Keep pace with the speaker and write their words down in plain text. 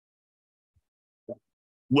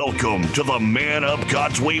Welcome to the Man Up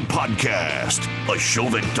God's Way podcast, a show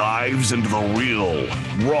that dives into the real,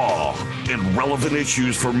 raw, and relevant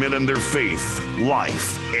issues for men and their faith,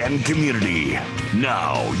 life, and community.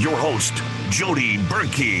 Now, your host, Jody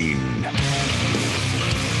Burkeen.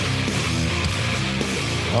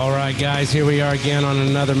 All right, guys, here we are again on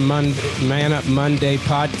another Man Up Monday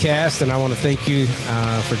podcast, and I want to thank you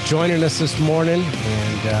for joining us this morning,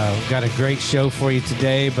 and we've got a great show for you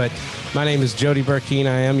today, but my name is Jody Burkeen.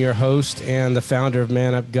 I am your host and the founder of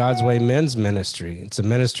Man Up God's Way Men's Ministry. It's a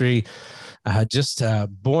ministry birthed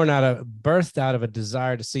out of a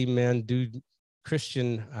desire to see men do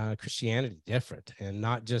Christianity different, and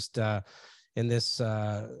not just in this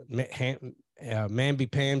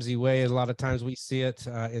mamby-pamsy way. A lot of times we see it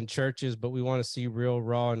in churches, but we want to see real,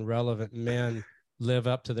 raw, and relevant men live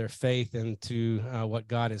up to their faith and to what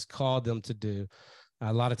God has called them to do.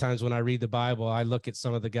 A lot of times when I read the Bible, I look at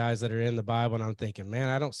some of the guys that are in the Bible and I'm thinking, man,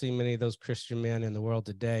 I don't see many of those Christian men in the world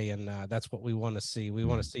today. And that's what we want to see. We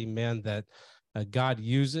want to see men that God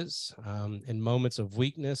uses in moments of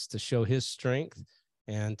weakness to show his strength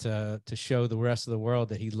and to show the rest of the world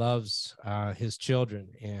that he loves his children.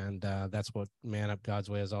 And that's what Man Up God's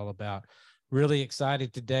Way is all about. Really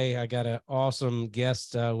excited today. I got an awesome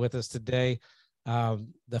guest with us today.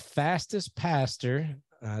 The fastest pastor,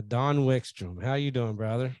 Don Wickstrom. How you doing,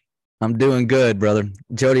 brother? I'm doing good, brother.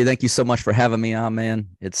 Jody, thank you so much for having me on, man.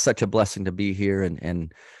 It's such a blessing to be here.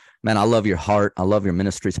 And man, I love your heart. I love your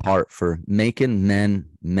ministry's heart for making men,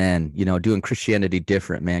 doing Christianity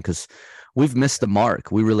different, man, because we've missed the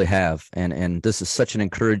mark. We really have. And this is such an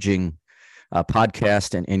encouraging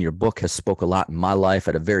podcast. And your book has spoke a lot in my life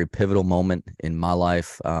at a very pivotal moment in my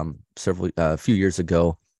life a few years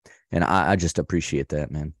ago. And I just appreciate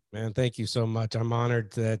that, man. Man, thank you so much. I'm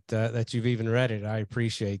honored that you've even read it. I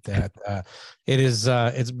appreciate that.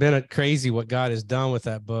 It's been crazy what God has done with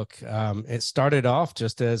that book. It started off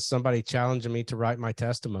just as somebody challenging me to write my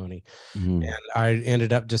testimony. Mm-hmm. And I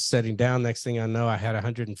ended up just sitting down. Next thing I know, I had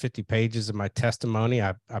 150 pages of my testimony.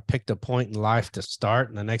 I picked a point in life to start.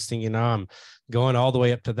 And the next thing you know, I'm going all the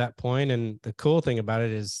way up to that point. And the cool thing about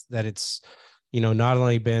it is that it's not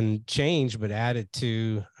only been changed, but added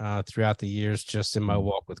to throughout the years, just in my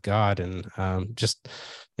walk with God. And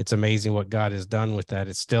it's amazing what God has done with that.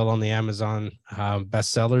 It's still on the Amazon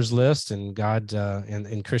bestsellers list, and God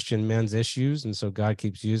in Christian men's issues. And so God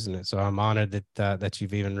keeps using it. So I'm honored that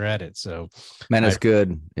you've even read it. So, man, it's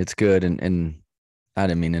good. It's good. And I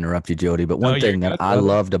didn't mean to interrupt you, Jody, but one thing that I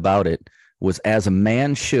loved about it was, as a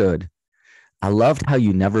man should, I loved how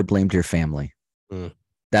you never blamed your family. Mm.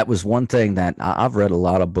 That was one thing that I've read a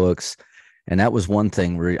lot of books, and that was one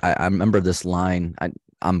thing where I remember this line.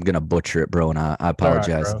 I'm going to butcher it, bro, and I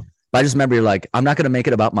apologize. Right, but I just remember you're like, I'm not going to make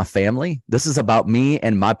it about my family. This is about me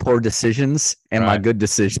and my poor decisions and my good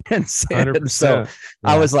decisions. And so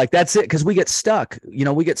I was like, that's it, because we get stuck.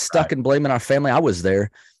 We get stuck in blaming our family. I was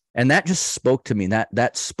there, and that just spoke to me.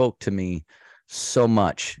 That spoke to me so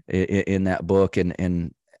much in that book,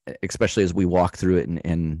 and especially as we walk through it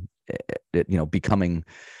and becoming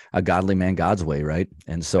a godly man God's way, right?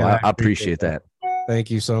 And so I appreciate that. Thank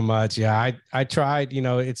you so much. Yeah, I tried.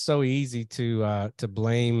 It's so easy to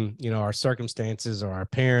blame our circumstances or our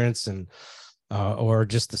parents and or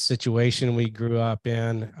just the situation we grew up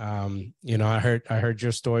in. I heard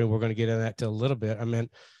your story. We're going to get into that a little bit. I mean,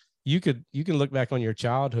 you can look back on your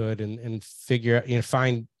childhood and figure out,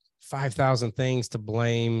 find 5,000 things to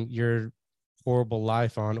blame your horrible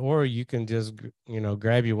life on, or you can just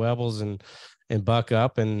grab your webbles and buck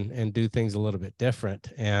up and do things a little bit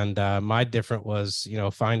different. And my different was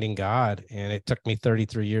finding God, and it took me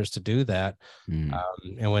 33 years to do that.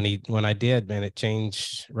 And when I did, man, it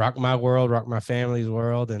rocked my world, rocked my family's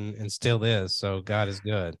world, and still is. So God is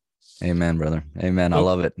good. Amen, brother. Amen. I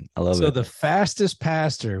love it. So the fastest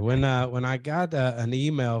pastor, when I got an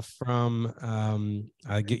email from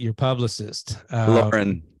your publicist,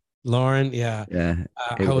 Lauren, yeah.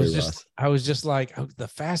 I was just like, the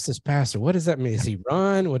fastest pastor. What does that mean? Does he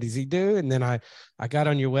run? What does he do? And then I got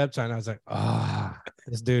on your website and I was like,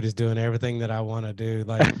 this dude is doing everything that I want to do.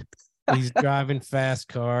 Like, he's driving fast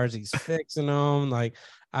cars, he's fixing them. Like,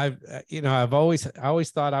 I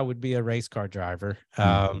always thought I would be a race car driver.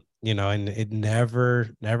 And it never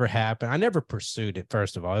happened. I never pursued it.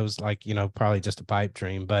 First of all, it was like, probably just a pipe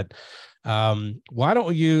dream, but why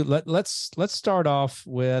don't you let's start off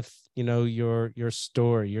with your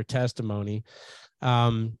story, your testimony.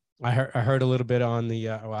 I heard a little bit on the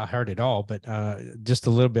I heard it all, but just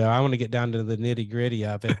a little bit. I want to get down to the nitty gritty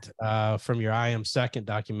of it from your I Am Second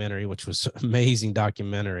documentary, which was an amazing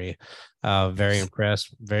documentary. Very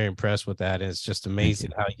impressed with that. And it's just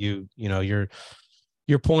amazing how you're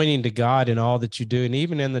you're pointing to God in all that you do, and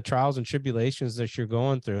even in the trials and tribulations that you're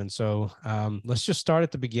going through. And so let's just start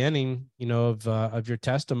at the beginning, of your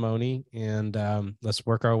testimony, and let's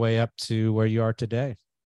work our way up to where you are today.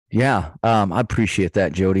 Yeah, I appreciate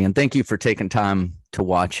that, Jody, and thank you for taking time to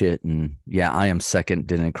watch it. And yeah, I Am Second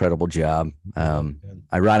did an incredible job.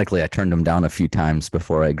 Ironically, I turned them down a few times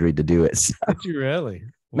before I agreed to do it. So, did you really?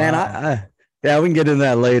 Man, wow. Yeah, we can get into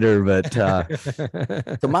that later, but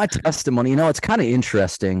so my testimony, it's kind of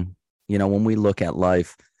interesting, when we look at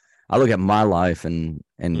life. I look at my life, and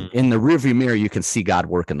in the rearview mirror, you can see God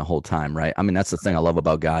working the whole time, right? I mean, that's the thing I love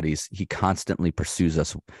about God. He constantly pursues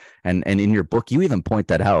us, and in your book, you even point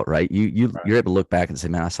that out, right? You're able to look back and say,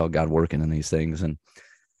 man, I saw God working in these things,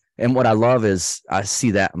 and what I love is I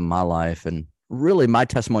see that in my life, and really my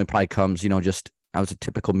testimony probably comes, just I was a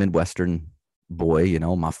typical Midwestern boy,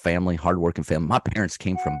 my family, hardworking family. My parents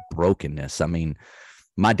came from brokenness. I mean,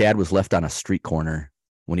 my dad was left on a street corner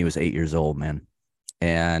when he was 8 years old, man.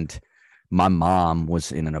 And my mom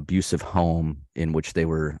was in an abusive home in which they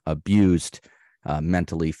were abused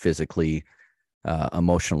mentally, physically,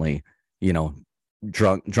 emotionally.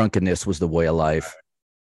 Drunkenness was the way of life.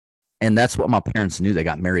 And that's what my parents knew. They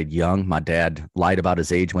got married young. My dad lied about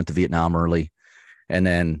his age, went to Vietnam early. And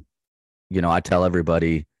then, I tell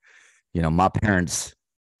everybody, my parents,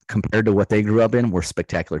 compared to what they grew up in, were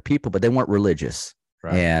spectacular people, but they weren't religious.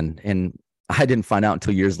 Right. And I didn't find out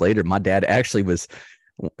until years later. My dad actually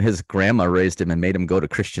his grandma raised him and made him go to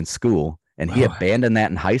Christian school, and he abandoned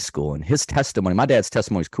that in high school. And his testimony, my dad's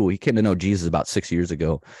testimony is cool. He came to know Jesus about 6 years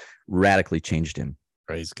ago, radically changed him.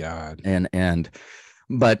 Praise God.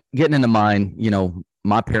 But getting into mine,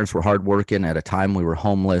 my parents were hardworking. At a time we were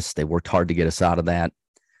homeless. They worked hard to get us out of that,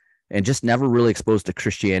 and just never really exposed to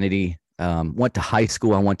Christianity. Went to high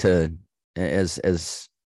school. I went to, as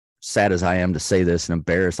sad as I am to say this and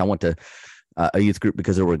embarrassed, I went to a youth group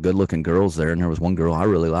because there were good looking girls there. And there was one girl I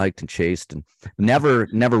really liked and chased, and never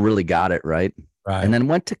really got it right. And then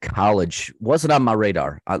went to college. Wasn't on my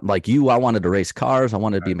radar. Like you, I wanted to race cars. I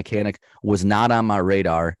wanted to be a mechanic. Was not on my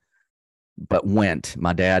radar, but went.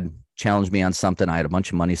 My dad challenged me on something. I had a bunch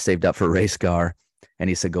of money saved up for a race car, and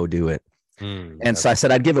he said, go do it. And so I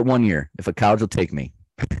said, I'd give it 1 year if a college will take me.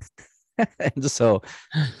 And so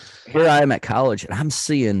here I am at college, and I'm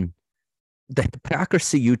seeing the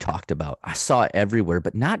hypocrisy you talked about. I saw it everywhere,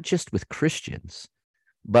 but not just with Christians,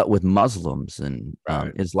 but with Muslims and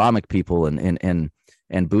Islamic people and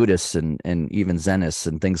Buddhists and even Zenists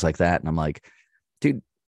and things like that. And I'm like, dude,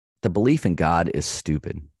 the belief in God is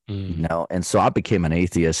stupid. And so I became an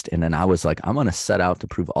atheist, and then I was like, I'm going to set out to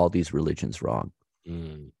prove all these religions wrong.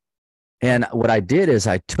 And what I did is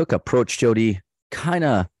I took approach, Jody, kind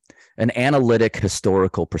of an analytic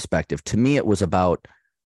historical perspective. To me, it was about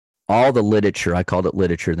all the literature, I called it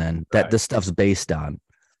literature then, that this stuff's based on.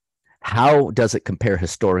 How does it compare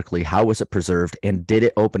historically? How was it preserved? And did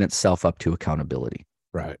it open itself up to accountability?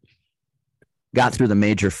 Right. Got through the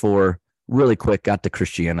major four really quick, got to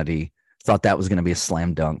Christianity, thought that was going to be a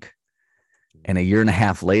slam dunk. And a year and a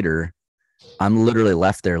half later, I'm literally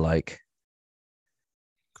left there like,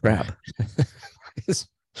 crap.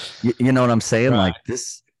 You know what I'm saying? Like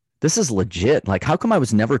this is legit. Like, how come I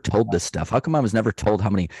was never told this stuff? How come I was never told how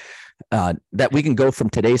many, that we can go from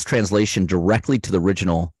today's translation directly to the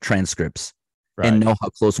original transcripts and know how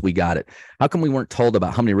close we got it? How come we weren't told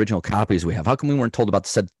about how many original copies we have? How come we weren't told about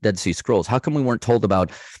the Dead Sea Scrolls? How come we weren't told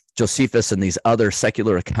about Josephus and these other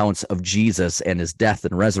secular accounts of Jesus and his death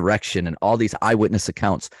and resurrection and all these eyewitness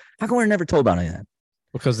accounts? How come we're never told about any of that?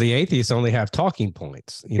 Because the atheists only have talking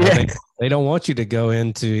points. They don't want you to go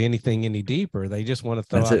into anything any deeper. They just want to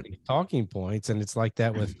throw out these talking points. And it's like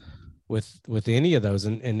that with any of those.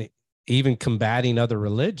 And even combating other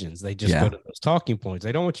religions, they just go to those talking points.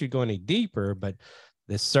 They don't want you to go any deeper, but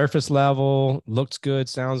this surface level looks good,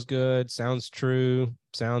 sounds true,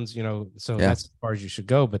 sounds, so that's as far as you should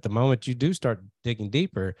go. But the moment you do start digging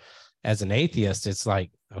deeper as an atheist, it's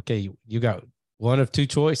like, okay, you got one of two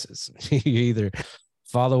choices. You either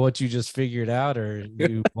follow what you just figured out, or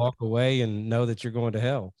you walk away and know that you're going to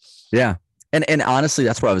hell. Yeah. And honestly,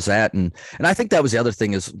 that's where I was at. And I think that was the other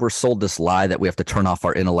thing, is we're sold this lie that we have to turn off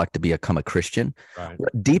our intellect to become a Christian. Right.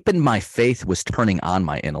 Deep in my faith was turning on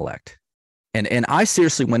my intellect. And I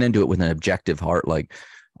seriously went into it with an objective heart. Like,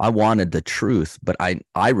 I wanted the truth, but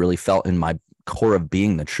I really felt in my core of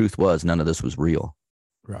being the truth was none of this was real.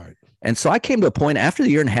 Right. And so I came to a point after the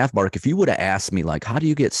year and a half mark, if you would have asked me, like, how do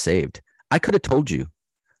you get saved? I could have told you.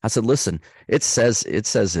 I said, listen, it says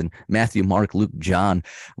in Matthew, Mark, Luke, John,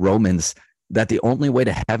 Romans, that the only way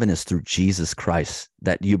to heaven is through Jesus Christ,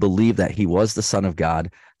 that you believe that he was the Son of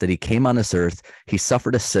God, that he came on this earth, he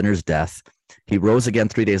suffered a sinner's death, he rose again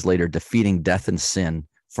 3 days later, defeating death and sin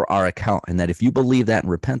for our account. And that if you believe that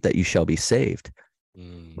and repent, that you shall be saved.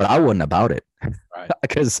 But I wasn't about it,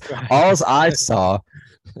 because all I saw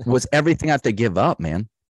was everything I have to give up, man.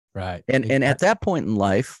 Right. And at that point in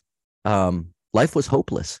life, life was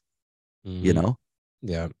hopeless, you know?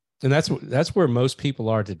 Yeah. And that's where most people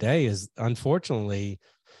are today, is unfortunately,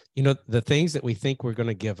 you know, the things that we think we're going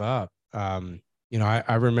to give up. You know,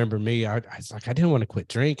 I remember me, I was like, I didn't want to quit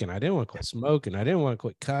drinking. I didn't want to quit smoking. I didn't want to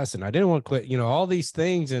quit cussing. I didn't want to quit, you know, all these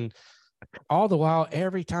things. And all the while,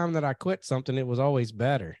 every time that I quit something, it was always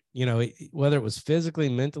better, you know, whether it was physically,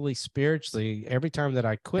 mentally, spiritually, every time that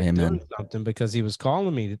I quit doing something because he was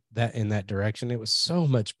calling me that in that direction, it was so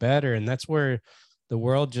much better. And that's where the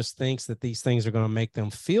world just thinks that these things are going to make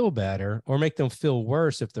them feel better or make them feel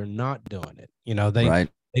worse if they're not doing it. You know, they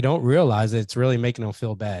don't realize that it's really making them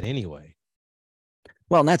feel bad anyway.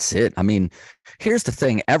 Well, and that's it. I mean, here's the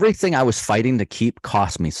thing. Everything I was fighting to keep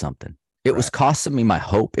cost me something. It was costing me my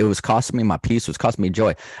hope. It was costing me my peace. It was costing me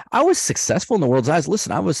joy. I was successful in the world's eyes.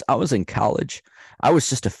 Listen, I was in college. I was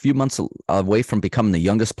just a few months away from becoming the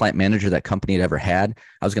youngest plant manager that company had ever had.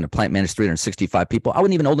 I was going to plant manage 365 people. I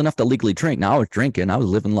wasn't even old enough to legally drink. Now I was drinking. I was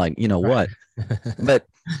living like, you know what? But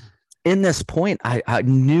in this point, I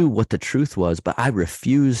knew what the truth was, but I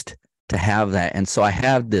refused to have that. And so I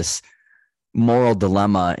had this moral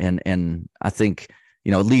dilemma. And I think,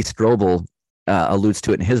 you know, Lee Strobel alludes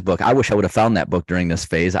to it in his book. I wish I would have found that book during this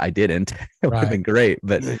phase. I didn't. It would have been great.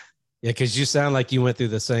 But yeah, because you sound like you went through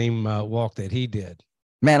the same walk that he did.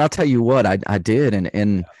 Man, I'll tell you what, I did.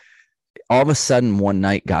 And all of a sudden one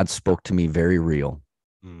night, God spoke to me very real.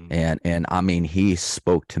 And I mean, he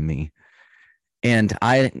spoke to me. And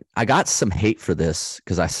I got some hate for this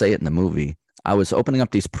because I say it in the movie. I was opening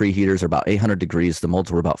up these preheaters, about 800 degrees. The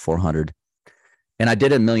molds were about 400. And I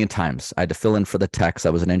did it a million times. I had to fill in for the techs.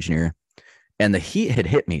 I was an engineer. And the heat had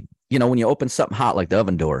hit me, you know, when you open something hot like the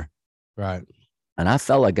oven door. Right. And I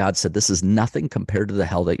felt like God said, this is nothing compared to the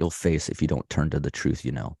hell that you'll face if you don't turn to the truth,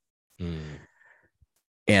 you know.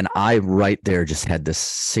 And I right there just had this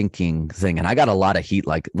sinking thing. And I got a lot of heat.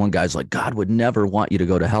 Like one guy's like, God would never want you to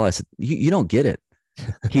go to hell. I said, you don't get it.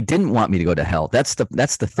 He didn't want me to go to hell. That's the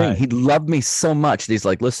thing. Right. He loved me so much that he's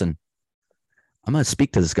like, listen, I'm going to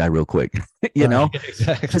speak to this guy real quick, you know,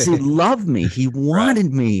 because he loved me. He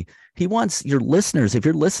wanted me. He wants your listeners. If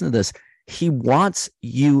you're listening to this, he wants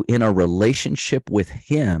you in a relationship with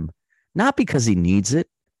him, not because he needs it.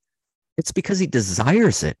 It's because he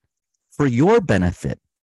desires it for your benefit,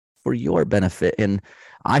 And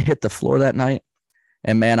I hit the floor that night,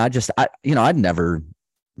 and man, I'd never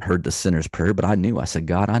heard the sinner's prayer, but I knew. I said,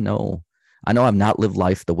 God, I know I've not lived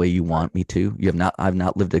life the way you want me to. I've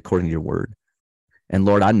not lived according to your word. And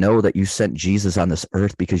Lord, I know that you sent Jesus on this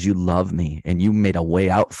earth because you love me and you made a way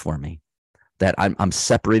out for me, that I'm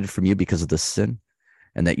separated from you because of the sin,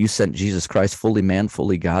 and that you sent Jesus Christ, fully man,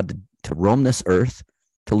 fully God, to roam this earth,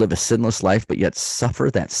 to live a sinless life, but yet suffer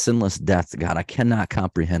that sinless death. God, I cannot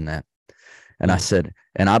comprehend that. And I said,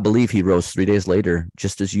 and I believe he rose 3 days later,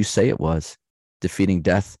 just as you say it was, defeating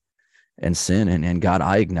death and sin. And God,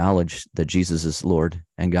 I acknowledge that Jesus is Lord.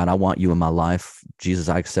 And God, I want you in my life. Jesus,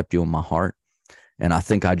 I accept you in my heart. And I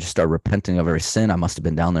think I just started repenting of every sin. I must have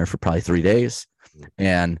been down there for probably 3 days,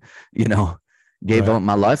 and, you know, gave up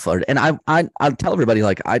my life, Lord. And I tell everybody,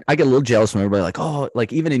 like, I get a little jealous when everybody like, oh,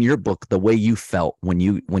 like even in your book, the way you felt when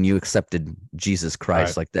you accepted Jesus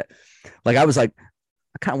Christ, like that. Like, I was like,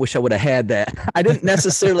 I kind of wish I would have had that. I didn't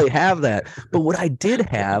necessarily have that, but what I did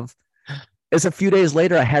have is a few days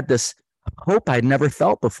later, I had this hope I'd never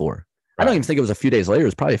felt before. I don't even think it was a few days later. It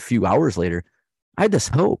was probably a few hours later. I had this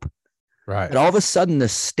hope. Right. And all of a sudden, the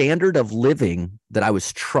standard of living that I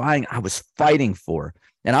was fighting for,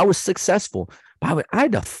 and I was successful. But I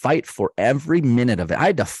had to fight for every minute of it. I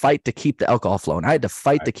had to fight to keep the alcohol flowing. I had to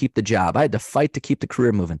fight to keep the job. I had to fight to keep the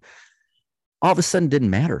career moving. All of a sudden, it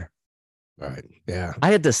didn't matter. Right. Yeah.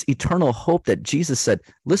 I had this eternal hope that Jesus said,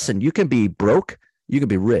 listen, you can be broke. You can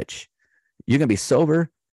be rich. You can be sober.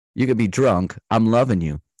 You can be drunk. I'm loving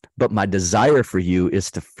you. But my desire for you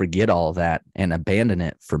is to forget all that and abandon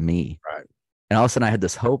it for me. Right. And all of a sudden I had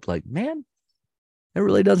this hope, like, man, it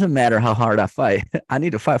really doesn't matter how hard I fight. I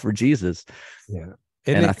need to fight for Jesus. Yeah.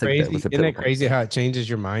 Isn't it crazy how it changes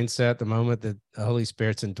your mindset the moment that the Holy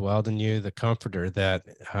Spirit's indwelled in you, the comforter that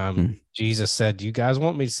Jesus said, you guys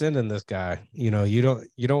want me sending this guy, you know,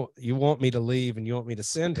 you want me to leave and you want me to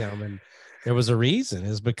send him. And there was a reason,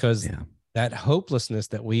 is because that hopelessness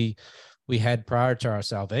that we had prior to our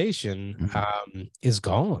salvation is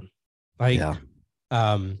gone. Like,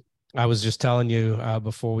 I was just telling you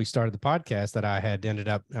before we started the podcast that I had ended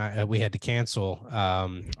up, we had to cancel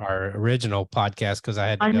our original podcast because I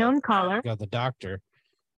had to go to the doctor.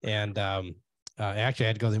 And I actually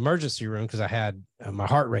had to go to the emergency room because I had my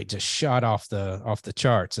heart rate just shot off the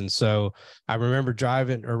charts. And so I remember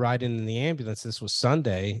driving or riding in the ambulance. This was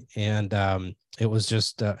Sunday. And it was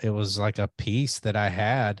just, it was like a peace that I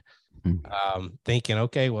had. Thinking,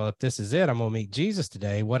 okay, well, if this is it, I'm gonna meet Jesus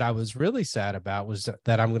today. What I was really sad about was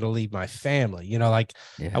that I'm gonna leave my family. You know, like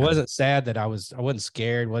I wasn't sad that I wasn't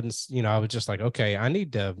scared, I was just like, okay, I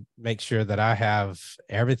need to make sure that I have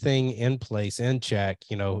everything in place, in check,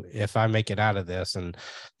 if I make it out of this. And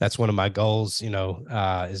that's one of my goals,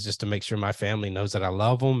 is just to make sure my family knows that I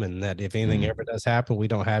love them, and that if anything ever does happen, we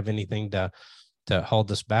don't have anything to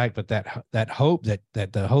hold us back. But that hope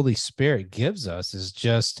that the Holy Spirit gives us is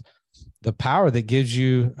just the power that gives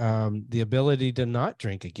you the ability to not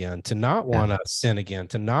drink again, to not want to sin again,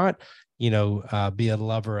 to not, be a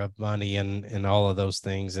lover of money and all of those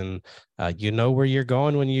things. And where you're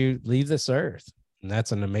going when you leave this earth. And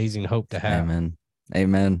that's an amazing hope to have.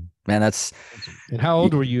 Amen. Man, that's. And how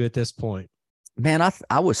old were you at this point? Man,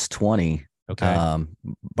 I was 20. Okay.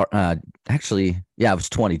 Actually, I was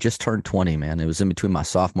 20, just turned 20, man. It was in between my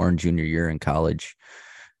sophomore and junior year in college.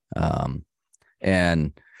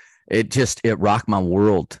 And it rocked my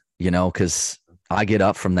world, because I get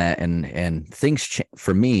up from that and things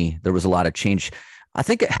for me, there was a lot of change. I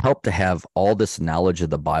think it helped to have all this knowledge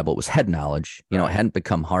of the Bible. It was head knowledge, it hadn't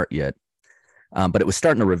become heart yet, but it was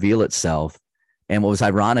starting to reveal itself. And what was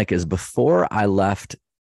ironic is before I left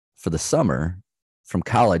for the summer from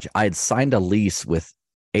college, I had signed a lease with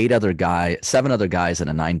 7 other guys in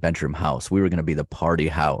a 9-bedroom house. We were going to be the party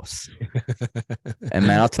house. And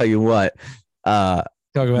man, I'll tell you what,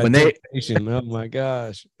 talk about temptation. Oh my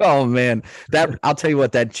gosh. Oh man. I'll tell you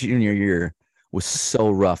what, that junior year was so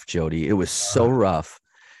rough, Jody. It was so rough.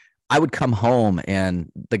 I would come home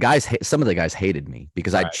and some of the guys hated me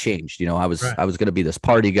because I'd changed. I was going to be this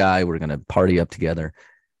party guy. We're going to party up together.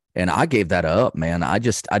 And I gave that up, man. I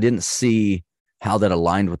didn't see how that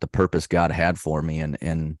aligned with the purpose God had for me.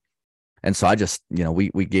 And so I just,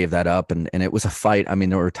 we gave that up, and it was a fight. I mean,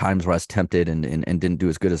 there were times where I was tempted and didn't do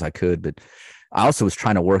as good as I could, but I also was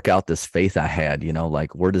trying to work out this faith I had,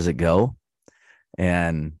 like, where does it go?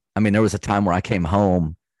 And I mean, there was a time where I came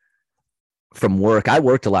home from work. I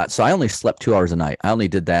worked a lot, so I only slept 2 hours a night. I only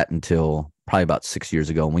did that until probably about 6 years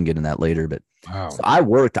ago, and we can get in that later. But so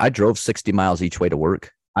I drove 60 miles each way to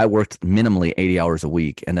work. I worked minimally 80 hours a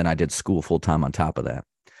week, and then I did school full time on top of that.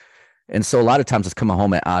 And so a lot of times I was coming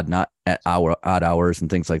home at odd hours and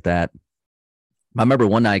things like that. I remember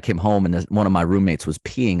one night I came home and one of my roommates was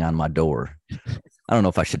peeing on my door. I don't know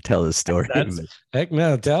if I should tell this story. Heck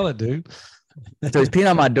no, tell it, dude. So he's peeing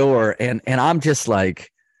on my door, and I'm just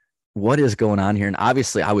like, what is going on here? And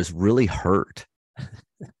obviously I was really hurt.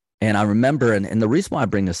 And I remember, and the reason why I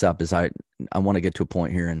bring this up is I want to get to a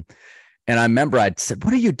point here. And I remember I'd said,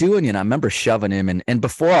 what are you doing? And I remember shoving him. And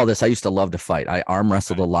before all this, I used to love to fight. I arm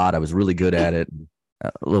wrestled a lot. I was really good at it.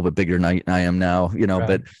 A little bit bigger than I am now,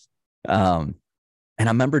 but, and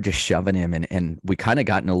I remember just shoving him, and we kind of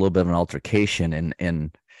got in a little bit of an altercation,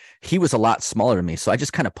 and he was a lot smaller than me. So I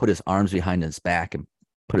just kind of put his arms behind his back and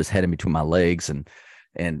put his head in between my legs.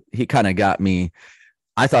 And he kind of got me.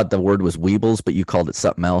 I thought the word was weebles, but you called it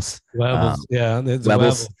something else. Webbles.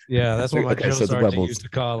 Webbles. Yeah. That's what my drill sergeant used to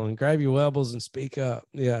call them. Grab your webbles and speak up.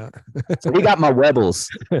 Yeah. So he got my webbles.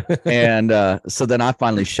 And so then I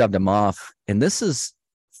finally shoved him off. And this is,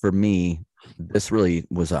 for me, this really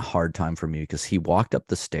was a hard time for me because he walked up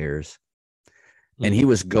the stairs and he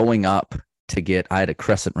was going up I had a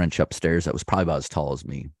crescent wrench upstairs that was probably about as tall as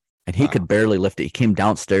me, and he could barely lift it. He came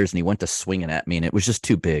downstairs and he went to swinging at me, and it was just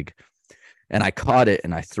too big. And I caught it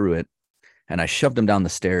and I threw it and I shoved him down the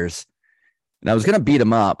stairs, and I was going to beat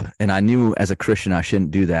him up. And I knew as a Christian, I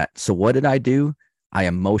shouldn't do that. So what did I do? I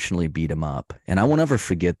emotionally beat him up. And I won't ever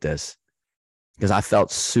forget this because I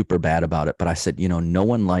felt super bad about it. But I said, no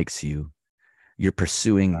one likes you. You're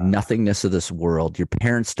pursuing nothingness of this world. Your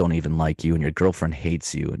parents don't even like you, and your girlfriend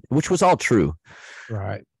hates you, which was all true.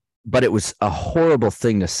 Right. But it was a horrible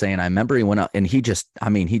thing to say. And I remember he went up and he just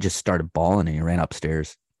started bawling, and he ran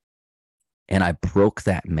upstairs, and I broke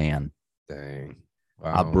that man. Dang.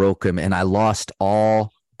 Wow. I broke him, and I lost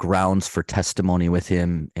all grounds for testimony with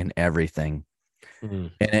him and everything. Mm-hmm.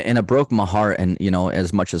 And it broke my heart. And,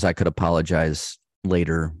 as much as I could apologize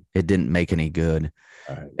later, it didn't make any good.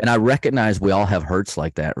 Right. And I recognize we all have hurts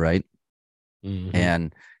like that, right? Mm-hmm.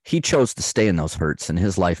 And he chose to stay in those hurts, and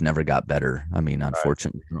his life never got better. I mean,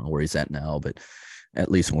 unfortunately, I don't know where he's at now, but at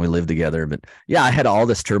least when we lived together. But yeah, I had all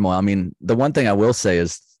this turmoil. I mean, the one thing I will say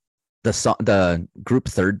is the group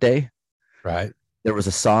Third Day. Right. There was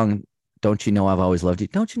a song, Don't You Know I've Always Loved You?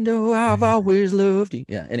 Don't you know I've always loved you?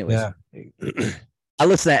 Yeah. Anyways. Yeah. I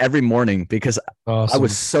listen to that every morning because awesome. I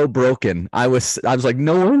was so broken. I was like,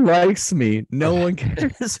 no one likes me. No one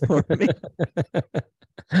cares for me.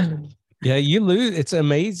 Yeah, you lose. It's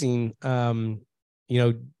amazing.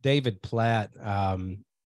 David Platt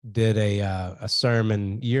did a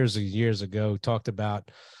sermon years ago, talked about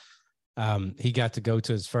he got to go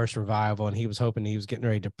to his first revival, and he was hoping he was getting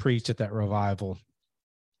ready to preach at that revival.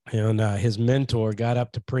 And his mentor got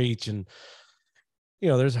up to preach, and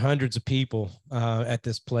there's hundreds of people at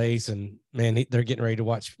this place, and man, they're getting ready to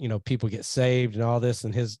watch, people get saved and all this.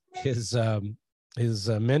 And his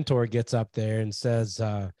mentor gets up there and says,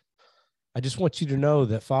 I just want you to know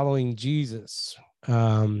that following Jesus,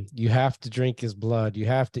 you have to drink his blood. You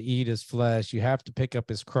have to eat his flesh. You have to pick up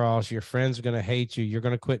his cross. Your friends are going to hate you. You're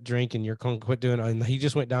going to quit drinking. You're going to quit doing it. And he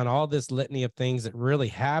just went down all this litany of things that really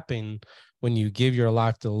happen when you give your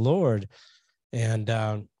life to the Lord.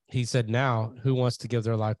 And he said, now who wants to give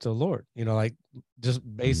their life to the Lord? Like just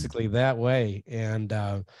basically that way. And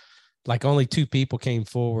like only 2 people came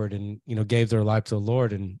forward and, gave their life to the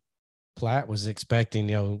Lord. And Platt was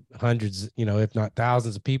expecting, hundreds, if not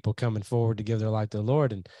thousands of people coming forward to give their life to the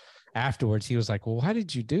Lord. And afterwards he was like, well, why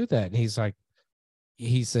did you do that? And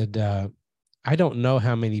he said, I don't know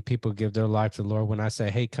how many people give their life to the Lord when I say,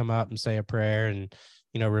 hey, come up and say a prayer and,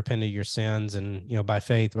 repent of your sins and, by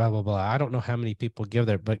faith, blah, blah, blah. I don't know how many people give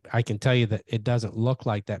there, but I can tell you that it doesn't look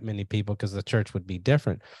like that many people because the church would be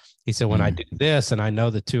different. He said, when I do this and I know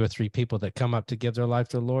the 2 or 3 people that come up to give their life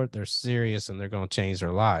to the Lord, they're serious and they're going to change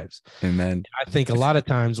their lives. Amen. I think a lot of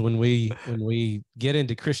times when we get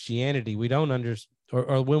into Christianity, we don't understand,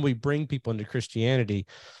 or when we bring people into Christianity,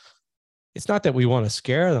 it's not that we want to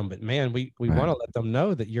scare them, but man, we right. want to let them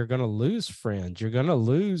know that you're going to lose friends. You're going to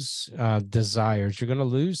lose desires. You're going to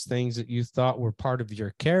lose things that you thought were part of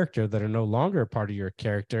your character that are no longer a part of your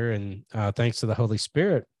character. And thanks to the Holy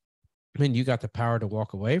Spirit, you got the power to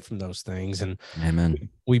walk away from those things. And amen.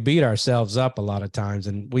 We beat ourselves up a lot of times,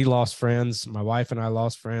 and we lost friends. My wife and I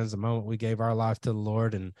lost friends the moment we gave our life to the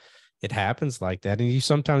Lord, and it happens like that. And you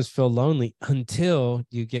sometimes feel lonely until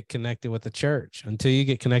you get connected with the church, until you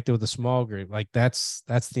get connected with a small group. Like that's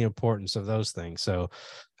the importance of those things. So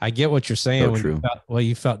I get what you're saying. So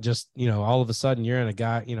you felt just, all of a sudden you're in a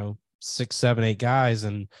guy, 6, 7, 8 guys,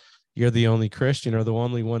 and you're the only Christian or the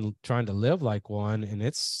only one trying to live like one. And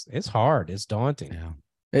it's hard. It's daunting.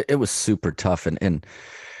 Yeah, it was super tough. And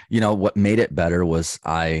what made it better was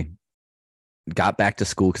I got back to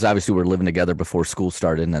school because obviously we were living together before school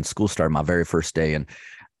started, and then school started my very first day. And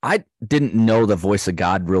I didn't know the voice of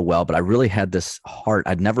God real well, but I really had this heart.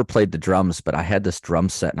 I'd never played the drums, but I had this drum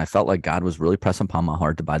set, and I felt like God was really pressing upon my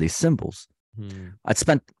heart to buy these cymbals. I'd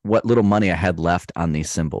spent what little money I had left on these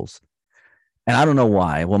cymbals. And I don't know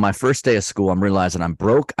why. Well, my first day of school, I'm realizing I'm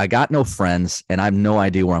broke. I got no friends, and I have no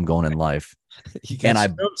idea where I'm going in life. You got a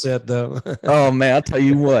drum set though. Oh man, I'll tell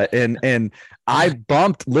you what. And I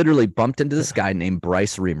literally bumped into this guy named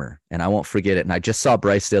Bryce Reamer, and I won't forget it. And I just saw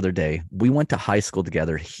Bryce the other day. We went to high school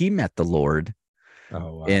together. He met the Lord.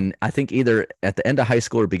 Oh, wow. And I think either at the end of high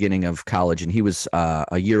school or beginning of college. And he was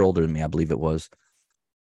a year older than me, I believe it was.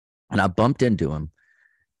 And I bumped into him.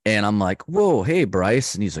 And I'm like, whoa, hey,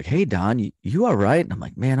 Bryce. And he's like, hey, Don, you all right? And I'm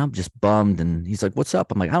like, man, I'm just bummed. And he's like, what's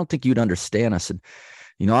up? I'm like, I don't think you'd understand. I said,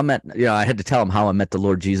 I had to tell him how I met the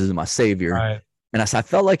Lord Jesus and my Savior. Right. And I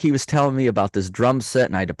felt like he was telling me about this drum set,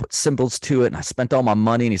 and I had to put cymbals to it. And I spent all my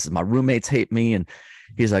money. And he says, my roommates hate me. And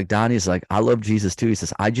he's like, Don, he's like, I love Jesus too. He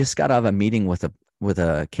says, I just got out of a meeting with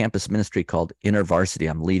a campus ministry called InterVarsity.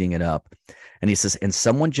 I'm leading it up. And he says, and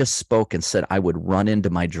someone just spoke and said I would run into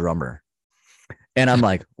my drummer. And I'm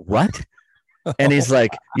like, what? And he's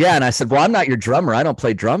like, yeah. And I said, well, I'm not your drummer. I don't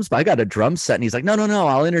play drums, but I got a drum set. And he's like, no.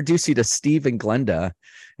 I'll introduce you to Steve and Glenda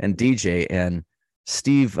and DJ. And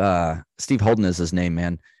Steve Holden is his name,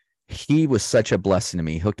 man. He was such a blessing to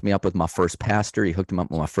me. He hooked me up with my first pastor. He hooked him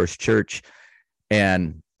up with my first church.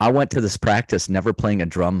 And I went to this practice, never playing a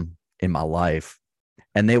drum in my life.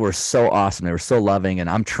 And they were so awesome. They were so loving. And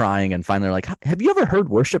I'm trying. And finally they're like, have you ever heard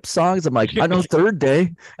worship songs? I'm like, I know Third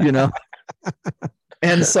Day,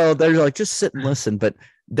 And so they're like, just sit and listen. But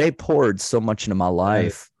they poured so much into my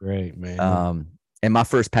life. Great, man. And my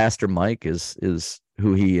first pastor, Mike, is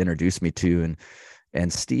who he introduced me to.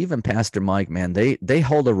 And Steve and Pastor Mike, man, they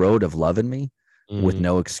hold a road of loving me with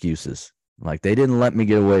no excuses. Like they didn't let me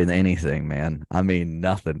get away with anything, man. I mean,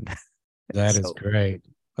 nothing. That is great.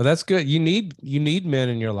 Well, that's good. You need men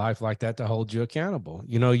in your life like that to hold you accountable.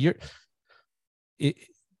 The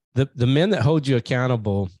men that hold you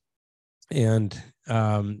accountable and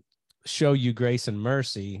show you grace and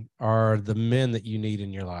mercy are the men that you need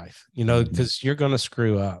in your life, because you're going to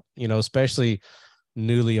screw up, especially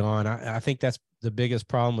newly on. I think that's the biggest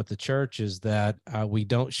problem with the church, is that we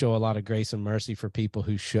don't show a lot of grace and mercy for people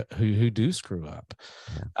who do screw up.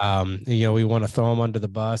 We want to throw them under the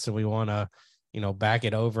bus, and we want to, back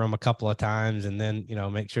it over them a couple of times, and then,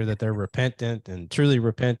 make sure that they're repentant and truly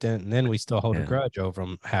repentant. And then we still hold a grudge over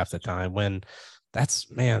them half the time, when that's,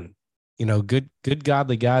 man, good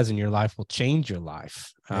godly guys in your life will change your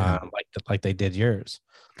life, like they did yours.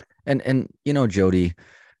 And Jody,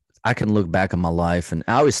 I can look back on my life, and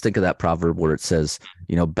I always think of that proverb where it says,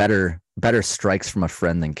 better strikes from a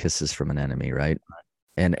friend than kisses from an enemy, right?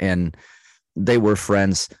 And they were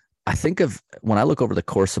friends. I think of, when I look over the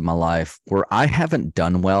course of my life, where I haven't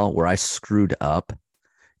done well, where I screwed up,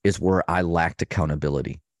 is where I lacked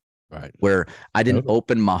accountability, right? Where I didn't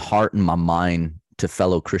open my heart and my mind to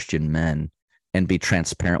fellow Christian men and be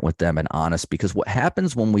transparent with them and honest. Because what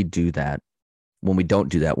happens when we do that, when we don't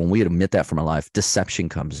do that, when we admit that from our life, deception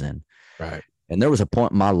comes in. Right. And there was a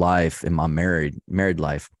point in my life, in my married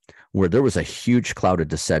life, where there was a huge cloud of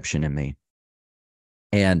deception in me.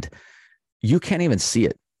 And you can't even see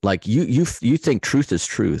it. Like you think truth is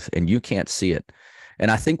truth, and you can't see it. And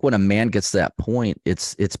I think when a man gets to that point,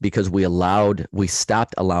 it's because we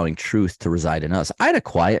stopped allowing truth to reside in us. I had a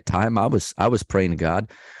quiet time. I was praying to God,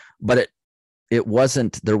 but there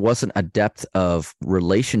wasn't a depth of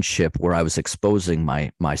relationship where I was exposing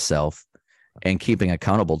myself and keeping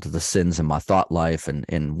accountable to the sins in my thought life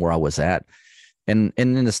and where I was at. And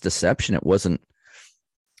in this deception, it wasn't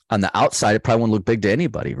on the outside. It probably wouldn't look big to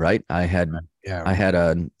anybody, right? I had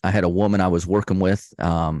a woman I was working with,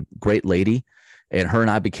 great lady, and her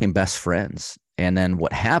and I became best friends. And then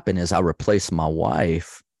what happened is I replaced my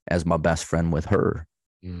wife as my best friend with her.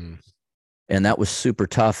 Mm. And that was super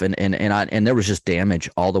tough. And there was just damage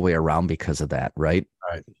all the way around because of that. Right.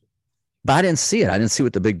 Right. But I didn't see it. I didn't see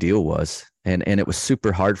what the big deal was. And it was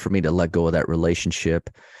super hard for me to let go of that relationship.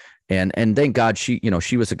 And thank God she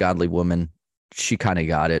was a godly woman. She kind of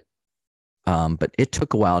got it. But it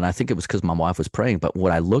took a while. And I think it was because my wife was praying. But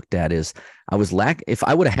what I looked at is if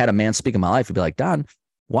I would have had a man speak in my life, it'd be like, Don,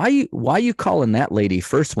 why are you calling that lady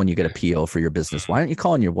first when you get a PO for your business? Why aren't you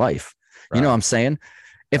calling your wife? Right. You know what I'm saying?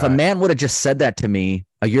 If a man would have just said that to me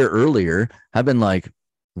a year earlier, I've been like,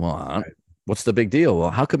 well, what's the big deal? Well,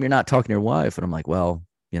 how come you're not talking to your wife? And I'm like, well,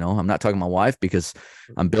 I'm not talking to my wife because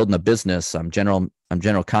I'm building a business. I'm general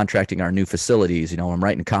contracting our new facilities. I'm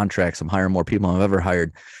writing contracts. I'm hiring more people than I've ever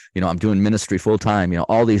hired. I'm doing ministry full time.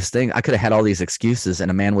 All these things. I could have had all these excuses, and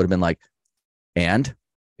a man would have been like, and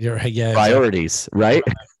priorities, right?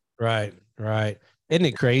 Right. Isn't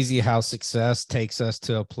it crazy how success takes us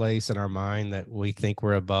to a place in our mind that we think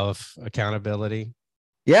we're above accountability?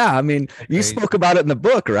 Yeah. I mean, you spoke about it in the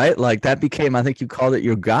book, right? Like that became, I think you called it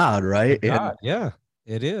your God, right? God, yeah,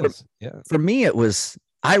 it is. For me, it was,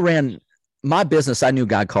 I ran my business. I knew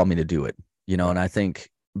God called me to do it, and I think,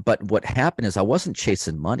 but what happened is I wasn't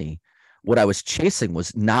chasing money. What I was chasing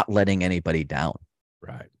was not letting anybody down.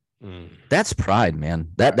 Right. Mm. That's pride, man.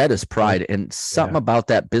 That is pride. And something about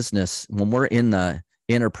that business, when we're in the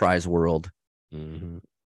enterprise world, mm-hmm.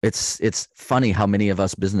 It's funny how many of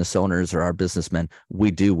us business owners or our businessmen,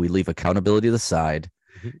 we leave accountability to the side,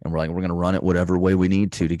 mm-hmm. and we're like, we're going to run it whatever way we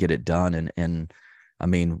need to get it done. And I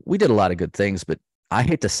mean, we did a lot of good things, but I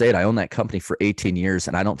hate to say it, I owned that company for 18 years,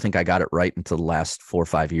 and I don't think I got it right until the last 4 or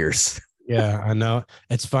 5 years. Yeah, I know.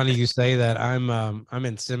 It's funny you say that. I'm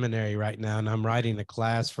in seminary right now, and I'm writing a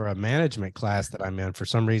class for a management class that I'm in. For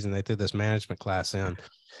some reason, they threw this management class in,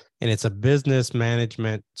 and it's a business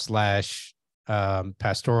management /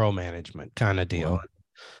 pastoral management kind of deal. Wow.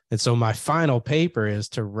 And so my final paper is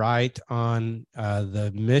to write on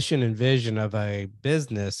the mission and vision of a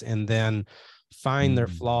business, and then find their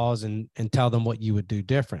flaws and tell them what you would do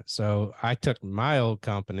different. So I took my old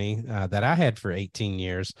company that I had for 18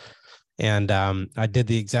 years. And I did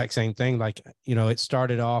the exact same thing. Like, it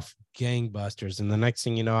started off gangbusters. And the next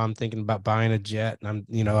thing I'm thinking about buying a jet. And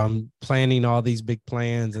I'm planning all these big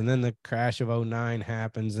plans. And then the crash of 2009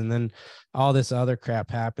 happens. And then all this other crap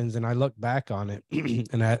happens. And I look back on it.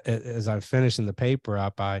 And as I finished in the paper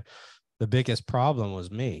up, the biggest problem was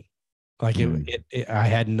me. Like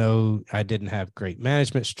I didn't have great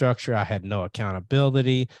management structure. I had no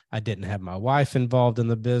accountability. I didn't have my wife involved in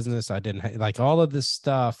the business. I didn't have like all of this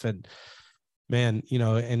stuff. And man,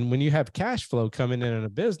 and when you have cash flow coming in a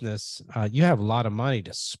business, you have a lot of money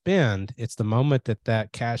to spend. It's the moment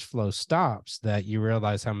that cash flow stops that you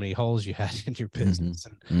realize how many holes you had in your business.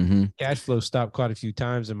 Mm-hmm. And mm-hmm. Cash flow stopped quite a few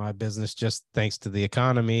times in my business, just thanks to the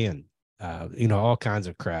economy and, all kinds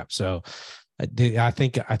of crap. So I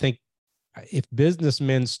think if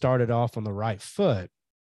businessmen started off on the right foot,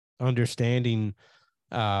 understanding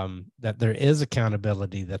that there is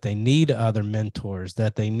accountability, that they need other mentors,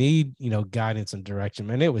 that they need, guidance and direction,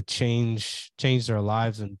 man, it would change their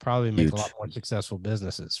lives and probably make a lot more successful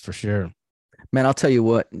businesses for sure. Man, I'll tell you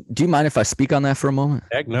what, do you mind if I speak on that for a moment?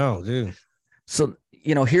 Heck no, dude. So,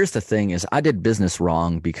 here's the thing is I did business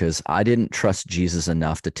wrong because I didn't trust Jesus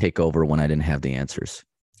enough to take over when I didn't have the answers.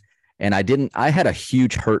 And I had a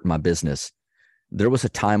huge hurt in my business. There was a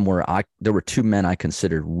time where there were two men I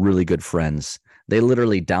considered really good friends. They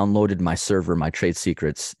literally downloaded my server, my trade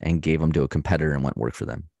secrets, and gave them to a competitor and went work for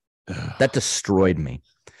them. That destroyed me.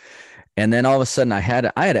 And then all of a sudden I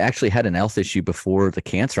had actually had an health issue before the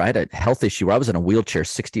cancer. I had a health issue where I was in a wheelchair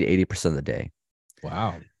 60 to 80% of the day.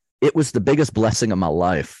 Wow. It was the biggest blessing of my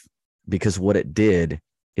life because what it did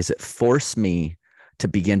is it forced me to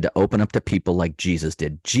begin to open up to people like Jesus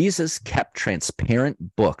did. Jesus kept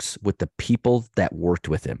transparent books with the people that worked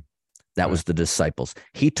with him. That was the disciples.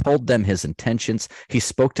 He told them his intentions. He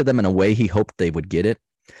spoke to them in a way he hoped they would get it.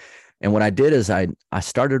 And what I did is I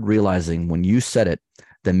started realizing when you said it,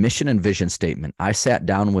 the mission and vision statement, I sat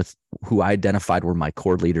down with who I identified were my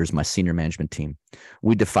core leaders, my senior management team.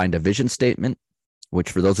 We defined a vision statement,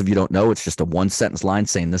 which for those of you who don't know, it's just a one sentence line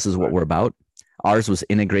saying this is what we're about. Ours was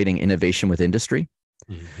integrating innovation with industry.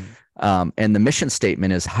 Mm-hmm. And the mission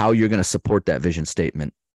statement is how you're going to support that vision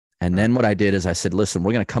statement. And then what I did is I said, listen,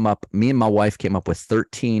 we're going to come up, me and my wife came up with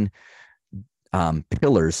 13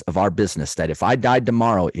 pillars of our business that if I died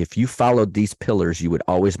tomorrow, if you followed these pillars, you would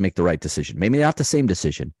always make the right decision. Maybe not the same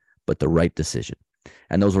decision, but the right decision.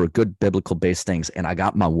 And those were good biblical based things. And I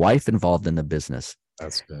got my wife involved in the business.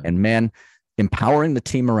 That's good. And man, empowering the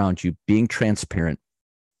team around you, being transparent.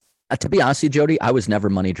 To be honest with you, Jody, I was never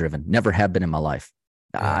money driven, never have been in my life.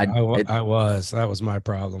 That was my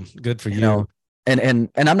problem. Good for you. And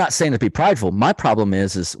I'm not saying to be prideful. My problem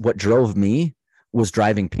is what drove me was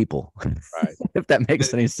driving people. Right. If that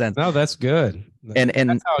makes any sense. No, that's good. And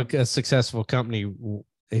that's how a successful company,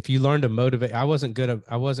 if you learn to motivate, I wasn't good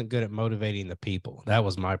at motivating the people. That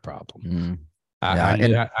was my problem. I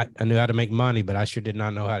knew how to make money, but I sure did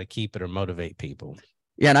not know how to keep it or motivate people.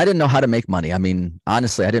 Yeah. And I didn't know how to make money. I mean,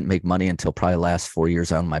 honestly, I didn't make money until probably the last 4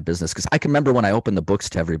 years on my business. Cause I can remember when I opened the books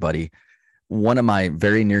to everybody, one of my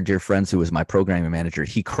very near dear friends who was my programming manager,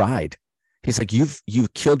 he cried. He's like, you've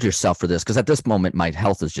killed yourself for this. Cause at this moment, my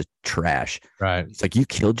health is just trash. Right. It's like, you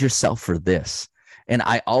killed yourself for this. And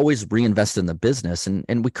I always reinvested in the business and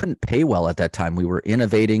we couldn't pay well at that time. We were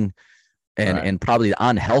innovating and probably the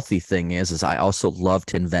unhealthy thing is I also love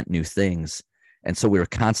to invent new things. And so we were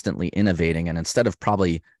constantly innovating. And instead of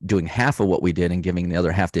probably doing half of what we did and giving the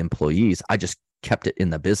other half to employees, I just kept it in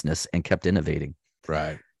the business and kept innovating.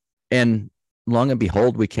 Right. And long and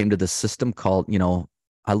behold, we came to this system called,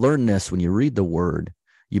 I learned this when you read the word,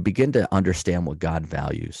 you begin to understand what God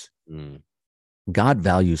values. God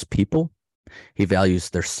values people. He values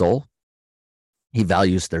their soul. He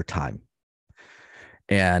values their time.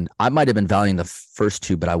 And I might have been valuing the first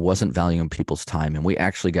two, but I wasn't valuing people's time. And we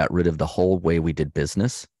actually got rid of the whole way we did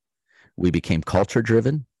business. We became culture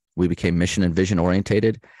driven. We became mission and vision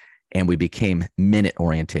orientated, and we became minute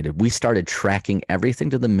orientated. We started tracking everything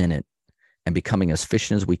to the minute and becoming as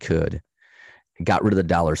efficient as we could. Got rid of the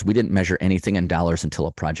dollars. We didn't measure anything in dollars until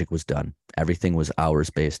a project was done. Everything was hours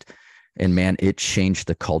based. And man, it changed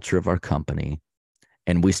the culture of our company.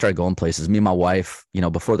 And we started going places. Me and my wife,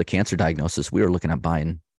 before the cancer diagnosis, we were looking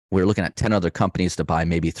at 10 other companies to buy,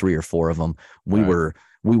 maybe 3 or 4 of them.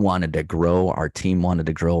 We wanted to grow. Our team wanted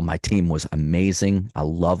to grow. My team was amazing. I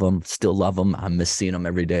love them, still love them. I miss seeing them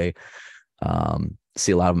every day.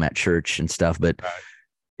 See a lot of them at church and stuff, but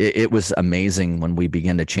it was amazing when we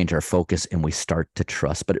began to change our focus and we start to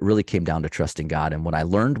trust, but it really came down to trusting God. And what I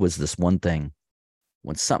learned was this one thing: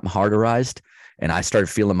 when something hard arised and I started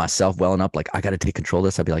feeling myself welling up, like I got to take control of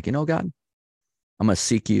this, I'd be like, God, I'm going to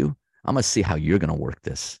seek you. I'm going to see how you're going to work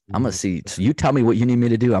this. I'm going to see, so you tell me what you need me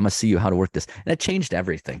to do. I'm going to see you how to work this. And it changed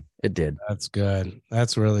everything. It did. That's good.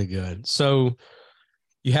 That's really good. So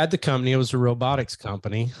you had the company, it was a robotics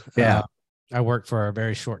company. Yeah. I worked for a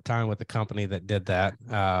very short time with the company that did that.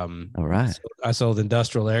 All right. So I sold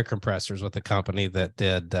industrial air compressors with the company that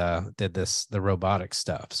did the robotic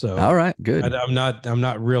stuff. So all right, good. I'm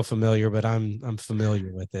not real familiar, but I'm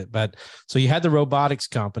familiar with it. But so you had the robotics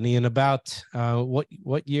company, and about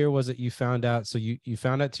what year was it you found out? So you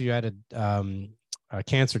found out you had a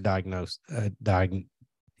cancer diagnosed.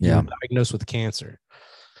 Diagnosed with cancer.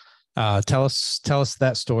 Tell us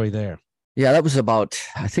that story there. Yeah, that was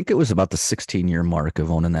I think it was about the 16-year mark of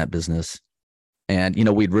owning that business. And,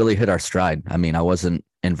 we'd really hit our stride. I mean, I wasn't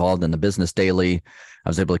involved in the business daily. I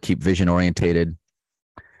was able to keep vision orientated.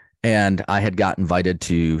 And I had got invited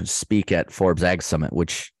to speak at Forbes Ag Summit,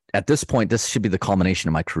 which at this point, this should be the culmination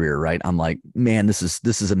of my career, right? I'm like, man, this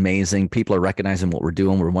is amazing. People are recognizing what we're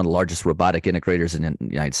doing. We're one of the largest robotic integrators in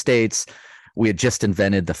the United States. We had just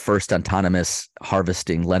invented the first autonomous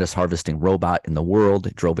lettuce harvesting robot in the world.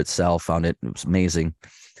 It drove itself, found it. It was amazing.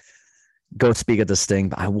 Go speak at this thing,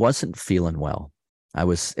 but I wasn't feeling well.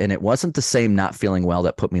 And it wasn't the same not feeling well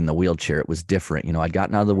that put me in the wheelchair. It was different. I'd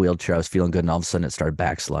gotten out of the wheelchair. I was feeling good. And all of a sudden it started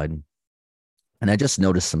backsliding. And I just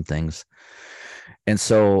noticed some things. And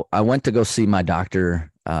so I went to go see my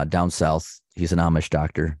doctor down south. He's an Amish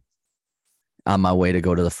doctor, on my way to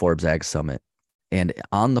go to the Forbes Ag Summit. And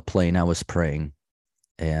on the plane, I was praying,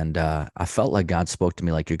 and I felt like God spoke to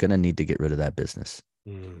me, like, you're going to need to get rid of that business.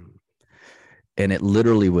 Mm. And it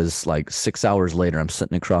literally was like 6 hours later, I'm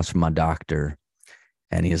sitting across from my doctor,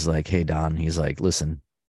 and he's like, hey, Don, he's like, listen,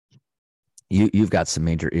 you've got some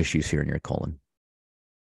major issues here in your colon.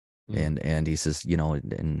 Mm. And he says,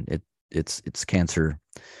 and it's cancer,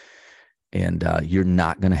 and you're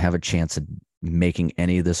not going to have a chance of making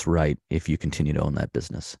any of this right if you continue to own that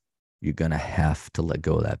business. You're going to have to let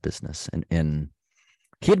go of that business. And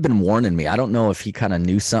he had been warning me. I don't know if he kind of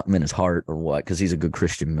knew something in his heart or what, because he's a good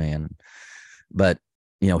Christian man. But,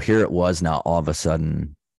 here it was now all of a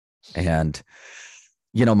sudden. And,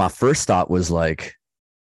 my first thought was like,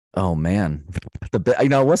 oh man, I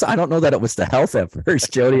don't know that it was the health at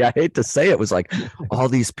first, Jody. I hate to say it was like all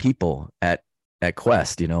these people at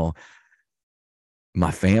Quest,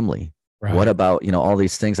 my family. Right. What about, all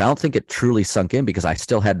these things? I don't think it truly sunk in, because I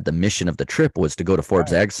still had the mission of the trip was to go to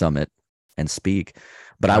Forbes Ag Summit and speak,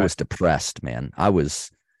 but I was depressed, man. I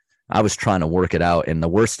was trying to work it out. And the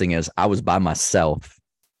worst thing is I was by myself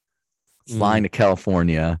flying to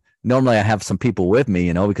California. Normally I have some people with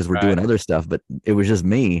me, because we're doing other stuff, but it was just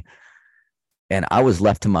me. And I was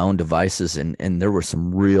left to my own devices. And there were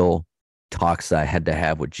some real talks that I had to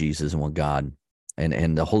have with Jesus and with God.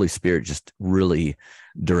 And the Holy Spirit just really,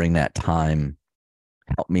 during that time,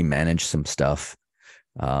 helped me manage some stuff.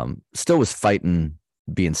 Still was fighting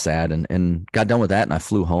being sad, and got done with that. And I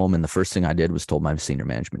flew home. And the first thing I did was told my senior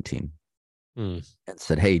management team and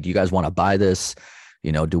said, hey, do you guys want to buy this?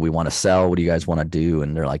 Do we want to sell? What do you guys want to do?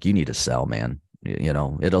 And they're like, you need to sell, man.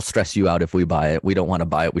 It'll stress you out if we buy it. We don't want to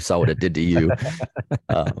buy it. We saw what it did to you.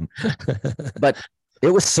 But it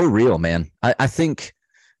was surreal, man. I think,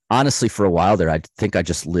 honestly, for a while there, I think I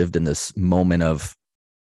just lived in this moment of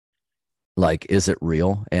like, is it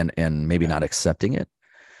real? And maybe not accepting it.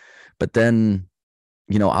 But then,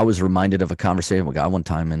 I was reminded of a conversation with God one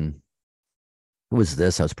time, and it was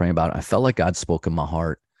this, I was praying about it. I felt like God spoke in my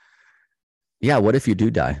heart. Yeah. What if you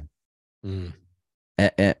do die?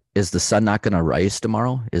 Is the sun not going to rise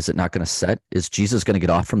tomorrow? Is it not going to set? Is Jesus going to get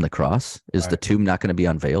off from the cross? Is the tomb not going to be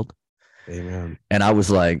unveiled? Amen. And I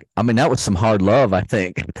was like, that was some hard love, I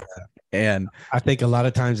think. And I think a lot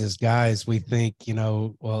of times as guys, we think,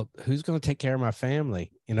 well, who's going to take care of my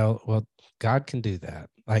family? Well, God can do that.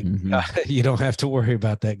 Like, you don't have to worry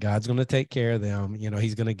about that. God's going to take care of them.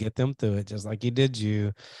 He's going to get them through it, just like he did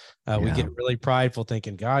you. We get really prideful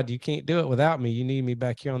thinking, God, you can't do it without me. You need me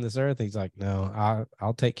back here on this earth. He's like, no,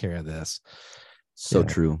 I'll take care of this. So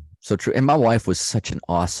true. So true. And my wife was such an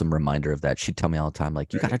awesome reminder of that. She'd tell me all the time,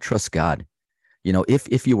 like, you got to trust God.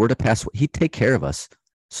 If you were to pass, he'd take care of us.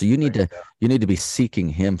 So you need to be seeking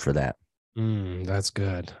him for that. That's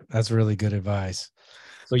good. That's really good advice.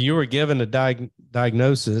 So you were given a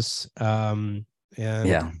diagnosis, and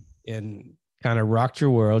kind of rocked your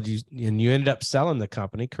world. You ended up selling the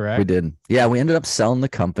company, correct? We did. Yeah, we ended up selling the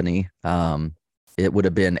company. It would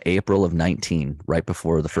have been April of 2019, right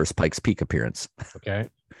before the first Pikes Peak appearance. Okay.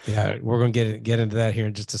 Yeah, we're going to get into that here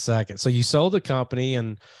in just a second. So you sold the company,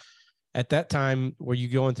 and at that time, were you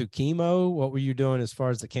going through chemo? What were you doing as far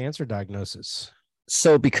as the cancer diagnosis?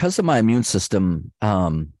 So because of my immune system,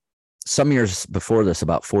 some years before this,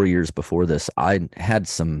 about 4 years before this, I had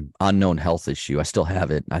some unknown health issue. I still have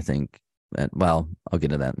it, I think. Well, I'll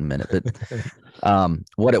get into that in a minute. But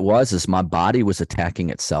what it was is my body was attacking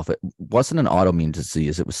itself. It wasn't an autoimmune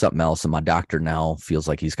disease. It was something else. And my doctor now feels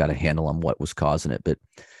like he's got a handle on what was causing it. But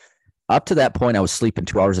up to that point, I was sleeping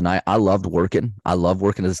 2 hours a night. I loved working. I love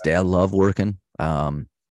working as a dad. I love working.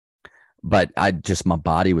 But my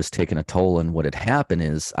body was taking a toll. And what had happened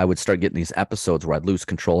is I would start getting these episodes where I'd lose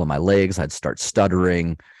control of my legs. I'd start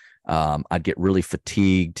stuttering. I'd get really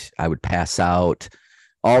fatigued. I would pass out,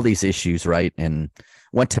 all these issues. Right. And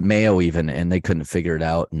went to Mayo even, and they couldn't figure it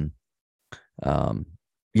out. And,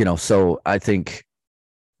 so I think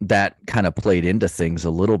that kind of played into things a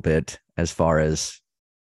little bit as far as,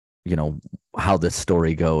 how this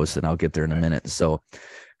story goes. And I'll get there in a minute. So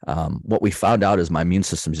what we found out is my immune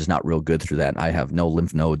system is just not real good through that. I have no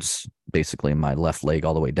lymph nodes basically in my left leg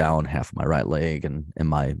all the way down, half of my right leg, and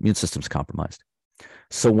my immune system's compromised.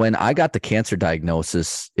 So when I got the cancer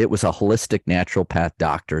diagnosis, it was a holistic naturopath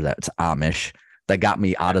doctor that's Amish that got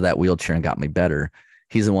me out of that wheelchair and got me better.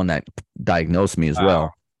 He's the one that diagnosed me as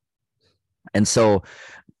well. And so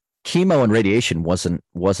chemo and radiation wasn't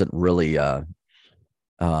really a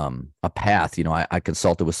path. I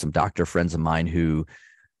consulted with some doctor friends of mine who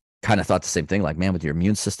kind of thought the same thing, like, man, with your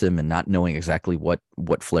immune system and not knowing exactly what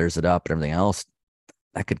flares it up and everything else,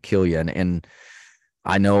 that could kill you. And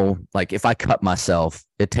I know, like, if I cut myself,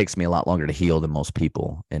 it takes me a lot longer to heal than most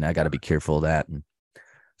people, and I got to be careful of that. And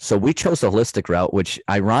so we chose the holistic route, which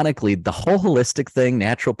ironically, the whole holistic thing,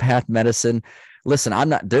 naturopath medicine, listen,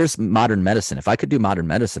 there's modern medicine. If I could do modern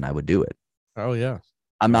medicine, I would do it. Oh yeah.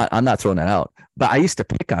 I'm not throwing that out, but I used to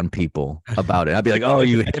pick on people about it. I'd be like, oh,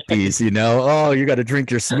 you hippies, oh, you got to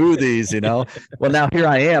drink your smoothies, Well, now here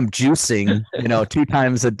I am juicing, 2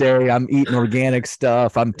 times a day. I'm eating organic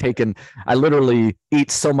stuff. I literally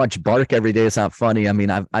eat so much bark every day. It's not funny. I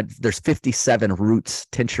mean, there's 57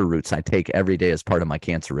 tincture roots I take every day as part of my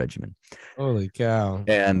cancer regimen. Holy cow.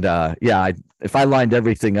 And if I lined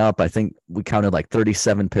everything up, I think we counted like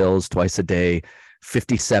 37 pills twice a day,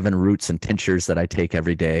 57 roots and tinctures that I take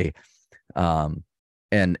every day.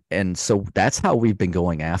 And so that's how we've been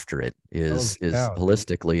going after it is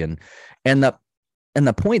holistically. And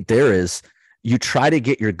the point there is you try to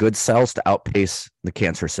get your good cells to outpace the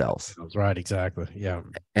cancer cells. That's right. Exactly. Yeah.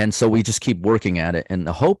 And so we just keep working at it. And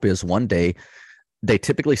the hope is one day they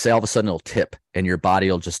typically say all of a sudden it'll tip and your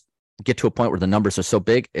body will just get to a point where the numbers are so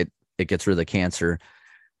big, it gets rid of the cancer,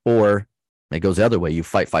 or it goes the other way. You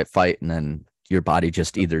fight, and then your body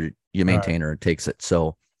just either you maintain or it takes it.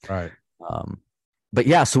 So, right. But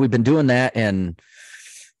yeah, so we've been doing that, and,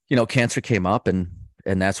 cancer came up, and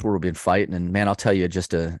that's where we've been fighting. And man, I'll tell you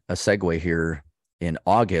just a segue here. In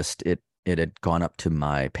August, it had gone up to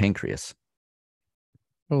my pancreas.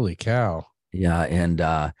 Holy cow. Yeah. And,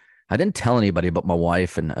 I didn't tell anybody but my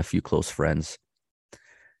wife and a few close friends.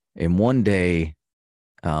 And one day,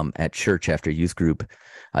 at church after youth group,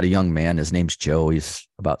 I had a young man. His name's Joe. He's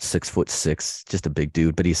about 6'6", just a big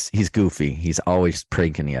dude, but he's goofy. He's always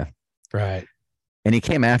pranking you. Right. And he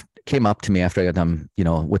came up to me after I got done,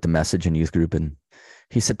 with the message in youth group. And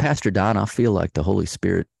he said, Pastor Don, I feel like the Holy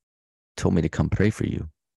Spirit told me to come pray for you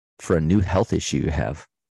for a new health issue you have.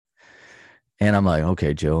 And I'm like,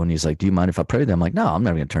 okay, Joe. And he's like, do you mind if I pray with you? I'm like, no, I'm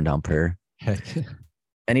never going to turn down prayer.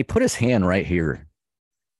 And he put his hand right here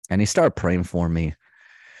and he started praying for me.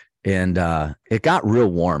 And it got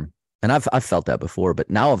real warm. And I've felt that before, but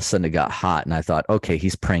now all of a sudden it got hot, and I thought, okay,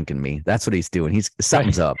 he's pranking me. That's what he's doing.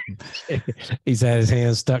 Something's up. He's had his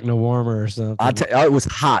hands stuck in a warmer or something. It was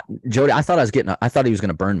hot, Jody. I thought he was going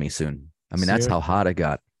to burn me soon. I mean, that's how hot it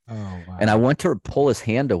got. Oh, wow. And I went to pull his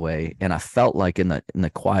hand away, and I felt like in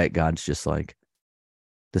the quiet, God's just like,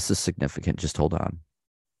 this is significant. Just hold on.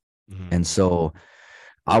 Mm-hmm. And so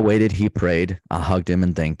I waited. He prayed. I hugged him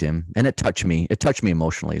and thanked him, and it touched me. It touched me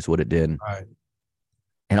emotionally, is what it did. Right.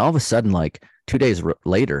 And all of a sudden, like 2 days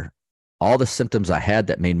later, all the symptoms I had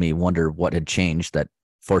that made me wonder what had changed, that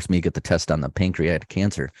forced me to get the test on the pancreatic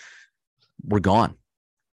cancer, were gone.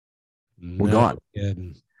 We're gone.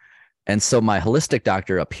 Good. And so my holistic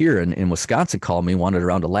doctor up here in Wisconsin called me, wandered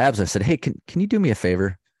around the labs. I said, hey, can you do me a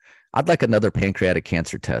favor? I'd like another pancreatic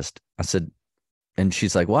cancer test. I said, and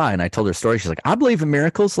she's like, why? And I told her a story. She's like, I believe in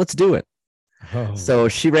miracles. Let's do it. Oh. So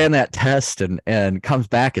she ran that test and comes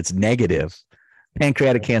back. It's negative.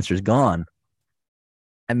 Pancreatic cancer is gone.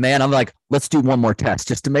 And man, I'm like, let's do one more test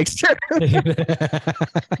just to make sure,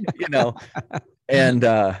 and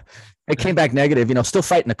it came back negative, still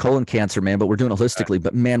fighting the colon cancer, man, but we're doing it holistically.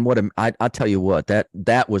 But man, I'll tell you what,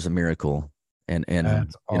 that was a miracle. And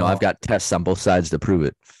I've got tests on both sides to prove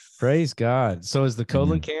it. Praise God. So is the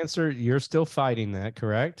colon cancer, you're still fighting that,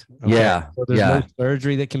 correct? Okay. Yeah. So there's no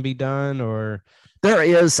surgery that can be done, or? There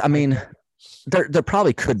is. I mean, there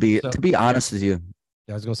probably could be, to be honest with you.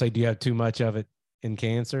 I was going to say, do you have too much of it in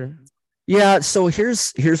cancer? Yeah. So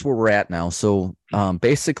here's where we're at now. So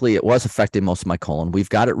basically it was affecting most of my colon. We've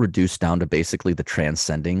got it reduced down to basically the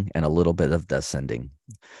transcending and a little bit of descending.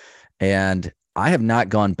 And I have not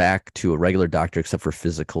gone back to a regular doctor except for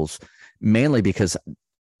physicals, mainly because,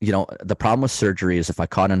 the problem with surgery is if I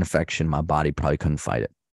caught an infection, my body probably couldn't fight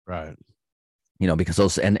it. Right. Because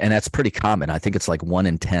those, and that's pretty common. I think it's like 1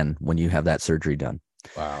 in 10 when you have that surgery done.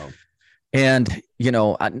 Wow. And,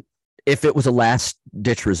 if it was a last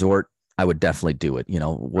ditch resort, I would definitely do it.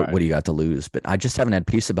 What do you got to lose? But I just haven't had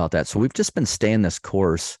peace about that. So we've just been staying this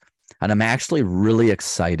course, and I'm actually really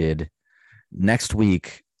excited. Next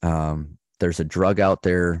week, there's a drug out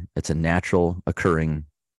there. It's a natural occurring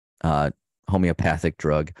homeopathic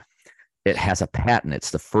drug. It has a patent.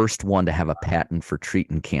 It's the first one to have a patent for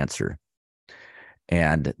treating cancer.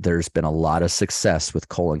 And there's been a lot of success with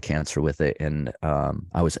colon cancer with it. And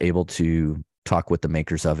I was able to talk with the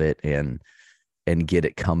makers of it and get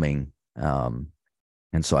it coming. And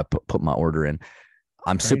so I put my order in.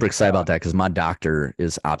 I'm super excited about that because my doctor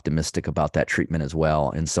is optimistic about that treatment as well.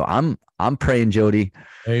 And so I'm praying, Jody.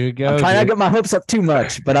 There you go. I'm trying not to get my hopes up too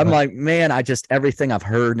much, but I'm like, man, everything I've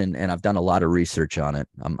heard and I've done a lot of research on it.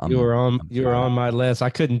 You were on my list. I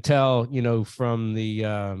couldn't tell, from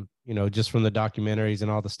the, just from the documentaries and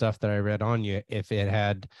all the stuff that I read on you, if it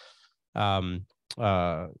had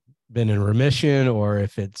been in remission or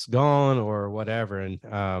if it's gone or whatever. And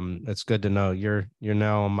it's good to know you're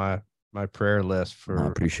now on my prayer list I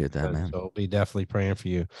appreciate that, man. So I'll be definitely praying for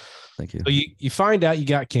you. Thank you. So you find out you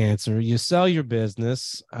got cancer, you sell your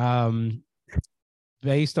business.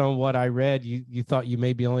 Based on what I read, you thought you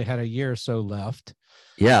maybe only had a year or so left.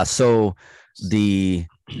 Yeah. So the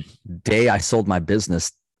day I sold my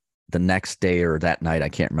business, the next day or that night, I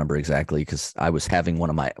can't remember exactly, because I was having one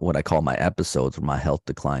of what I call my episodes where my health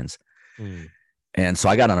declines. And so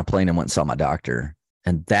I got on a plane and went and saw my doctor.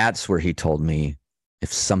 And that's where he told me,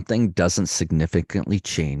 if something doesn't significantly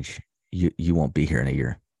change, you won't be here in a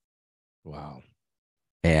year. Wow.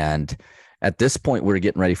 And at this point, we were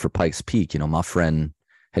getting ready for Pikes Peak. My friend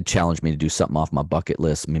had challenged me to do something off my bucket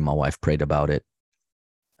list. Me and my wife prayed about it.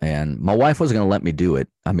 And my wife wasn't going to let me do it.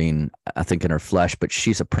 I mean, I think in her flesh, but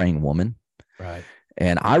she's a praying woman. Right.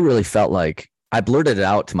 And I really felt like I blurted it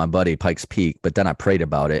out to my buddy Pikes Peak, but then I prayed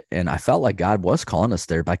about it. And I felt like God was calling us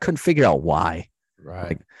there, but I couldn't figure out why. Right.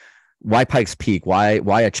 Like, why Pikes Peak? Why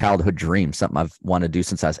a childhood dream? Something I've wanted to do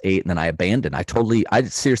since I was 8, and then I abandoned. I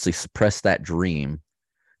seriously suppressed that dream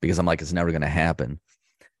because I'm like, it's never going to happen.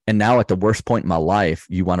 And now at the worst point in my life,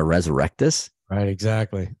 you want to resurrect this? Right,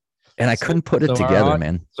 exactly. And I couldn't put it together,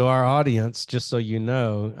 man. So our audience, just so you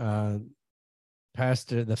know,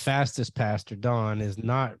 the fastest pastor, Don, is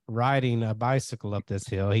not riding a bicycle up this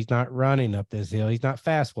hill. He's not running up this hill. He's not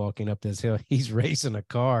fast walking up this hill. He's racing a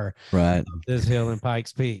car up this hill in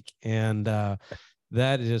Pikes Peak. And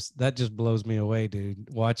that just blows me away, dude,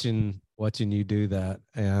 watching you do that.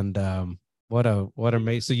 And what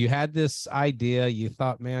amazing. So you had this idea, you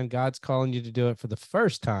thought, man, God's calling you to do it for the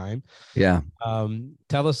first time. Yeah.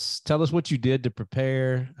 Tell us what you did to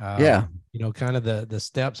prepare. Kind of the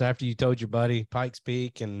steps after you told your buddy Pikes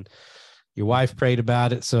Peak and your wife prayed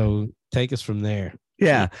about it. So take us from there.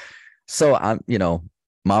 Yeah. So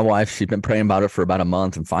my wife, she'd been praying about it for about a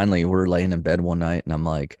month, and finally we're laying in bed one night and I'm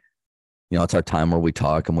like, it's our time where we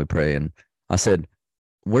talk and we pray. And I said,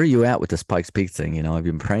 where are you at with this Pikes Peak thing? I've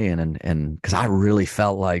been praying and because I really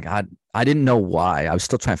felt like I didn't know why. I was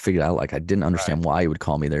still trying to figure it out. Like, I didn't understand why he would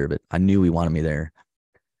call me there, but I knew he wanted me there.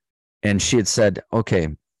 And she had said, okay,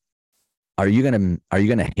 are you going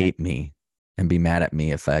to hate me and be mad at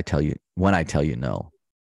me when I tell you no?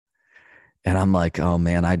 And I'm like, oh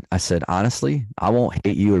man, I said, honestly, I won't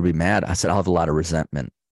hate you or be mad. I said, I'll have a lot of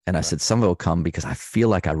resentment. And I said, some of it will come because I feel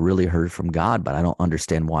like I really heard from God, but I don't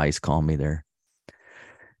understand why he's calling me there.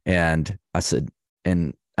 And I said,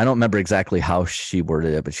 and I don't remember exactly how she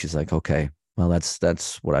worded it, but she's like, okay, well,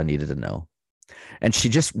 that's what I needed to know. And she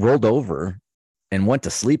just rolled over and went to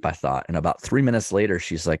sleep, I thought. And about 3 minutes later,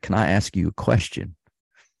 she's like, can I ask you a question?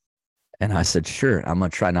 And I said, sure. I'm going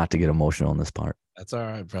to try not to get emotional in this part. That's all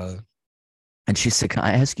right, brother. And she said, can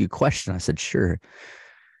I ask you a question? I said, sure.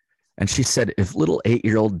 And she said, if little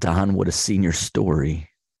 8-year-old Don would have seen your story,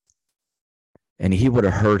 and he would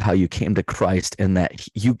have heard how you came to Christ and that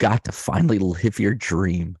you got to finally live your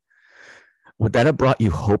dream, would that have brought you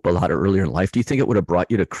hope a lot earlier in life? Do you think it would have brought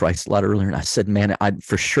you to Christ a lot earlier? And I said, man,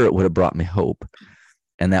 for sure it would have brought me hope.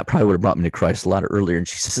 And that probably would have brought me to Christ a lot earlier. And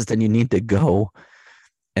she says, then you need to go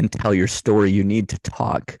and tell your story. You need to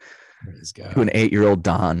talk to an 8-year-old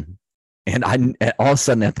Don. And all of a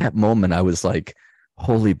sudden at that moment, I was like,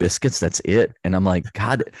 holy biscuits, that's it. And I'm like,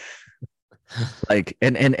 God, like,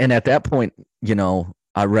 and at that point,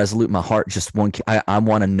 I resolute my heart, just one kid. I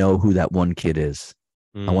want to know who that one kid is.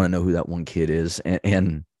 I want to know who that one kid is.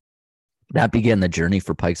 And that began the journey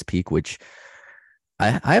for Pikes Peak, which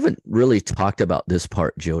I haven't really talked about this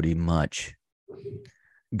part, Jody, much.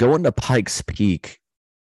 Going to Pikes Peak,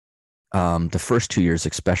 the first 2 years,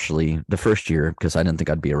 especially the first year, because I didn't think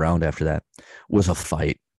I'd be around after that, was a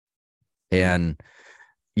fight. And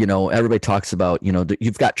everybody talks about,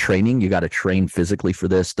 you've got training, you got to train physically for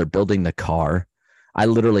this. They're building the car. I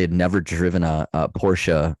literally had never driven a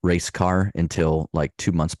Porsche race car until like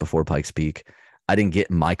 2 months before Pikes Peak. I didn't get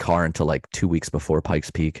in my car until like 2 weeks before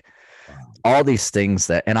Pikes Peak. Wow. All these things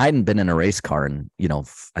and I hadn't been in a race car in,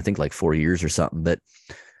 I think like 4 years or something, but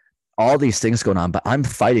all these things going on, but I'm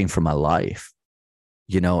fighting for my life,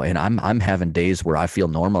 and I'm having days where I feel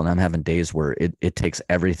normal, and I'm having days where it takes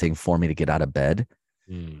everything for me to get out of bed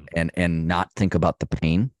and not think about the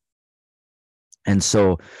pain. And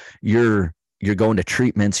so you're going to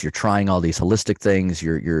treatments, you're trying all these holistic things,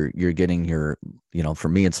 you're getting your, for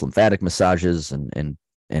me, it's lymphatic massages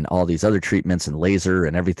and all these other treatments and laser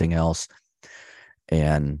and everything else.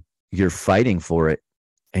 And you're fighting for it.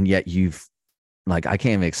 And yet I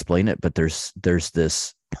can't even explain it, but there's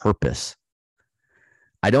this purpose.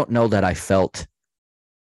 I don't know that I felt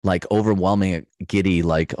like overwhelming, giddy,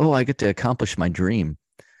 like, oh, I get to accomplish my dream.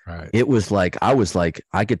 Right. It was like,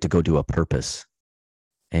 I get to go do a purpose.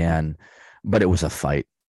 But it was a fight.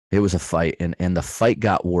 It was a fight. And the fight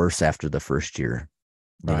got worse after the first year.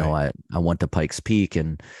 Right. I went to Pikes Peak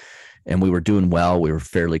and we were doing well. We were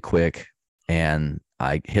fairly quick. And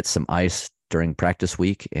I hit some ice during practice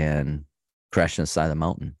week and crashed inside the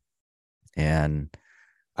mountain. And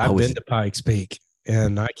I've been to Pikes Peak,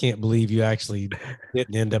 and I can't believe you actually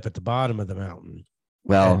didn't end up at the bottom of the mountain.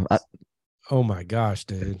 Well, oh my gosh,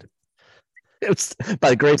 dude. It was by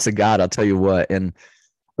the grace of God, I'll tell you what. And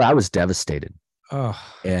I was devastated. Oh.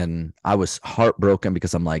 And I was heartbroken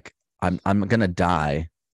because I'm like, I'm going to die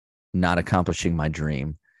not accomplishing my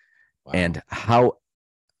dream. Wow. And how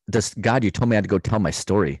does God, you told me I had to go tell my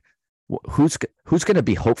story. Who's going to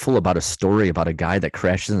be hopeful about a story about a guy that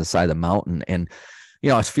crashes in the side of the mountain? And,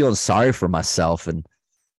 I was feeling sorry for myself.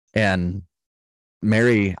 And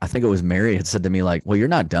Mary, I think it was Mary, had said to me like, well, you're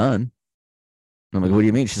not done. And I'm like, what do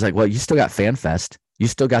you mean? She's like, well, you still got FanFest. You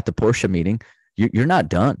still got the Porsche meeting. You're not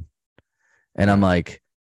done. And I'm like,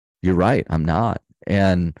 you're right. I'm not.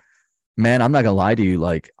 And man, I'm not going to lie to you.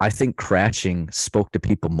 Like, I think crashing spoke to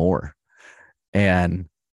people more. And,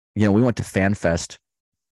 we went to FanFest.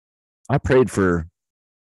 I prayed for,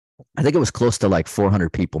 I think it was close to like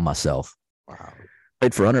 400 people myself. Wow.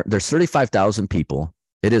 Prayed for 100. There's 35,000 people.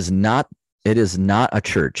 It is not a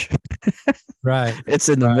church. Right. It's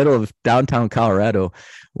in the middle of downtown Colorado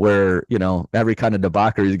where, every kind of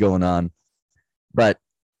debauchery is going on. But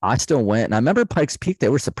I still went. And I remember Pikes Peak, they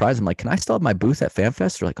were surprised. I'm like, can I still have my booth at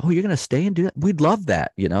FanFest? They're like, oh, you're going to stay and do that? We'd love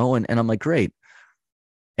that, And I'm like, great.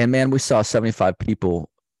 And man, we saw 75 people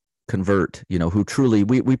convert, who truly,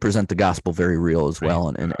 we present the gospel very real as well.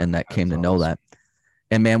 And that came to know that.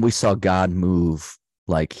 And man, we saw God move.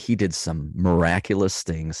 Like, he did some miraculous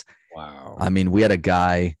things. Wow. I mean, we had a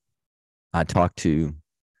guy I talked to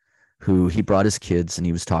who he brought his kids and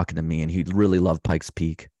he was talking to me and he really loved Pikes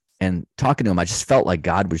Peak. And talking to him, I just felt like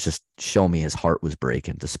God was just showing me his heart was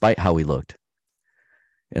breaking despite how he looked.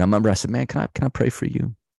 And I remember I said, man, can I pray for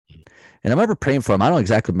you? And I remember praying for him. I don't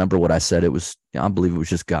exactly remember what I said. It was, I believe it was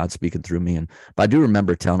just God speaking through me. But I do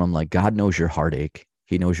remember telling him, like, God knows your heartache.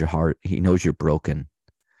 He knows your heart. He knows you're broken.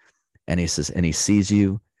 And he says, and he sees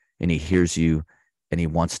you and he hears you and he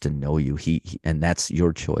wants to know you. And that's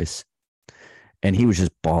your choice. And he was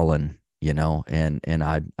just bawling, and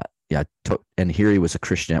and here he was a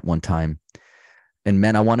Christian at one time. And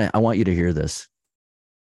man, I want you to hear this.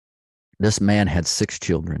 This man had 6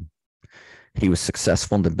 children. He was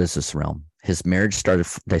successful in the business realm. His marriage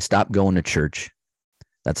they stopped going to church.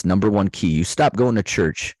 That's number one key. You stop going to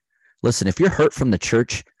church. Listen, if you're hurt from the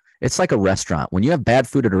church, it's like a restaurant. When you have bad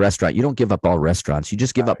food at a restaurant, you don't give up all restaurants. You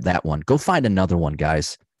just give up that one. Go find another one,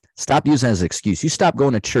 guys. Stop using it as an excuse. You stop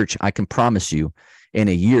going to church, I can promise you, in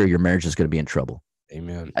a year, your marriage is going to be in trouble.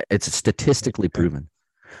 Amen. It's statistically proven.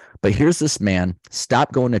 But here's this man,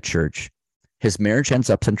 stop going to church. His marriage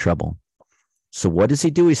ends up in trouble. So what does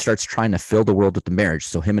he do? He starts trying to fill the world with the marriage.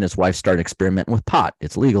 So him and his wife start experimenting with pot.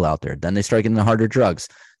 It's legal out there. Then they start getting the harder drugs.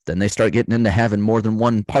 Then they start getting into having more than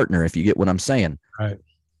one partner, if you get what I'm saying. Right.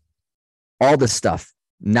 All this stuff,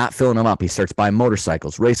 not filling him up. He starts buying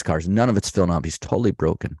motorcycles, race cars. None of it's filling up. He's totally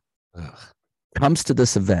broken. Ugh. Comes to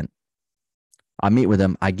this event. I meet with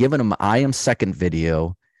him. I give him I Am Second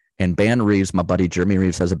video, and Band Reeves, my buddy Jeremy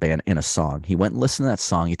Reeves, has a band in a song. He went and listened to that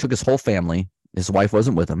song. He took his whole family. His wife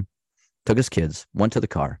wasn't with him. Took his kids, went to the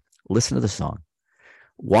car, listened to the song,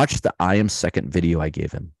 watched the I Am Second video I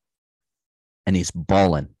gave him, and he's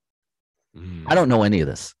bawling. I don't know any of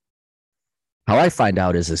this. How I find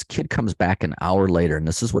out is his kid comes back an hour later, and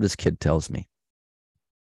this is what his kid tells me.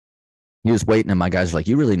 He was waiting, and my guys were like,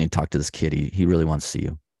 you really need to talk to this kid. He really wants to see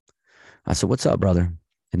you. I said, what's up, brother?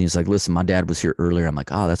 And he's like, listen, my dad was here earlier. I'm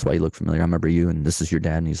like, oh, that's why you look familiar. I remember you. And this is your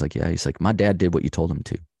dad. And he's like, yeah. He's like, my dad did what you told him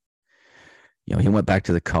to. You know, he went back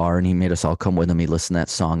to the car and he made us all come with him. He listened to that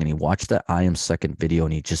song and he watched that I Am Second video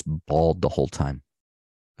and he just bawled the whole time.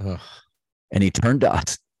 Ugh. And he turned to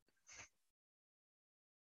us.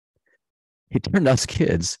 He turned to us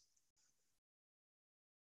kids.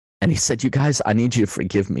 And he said, you guys, I need you to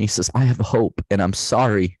forgive me. He says, I have hope and I'm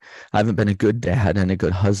sorry. I haven't been a good dad and a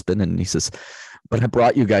good husband. And he says, but I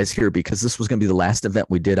brought you guys here because this was going to be the last event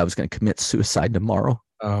we did. I was going to commit suicide tomorrow.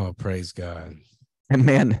 Oh, praise God. And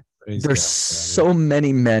man, there's so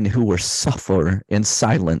many men who will suffer in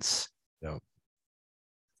silence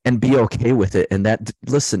and be okay with it. And that,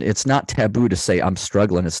 listen, it's not taboo to say I'm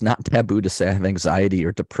struggling. It's not taboo to say I have anxiety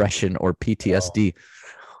or depression or PTSD.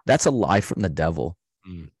 That's a lie from the devil.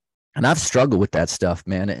 And I've struggled with that stuff,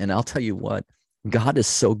 man. And I'll tell you what, God is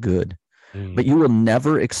so good, but you will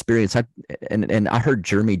never experience. And I heard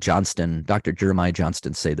Dr. Jeremiah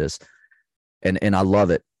Johnston say this, and I love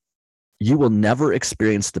it. You will never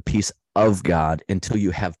experience the peace of God until you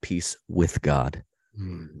have peace with God.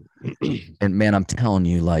 And man, I'm telling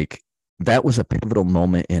you, like, that was a pivotal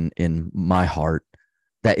moment in my heart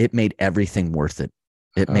that it made everything worth it.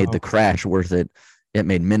 It made the crash worth it. It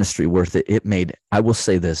made ministry worth it. I will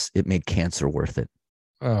say this, it made cancer worth it.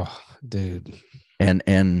 Oh, dude.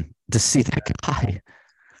 And to see that guy,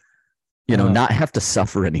 not have to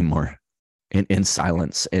suffer anymore in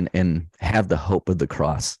silence and have the hope of the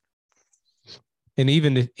cross. And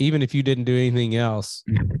even if you didn't do anything else,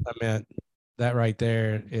 I mean, that right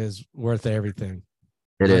there is worth everything.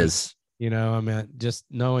 It is. I mean, just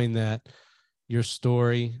knowing that your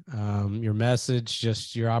story, your message,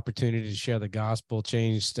 just your opportunity to share the gospel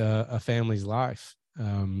changed a family's life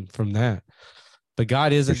from that. But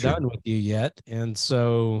God isn't done with you yet. And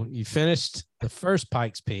so you finished the first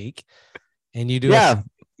Pikes Peak and you do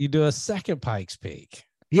a second Pikes Peak.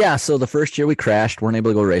 Yeah. So the first year we crashed, weren't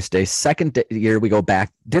able to go race day. Second year we go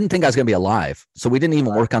back, didn't think I was going to be alive. So we didn't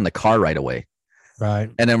even work on the car right away. Right.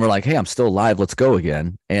 And then we're like, hey, I'm still alive. Let's go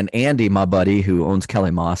again. And Andy, my buddy who owns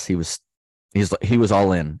Kelly Moss, he was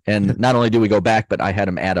all in. And not only do we go back, but I had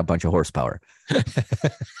him add a bunch of horsepower.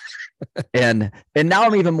 and now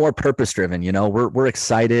I'm even more purpose driven. We're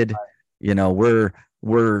excited.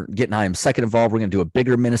 We're getting I Am Second involved. We're going to do a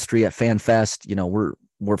bigger ministry at FanFest.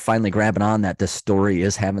 We're finally grabbing on that this story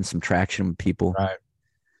is having some traction with people. Right.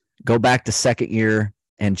 Go back to second year,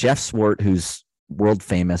 and Jeff Swart, who's world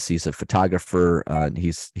famous, he's a photographer.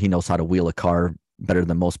 He knows how to wheel a car better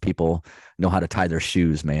than most people know how to tie their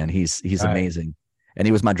shoes, man. He's right. Amazing. And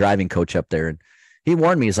he was my driving coach up there. And he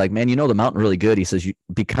warned me, he's like, man, the mountain really good. He says,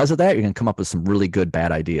 because of that, you're going to come up with some really good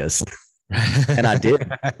bad ideas. And I did.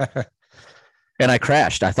 And I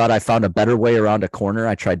crashed. I thought I found a better way around a corner.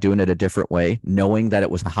 I tried doing it a different way, knowing that it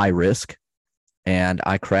was a high risk. And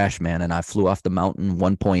I crashed, man. And I flew off the mountain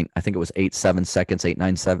 1 point. I think it was 8.7 seconds,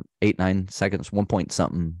 8.9 seconds, 1 point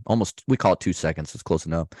something. Almost, we call it 2 seconds. It's close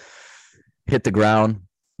enough. Hit the ground,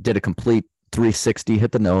 did a complete 360,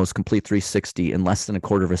 hit the nose, complete 360 in less than a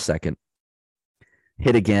quarter of a second.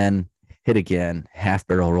 Hit again, half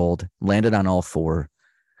barrel rolled, landed on all four.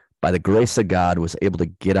 By the grace of God, was able to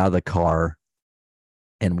get out of the car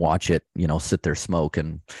and watch it, sit there, smoke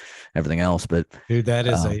and everything else. But dude, that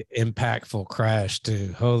is a impactful crash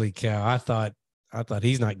too. Holy cow. I thought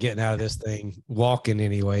he's not getting out of this thing walking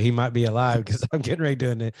anyway. He might be alive because I'm getting ready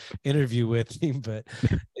to do an interview with him, but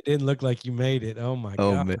it didn't look like you made it. Oh my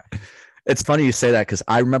God. Man. It's funny you say that because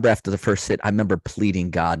I remember after the first hit, I remember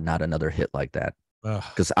pleading God, not another hit like that.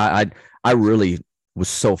 Because I really was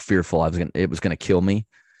so fearful it was going to kill me.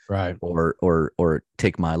 Right. Or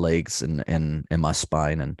take my legs and my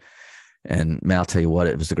spine. And man, I'll tell you what,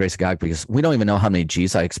 it was the grace of God, because we don't even know how many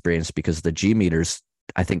G's I experienced, because the G meters,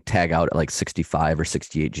 I think, tag out at like 65 or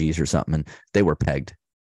 68 G's or something, and they were pegged.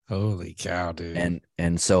 Holy cow, dude.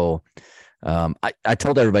 And so I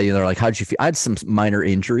told everybody, they're like, how'd you feel? I had some minor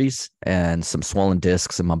injuries and some swollen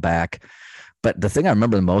discs in my back. But the thing I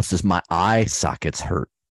remember the most is my eye sockets hurt.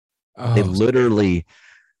 Oh, they literally,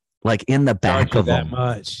 like, in the back of that them.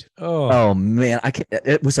 Much. Oh man,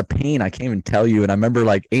 it was a pain. I can't even tell you. And I remember,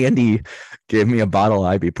 like, Andy gave me a bottle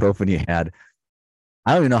of ibuprofen he had.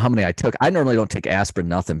 I don't even know how many I took. I normally don't take aspirin,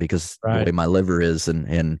 nothing, because the way my liver is.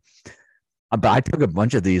 But I took a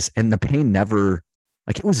bunch of these, and the pain never,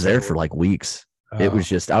 like, it was there for like weeks. It was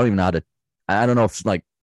just, I don't even know how to, I don't know if like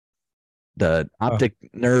the optic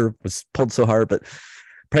nerve was pulled so hard, but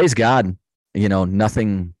praise God,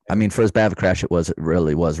 nothing. I mean, for as bad of a crash it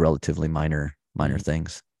really was relatively minor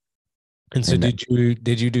things. And so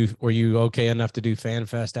were you okay enough to do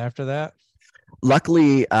FanFest after that?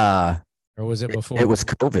 Luckily, Or was it before? It was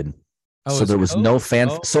COVID. Oh, so there was no fan.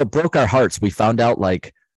 Oh. So it broke our hearts. We found out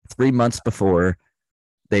like 3 months before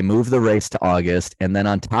they moved the race to August. And then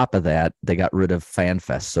on top of that, they got rid of Fan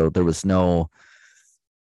Fest. So there was no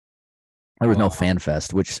Fan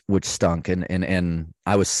Fest, which stunk. And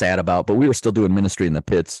I was sad about, but we were still doing ministry in the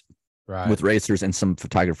pits with racers and some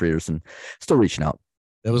photographers and still reaching out.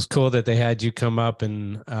 It was cool that they had you come up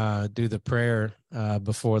and do the prayer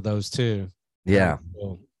before those two. Yeah.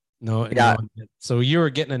 No, yeah. So you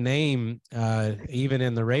were getting a name, even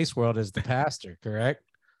in the race world, as the pastor, correct?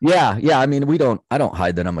 Yeah. I mean, I don't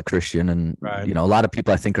hide that I'm a Christian, and a lot of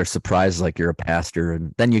people I think are surprised, like, you're a pastor,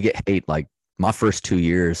 and then you get hate. Like my first 2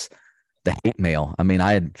 years, the hate mail. I mean,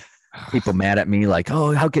 I had people mad at me, like,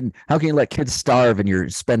 oh, how can you let kids starve, and you're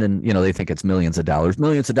spending, they think it's millions of dollars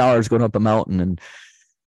going up a mountain, and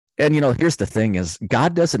here's the thing: is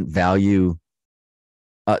God doesn't value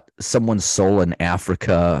someone's soul in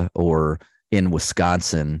Africa or in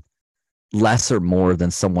Wisconsin less or more than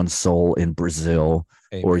someone's soul in Brazil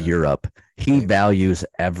or Europe. He values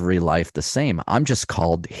every life the same. I'm just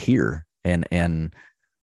called here, and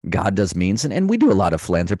God does means, and we do a lot of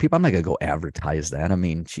philanthropy. I'm not gonna go advertise that. I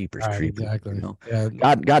mean, cheapers creepers. Exactly. Yeah.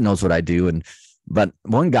 God knows what I do, but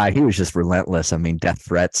one guy, he was just relentless. I mean, death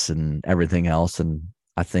threats and everything else. And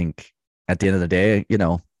I think at the end of the day,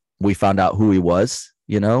 we found out who he was,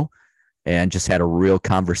 and just had a real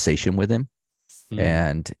conversation with him,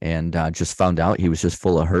 and just found out he was just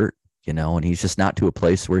full of hurt, and he's just not to a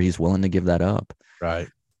place where he's willing to give that up. Right.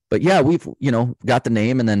 But yeah, we've, got the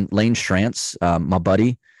name. And then Lane Strantz, my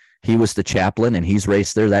buddy, he was the chaplain, and he's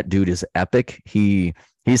raced there. That dude is epic.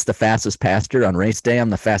 He's the fastest pastor on race day. I'm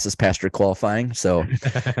the fastest pastor qualifying. So,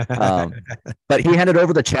 but he handed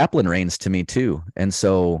over the chaplain reins to me too. And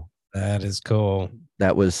so that is cool.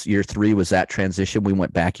 That was year 3 was that transition. We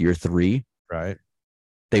went back year 3. Right.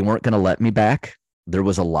 They weren't going to let me back. There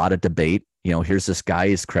was a lot of debate. Here's this guy,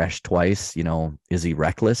 he's crashed twice. Is he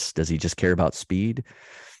reckless? Does he just care about speed?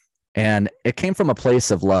 And it came from a place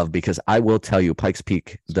of love, because I will tell you, Pikes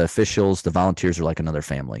Peak, the officials, the volunteers are like another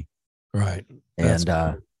family. Right. That's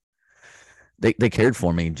cool. They cared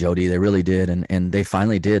for me, Jody. They really did. And they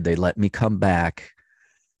finally did. They let me come back.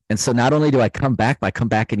 And so not only do I come back, but I come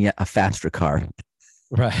back in yet a faster car.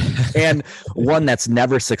 Right. And one that's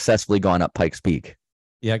never successfully gone up Pikes Peak.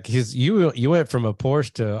 Yeah, because you went from a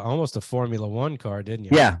Porsche to almost a Formula One car, didn't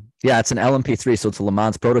you? Yeah, it's an LMP3, so it's a Le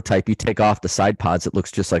Mans prototype. You take off the side pods, it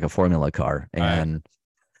looks just like a Formula car. And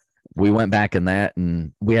we went back in that,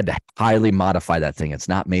 and we had to highly modify that thing. It's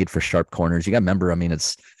not made for sharp corners. You got to remember, I mean,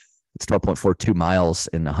 it's 12.42 miles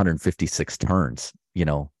in 156 turns.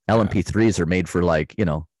 LMP3s are made for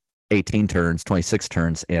 18 turns, 26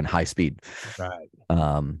 turns, and high speed. Right.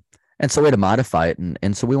 And so we had to modify it.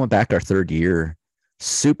 And so we went back our 3rd year,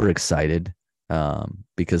 super excited,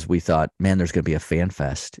 because we thought, man, there's going to be a fan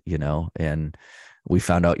fest, and we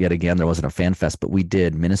found out yet again, there wasn't a fan fest, but we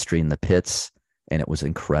did ministry in the pits, and it was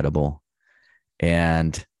incredible.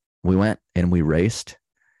 And we went and we raced.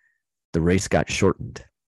 The race got shortened.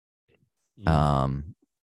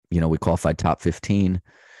 We qualified top 15,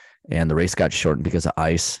 and the race got shortened because of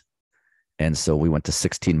ice. And so we went to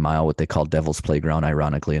 16 Mile, what they call Devil's Playground,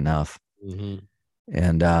 ironically enough. Mm-hmm.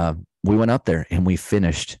 And we went up there and we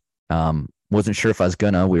finished. Wasn't sure if I was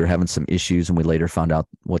we were having some issues, and we later found out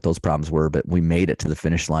what those problems were, but we made it to the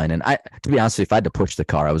finish line. And to be honest, if I had to push the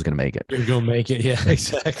car, I was going to make it. You're going to make it. Yeah,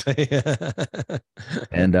 exactly.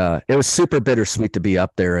 And it was super bittersweet to be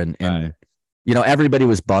up there. And everybody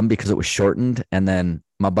was bummed because it was shortened. And then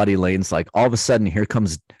my buddy Lane's like, all of a sudden, here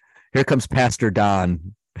comes Pastor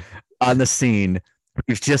Don on the scene.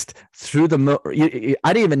 He's just through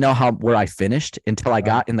I didn't even know where I finished until I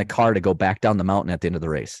got in the car to go back down the mountain at the end of the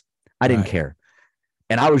race. I didn't care.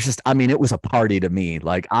 And I was it was a party to me.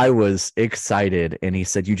 Like, I was excited. And he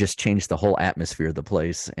said, you just changed the whole atmosphere of the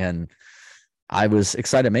place. And I was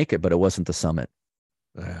excited to make it, but it wasn't the summit.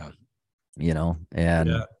 Yeah. Then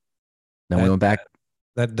we went back.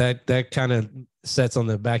 That kind of sets on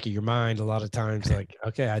the back of your mind a lot of times. Like,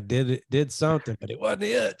 okay, I did something, but it wasn't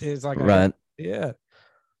it. It's like, right. Yeah.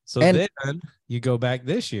 So then you go back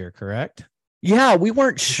this year, correct? Yeah, we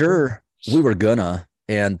weren't sure we were gonna.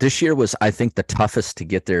 And this year was, I think, the toughest to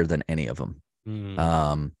get there than any of them.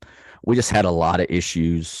 We just had a lot of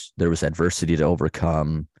issues. There was adversity to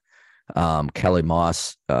overcome. Kelly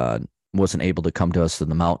Moss wasn't able to come to us in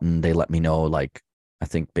the mountain. They let me know, I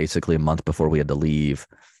think basically a month before we had to leave.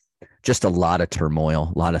 Just a lot of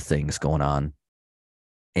turmoil, a lot of things going on.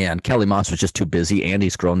 And Kelly Moss was just too busy.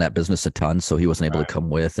 Andy's grown that business a ton, so he wasn't able to come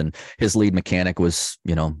with. And his lead mechanic was,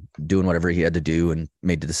 doing whatever he had to do and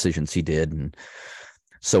made the decisions he did. And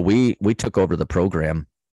So we took over the program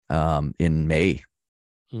in May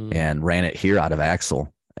and ran it here out of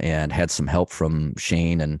Axle, and had some help from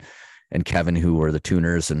Shane and Kevin, who were the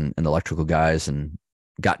tuners and the electrical guys, and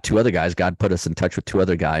got 2 other guys. God put us in touch with 2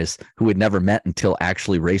 other guys who we'd never met until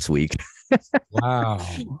actually race week. Wow.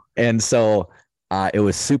 And so it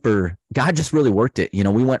was super. God just really worked it. You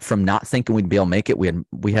know, we went from not thinking we'd be able to make it.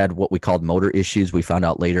 We had what we called motor issues. We found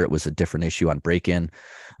out later it was a different issue on break-in,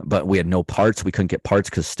 but we had no parts. We couldn't get parts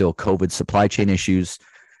because still COVID supply chain issues.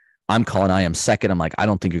 I'm calling IM second. I'm like, I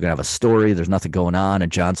don't think you're going to have a story. There's nothing going on. And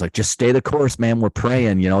John's like, just stay the course, man. We're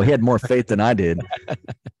praying. You know, he had more faith than I did.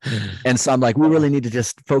 And so I'm like, we really need to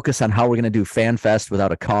just focus on how we're going to do Fan Fest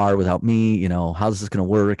without a car, without me. You know, how's this going to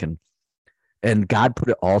work? And God put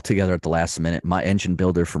it all together at the last minute. My engine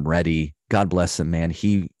builder from Reddy, God bless him, man.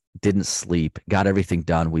 He didn't sleep, got everything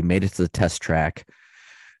done. We made it to the test track.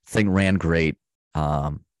 Thing ran great.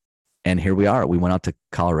 And here we are. We went out to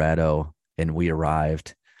Colorado and we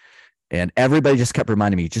arrived. And everybody just kept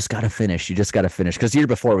reminding me, you just got to finish. You just got to finish. Because the year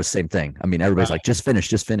before it was the same thing. I mean, everybody's like, just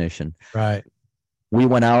finish. And we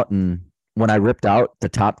went out, and when I ripped out the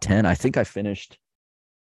top 10, I think I finished,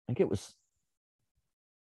 it was,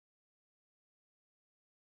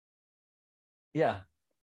 I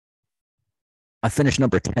finished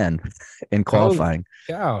number 10 in qualifying.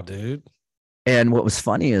 Oh, cow, dude. And what was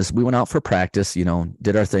funny is we went out for practice, you know,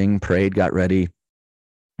 did our thing, prayed, got ready.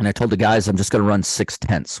 And I told the guys, I'm just going to run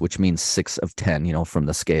 6/10, which means 6 of 10, you know, from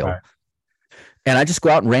the scale. Right. And I just go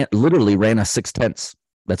out and literally ran a 6/10.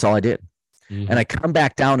 That's all I did. And I come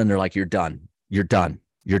back down and they're like, you're done. And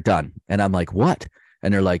I'm like, what?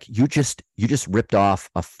 And they're like, you just ripped off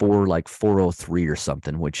a 403 or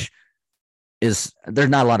something, which is, there's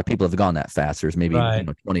not a lot of people that have gone that fast. There's maybe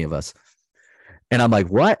 20 of us. And I'm like,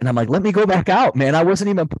 what? And I'm like, let me go back out, man. I wasn't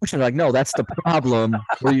even pushing. They're like, no, that's the problem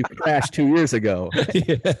where you crashed 2 years ago.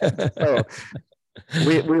 So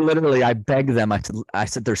we literally, I begged them. I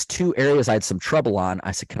said, there's 2 areas I had some trouble on.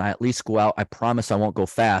 I said, can I at least go out? I promise I won't go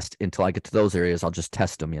fast until I get to those areas. I'll just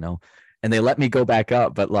test them, you know? And they let me go back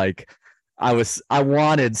up. But like, I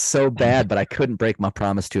wanted so bad, but I couldn't break my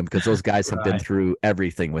promise to them because those guys have been through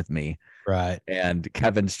everything with me. Right. And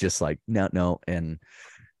Kevin's just like, no. And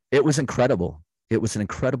it was incredible. It was an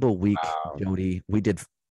incredible week, Jody. We did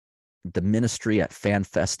the ministry at Fan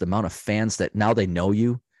Fest, the amount of fans that now they know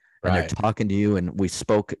you and they're talking to you. And we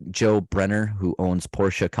spoke, Joe Brenner, who owns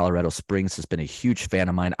Porsche Colorado Springs, has been a huge fan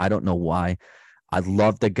of mine. I don't know why. I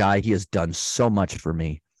love the guy. He has done so much for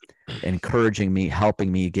me, encouraging me,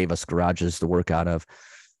 helping me, gave us garages to work out of.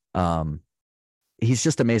 He's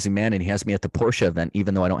just an amazing man. And he has me at the Porsche event,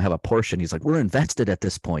 even though I don't have a Porsche. And he's like, we're invested at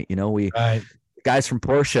this point. You know, guys from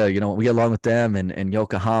Porsche, you know, we get along with them and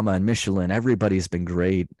Yokohama and Michelin, everybody's been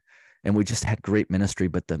great. And we just had great ministry,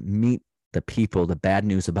 but the people, the bad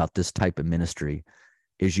news about this type of ministry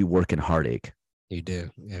is you work in heartache. You do.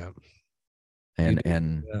 Yeah.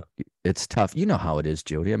 And it's tough. You know how it is,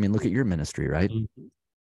 Jody. I mean, look at your ministry, right?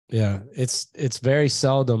 Yeah. It's very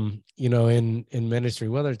seldom, you know, in ministry,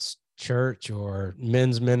 whether it's church or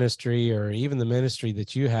men's ministry, or even the ministry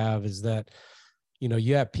that you have, is that, you know,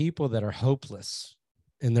 you have people that are hopeless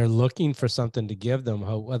and they're looking for something to give them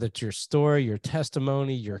hope, whether it's your story, your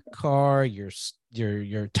testimony, your car, your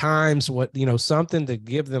times, what, you know, something to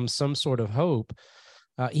give them some sort of hope,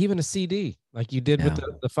 even a CD like you did with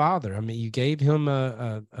the father. I mean, you gave him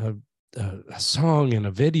a song and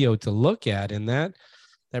a video to look at, and that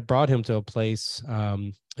brought him to a place.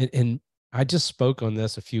 And I just spoke on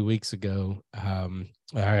this a few weeks ago.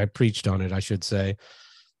 I preached on it, I should say,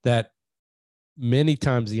 that many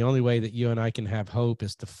times the only way that you and I can have hope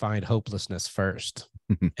is to find hopelessness first.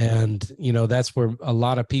 And, you know, that's where a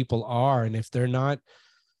lot of people are. And if they're not,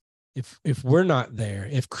 if we're not there,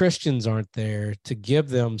 if Christians aren't there to give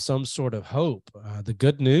them some sort of hope, the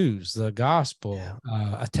good news, the gospel,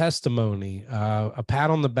 a testimony, a pat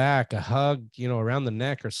on the back, a hug, you know, around the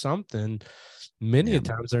neck or something, many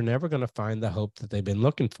times they're never going to find the hope that they've been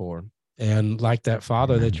looking for. And like that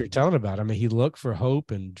father that you're telling about, I mean, he looked for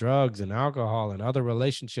hope in drugs and alcohol and other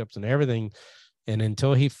relationships and everything. And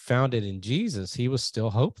until he found it in Jesus, he was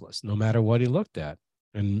still hopeless, no matter what he looked at.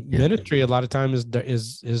 And ministry a lot of times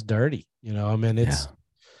is dirty. You know, I mean,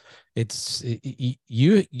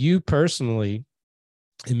 you personally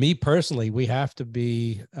and me personally, we have to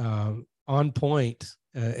be on point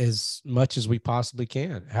as much as we possibly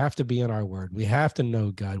can. Have to be in our word. We have to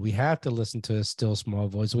know God. We have to listen to a still small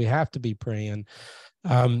voice. We have to be praying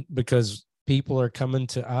because people are coming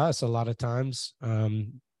to us a lot of times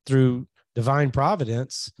through divine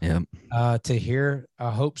providence Yep. To hear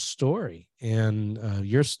Hope's story and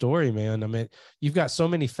your story, man. I mean, you've got so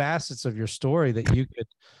many facets of your story that you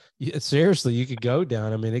could go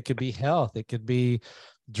down. I mean, it could be health, it could be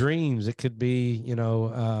dreams, it could be,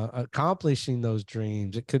 accomplishing those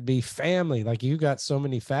dreams, it could be family. Like, you got so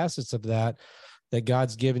many facets of that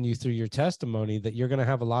God's given you through your testimony, that you're going to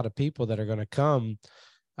have a lot of people that are going to come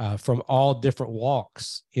from all different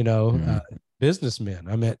walks, businessmen.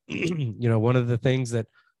 I mean, one of the things that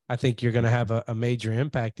I think you're going to have a major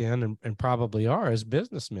impact in, and probably are, as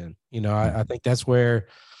businessmen. I think that's where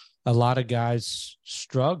a lot of guys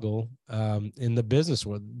struggle in the business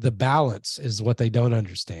world. The balance is what they don't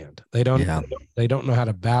understand. They don't know how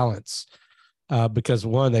to balance because,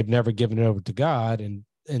 one, they've never given it over to God,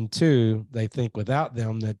 and two, they think without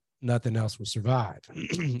them that nothing else will survive.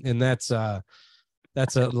 And that's a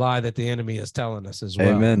lie that the enemy is telling us as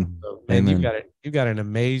well. Amen. So, man, Amen. you've got an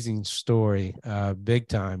amazing story, big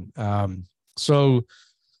time. So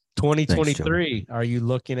 2023, are you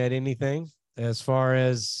looking at anything as far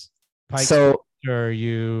as Pikes Peak, or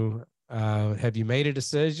have you made a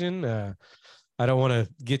decision? I don't want to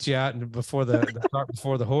get you out before the cart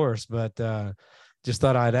before the horse, but just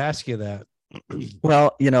thought I'd ask you that.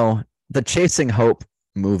 Well, the Chasing Hope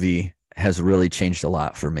movie has really changed a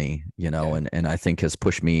lot for me, and I think has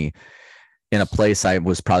pushed me in a place I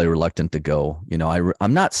was probably reluctant to go.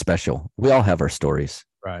 I'm not special. We all have our stories.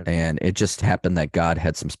 Right. And it just happened that God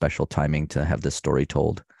had some special timing to have this story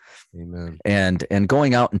told. Amen. And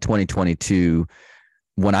going out in 2022,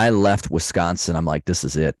 when I left Wisconsin, I'm like, this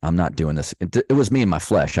is it. I'm not doing this. It was me and my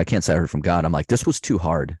flesh. I can't say I heard from God. I'm like, this was too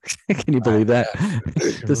hard. Can you believe that?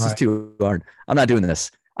 This is too hard. I'm not doing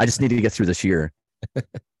this. I just need to get through this year.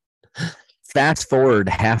 Fast forward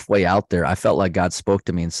halfway out there, I felt like God spoke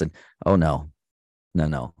to me and said, oh, no,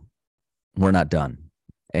 we're not done.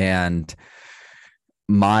 And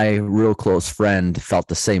my real close friend felt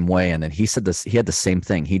the same way. And then he said he had the same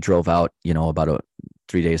thing. He drove out, about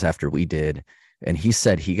 3 days after we did. And he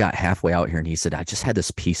said he got halfway out here and he said, I just had this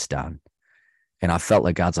peace down. And I felt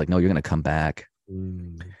like God's like, no, you're going to come back.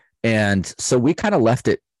 And so we kind of left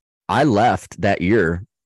it. I left that year.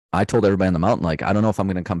 I told everybody on the mountain, like, I don't know if I'm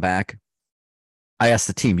going to come back. I asked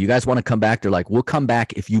the team, you guys want to come back? They're like, we'll come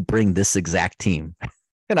back if you bring this exact team.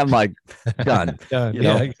 And I'm like, done.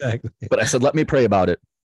 Exactly. But I said, let me pray about it.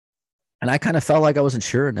 And I kind of felt like I wasn't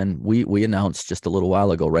sure. And then we announced just a little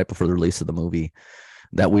while ago, right before the release of the movie,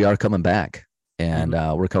 that we are coming back. And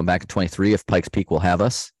we're coming back in 23 if Pikes Peak will have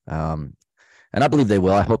us. And I believe they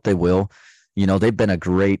will. I hope they will. They've been a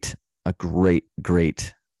great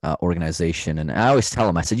organization. And I always tell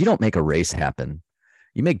them, I said, you don't make a race happen.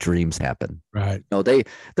 You make dreams happen. Right.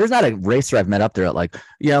 There's not a racer I've met up there at like,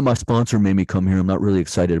 yeah, my sponsor made me come here. I'm not really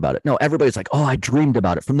excited about it. No, everybody's like, oh, I dreamed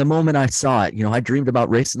about it from the moment I saw it. I dreamed about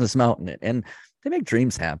racing this mountain, and they make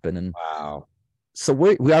dreams happen. And wow. So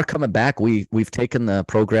we are coming back. We've taken the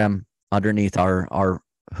program underneath our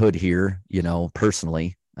hood here,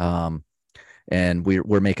 personally. And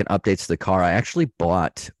we're making updates to the car.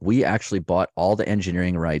 We actually bought all the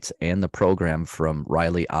engineering rights and the program from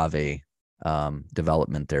Riley Ave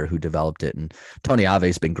development there, who developed it. And Tony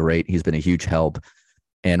Ave's been great. He's been a huge help.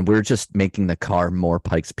 And we're just making the car more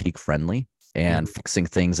Pikes Peak friendly and fixing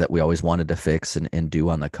things that we always wanted to fix and do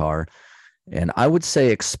on the car. And I would say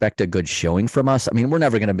expect a good showing from us. I mean, we're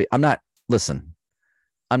never going to be, I'm not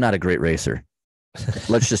a great racer.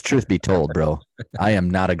 Let's just truth be told, bro. I am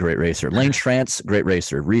not a great racer. Lane Schrantz, great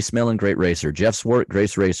racer. Reese Millen, great racer. Jeff Swart,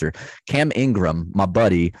 great racer. Cam Ingram, my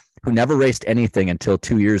buddy, who never raced anything until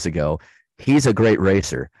 2 years ago, he's a great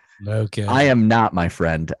racer. Okay. I am not, my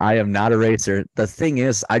friend. I am not a racer. The thing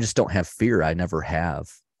is, I just don't have fear. I never have.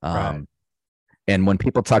 Right. And when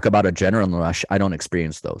people talk about a adrenaline rush, I don't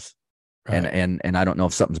experience those. Right. And I don't know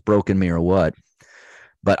if something's broken me or what,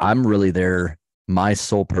 but I'm really there. My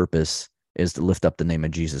sole purpose is to lift up the name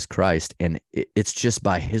of Jesus Christ. And it's just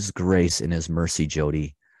by his grace and his mercy,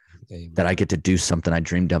 Jody, Amen, that I get to do something I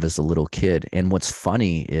dreamed of as a little kid. And what's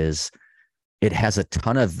funny is it has a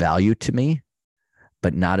ton of value to me,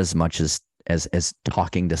 but not as much as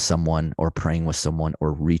talking to someone or praying with someone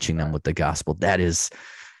or reaching them with the gospel. That is,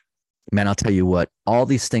 man, I'll tell you what, all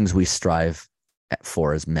these things we strive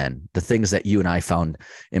for as men, the things that you and I found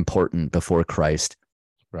important before Christ,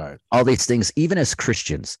 right? All these things, even as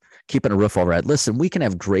Christians, keeping a roof over our head. Listen, we can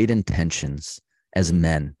have great intentions as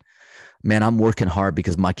men. Man, I'm working hard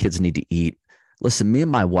because my kids need to eat. Listen, me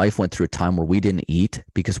and my wife went through a time where we didn't eat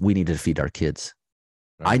because we needed to feed our kids.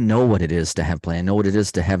 Right. I know what it is to have plan. I know what it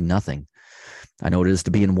is to have nothing. I know what it is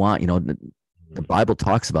to be in want. The Bible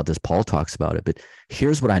talks about this. Paul talks about it. But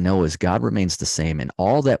here's what I know is God remains the same, and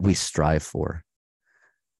all that we strive for,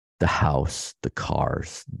 the house, the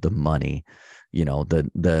cars, the money,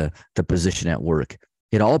 the position at work,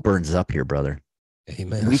 it all burns up here, brother.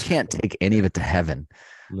 Amen. We can't take any of it to heaven.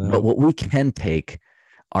 No. But what we can take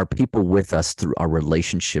are people with us through our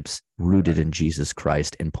relationships rooted in Jesus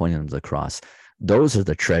Christ and pointing them to the cross. Those are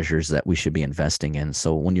the treasures that we should be investing in.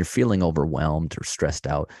 So when you're feeling overwhelmed or stressed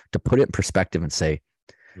out, to put it in perspective and say,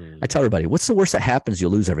 I tell everybody, what's the worst that happens?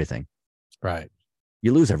 You'll lose everything. Right.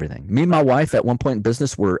 You lose everything. Me and my wife at one point in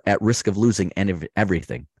business were at risk of losing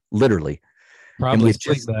everything, literally. Probably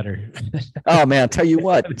sleep better. Oh man, I'll tell you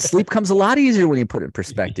what, sleep comes a lot easier when you put it in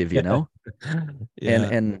perspective, Yeah.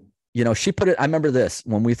 And she put it, I remember this,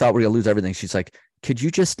 when we thought we were gonna lose everything, she's like, could you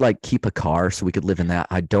just like keep a car so we could live in that?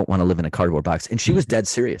 I don't want to live in a cardboard box. And she was dead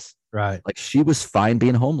serious. Right. Like she was fine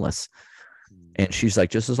being homeless. And she's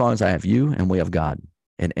like, just as long as I have you and we have God.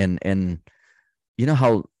 And you know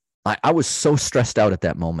how I was so stressed out at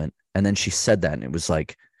that moment. And then she said that, and it was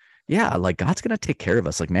like, yeah, like God's going to take care of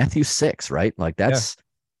us. Like Matthew 6, right? Like that's,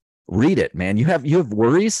 read it, man. You have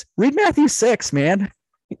worries, read Matthew 6, man.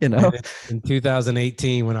 In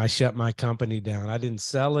 2018, when I shut my company down, I didn't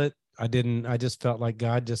sell it. I just felt like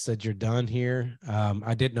God just said, you're done here.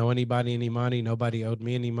 I didn't owe anybody any money. Nobody owed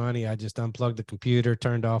me any money. I just unplugged the computer,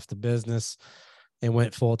 turned off the business, and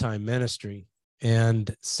went full-time ministry.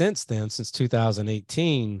 And since then, since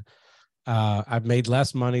 2018, I've made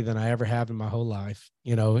less money than I ever have in my whole life,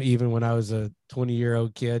 even when I was a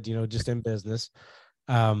 20-year-old kid, just in business.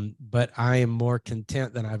 But I am more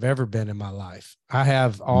content than I've ever been in my life. I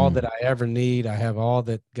have all that I ever need. I have all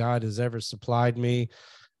that God has ever supplied me.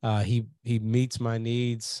 He meets my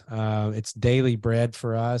needs. It's daily bread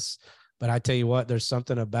for us. But I tell you what, there's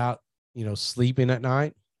something about, sleeping at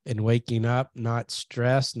night and waking up, not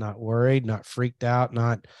stressed, not worried, not freaked out,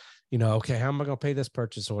 not, okay, how am I going to pay this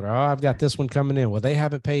purchase order? Oh, I've got this one coming in. Well, they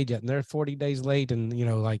haven't paid yet and they're 40 days late. And,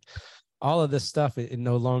 like all of this stuff, it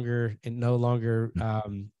no longer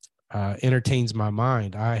entertains my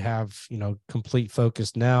mind. I have, complete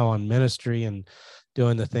focus now on ministry and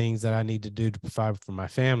doing the things that I need to do to provide for my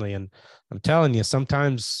family. And I'm telling you,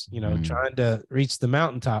 sometimes, trying to reach the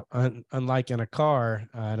mountaintop, unlike in a car,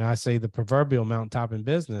 and I say the proverbial mountaintop in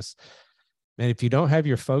business, man, if you don't have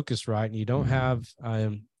your focus right and you don't have,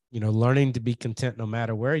 learning to be content no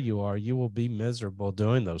matter where you are, you will be miserable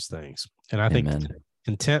doing those things. And I think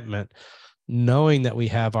contentment, knowing that we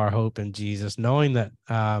have our hope in Jesus, knowing that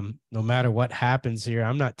no matter what happens here,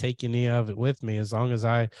 I'm not taking any of it with me as long as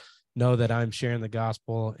I know that I'm sharing the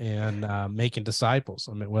gospel and making disciples.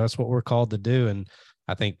 I mean, well, that's what we're called to do. And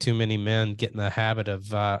I think too many men get in the habit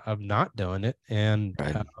of not doing it. And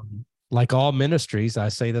like all ministries, I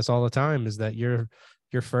say this all the time, is that your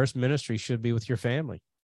first ministry should be with your family.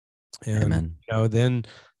 And, then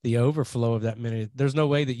the overflow of that ministry, there's no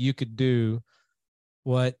way that you could do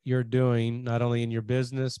what you're doing, not only in your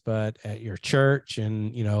business, but at your church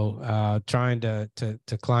and, trying to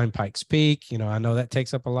climb Pikes Peak. I know that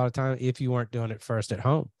takes up a lot of time if you weren't doing it first at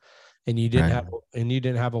home and you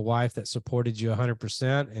didn't have a wife that supported you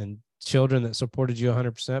 100% and children that supported you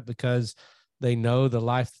 100% because they know the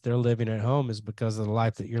life that they're living at home is because of the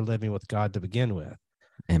life that you're living with God to begin with.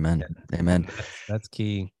 Amen. Amen. That's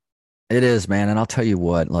key. It is, man. And I'll tell you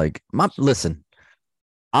what, listen,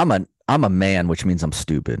 I'm a man, which means I'm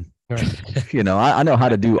stupid. Right. I know how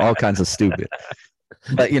to do all kinds of stupid.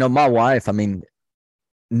 But, my wife, I mean,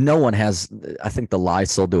 no one has, I think the lie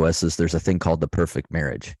sold to us is there's a thing called the perfect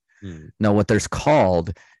marriage. No, what there's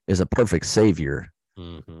called is a perfect savior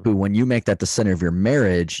who, when you make that the center of your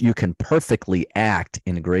marriage, you can perfectly act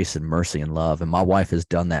in grace and mercy and love. And my wife has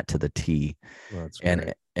done that to the T. Well,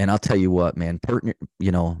 and I'll tell you what, man,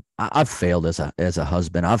 I've failed as a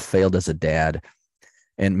husband. I've failed as a dad.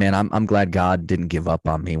 And man, I'm glad God didn't give up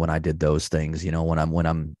on me when I did those things, when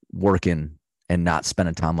I'm working and not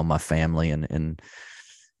spending time with my family and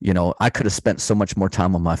I could have spent so much more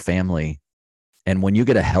time with my family. And when you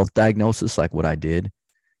get a health diagnosis like what I did,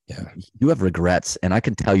 you have regrets. And I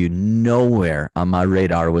can tell you nowhere on my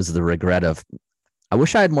radar was the regret of, I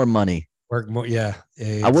wish I had more money. Work more. Yeah.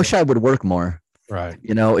 I wish I would work more. Right.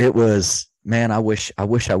 It was, man, I wish I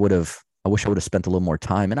would have spent a little more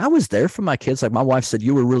time. And I was there for my kids. Like my wife said,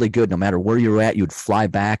 you were really good. No matter where you were at, you'd fly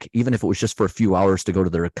back, even if it was just for a few hours to go to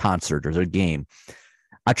their concert or their game.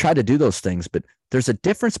 I tried to do those things, but there's a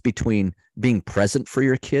difference between being present for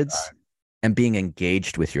your kids and being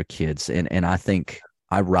engaged with your kids. And I think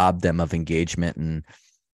I robbed them of engagement. And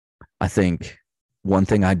I think one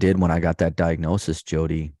thing I did when I got that diagnosis,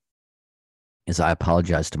 Jody, is I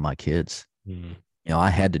apologized to my kids. I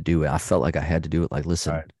had to do it. I felt like I had to do it. Like,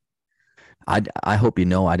 listen, I hope you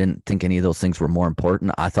know I didn't think any of those things were more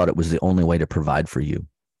important. I thought it was the only way to provide for you.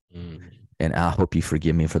 And I hope you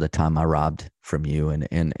forgive me for the time I robbed from you.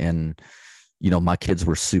 And my kids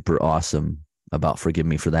were super awesome about forgiving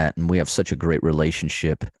me for that. And we have such a great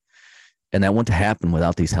relationship. And that wouldn't happen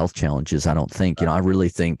without these health challenges. I don't think, I really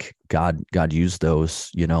think God used those,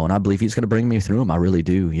 and I believe he's going to bring me through them. I really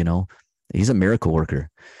do. He's a miracle worker.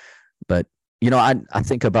 But, I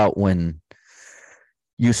think about when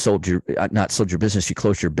you not sold your business, you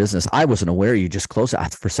closed your business. I wasn't aware you just closed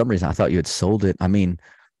it. For some reason, I thought you had sold it. I mean,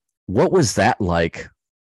 what was that like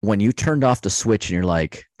when you turned off the switch and you're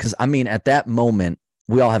like, because at that moment,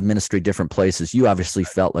 we all have ministry different places. You obviously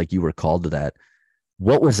felt like you were called to that.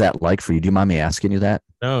 What was that like for you? Do you mind me asking you that?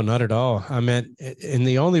 No, not at all. And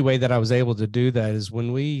the only way that I was able to do that is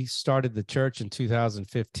when we started the church in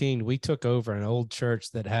 2015, we took over an old church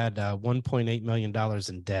that had $1.8 million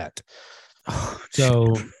in debt.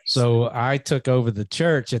 So I took over the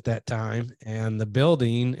church at that time and the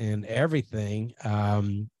building and everything,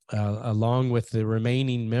 along with the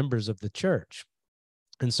remaining members of the church.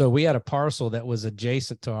 And so we had a parcel that was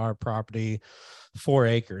adjacent to our property, 4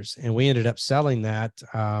 acres, and we ended up selling that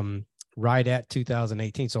right at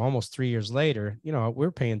 2018. So almost 3 years later,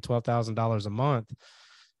 we're paying $12,000 a month,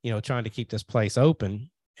 trying to keep this place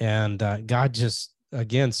open. And God just,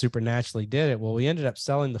 again, supernaturally did it. Well, we ended up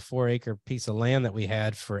selling the 4-acre piece of land that we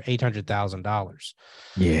had for $800,000.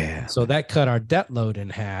 Yeah. So that cut our debt load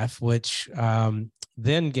in half, which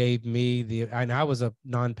then gave me and I was a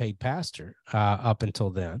non-paid pastor up until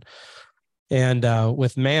then. And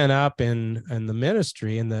with Man Up and the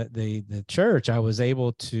ministry and the church, I was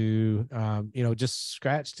able to, just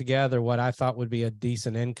scratch together what I thought would be a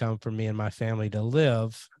decent income for me and my family to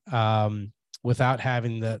live without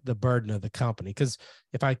having the burden of the company. Because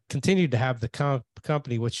if I continued to have the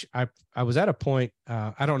company, which I was at a point,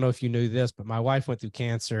 I don't know if you knew this, but my wife went through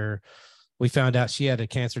cancer. We found out she had a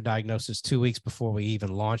cancer diagnosis 2 weeks before we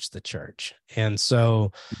even launched the church. And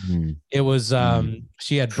so it was,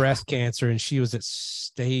 she had breast cancer and she was at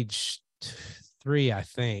stage 3, I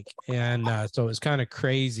think. And so it was kind of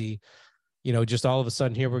crazy, just all of a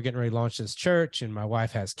sudden here, we're getting ready to launch this church and my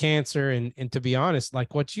wife has cancer. And to be honest,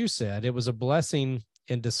 like what you said, it was a blessing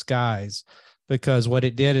in disguise, because what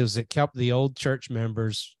it did is it kept the old church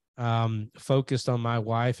members focused on my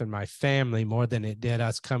wife and my family more than it did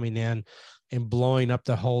us coming in and blowing up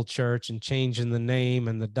the whole church and changing the name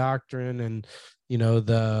and the doctrine and,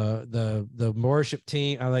 the worship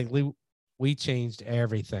team. We changed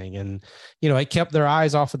everything, and, it kept their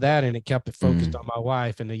eyes off of that and it kept it focused on my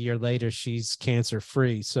wife. And a year later, she's cancer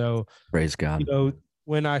free. So praise God.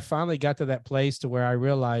 When I finally got to that place to where I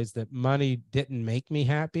realized that money didn't make me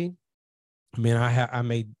happy. I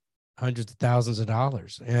made hundreds of thousands of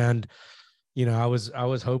dollars, and I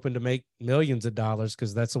was hoping to make millions of dollars,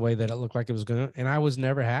 because that's the way that it looked like it was going to, and I was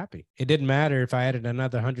never happy. It didn't matter if I added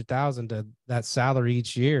another 100,000 to that salary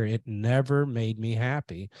each year. It never made me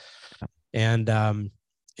happy. And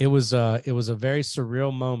it was a very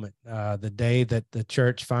surreal moment, the day that the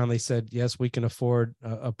church finally said, yes, we can afford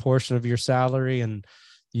a portion of your salary and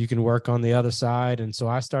you can work on the other side. And so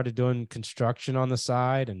I started doing construction on the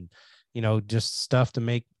side and, just stuff to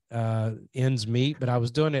make ends meet, but I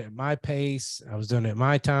was doing it at my pace. I was doing it at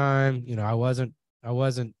my time. I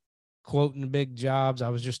wasn't quoting big jobs. I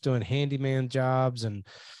was just doing handyman jobs and,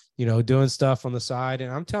 doing stuff on the side.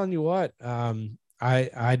 And I'm telling you what,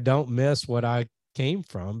 I don't miss what I came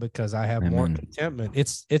from, because I have more contentment.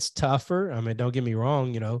 It's tougher. Don't get me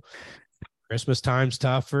wrong, Christmas time's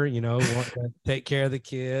tougher, want to take care of the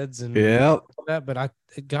kids and all that, but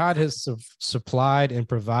God has supplied and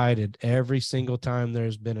provided every single time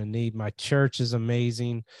there's been a need. My church is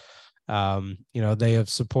amazing. They have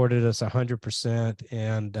supported us 100%.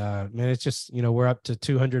 And man, it's just, we're up to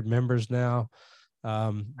 200 members now.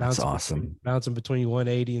 That's awesome. Bouncing between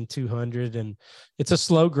 180 and 200. And it's a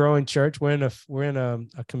slow growing church. We're in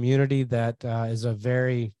a community that is a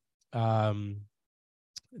very,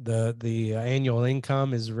 the annual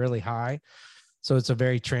income is really high. So it's a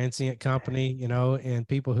very transient company, and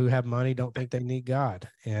people who have money don't think they need God.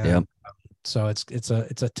 And so it's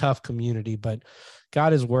a tough community, but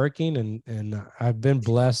God is working, and I've been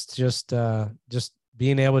blessed just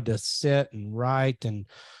being able to sit and write and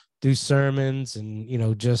do sermons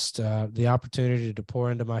and, just the opportunity to pour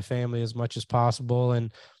into my family as much as possible.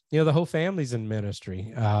 And, the whole family's in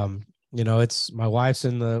ministry. It's my wife's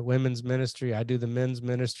in the women's ministry. I do the men's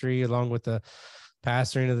ministry along with the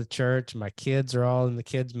pastoring of the church. My kids are all in the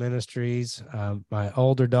kids ministries. My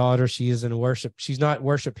older daughter, she is in worship. She's not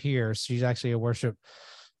worship here. She's actually a worship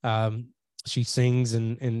she sings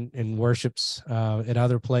and worships at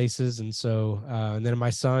other places. And so, and then my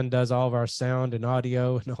son does all of our sound and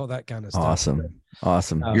audio and all that kind of stuff.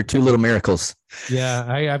 Awesome. You're two little miracles. Yeah.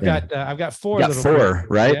 I've got four. You got four, miracles.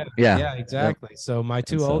 Right? Yeah, exactly. Yep. So my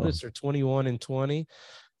two oldest are 21 and 20,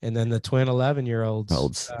 and then the twin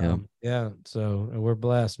 11-year-olds. Yeah. So we're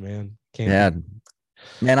blessed, man.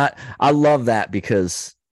 Man, I love that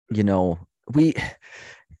because, you know, we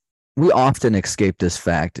often escape this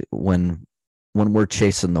fact when we're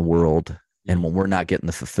chasing the world and when we're not getting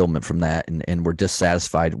the fulfillment from that and we're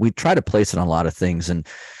dissatisfied. We try to place it on a lot of things and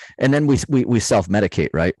then we self-medicate,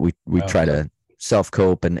 right? We try to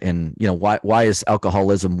self-cope and you know, why is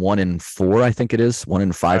alcoholism 1 in 4, I think it is, 1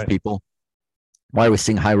 in 5 people? Why are we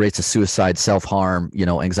seeing high rates of suicide, self-harm, you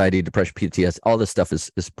know, anxiety, depression, PTSD, all this stuff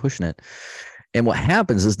is pushing it. And what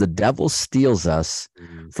happens is the devil steals us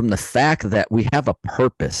from the fact that we have a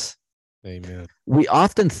purpose. Amen. We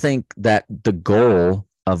often think that the goal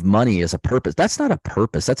of money is a purpose. That's not a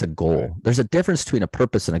purpose. That's a goal. Right. There's a difference between a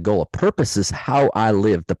purpose and a goal. A purpose is how I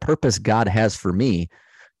live, the purpose God has for me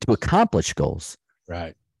to accomplish goals.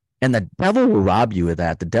 Right. And the devil will rob you of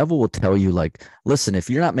that. The devil will tell you, like, listen,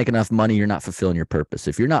 if you're not making enough money, you're not fulfilling your purpose.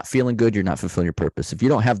 If you're not feeling good, you're not fulfilling your purpose. If you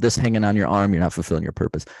don't have this hanging on your arm, you're not fulfilling your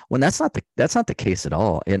purpose. When that's not the case at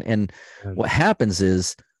all. And what happens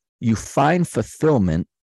is you find fulfillment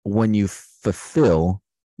when you fulfill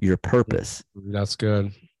your purpose. That's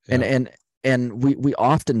good. Yeah. And we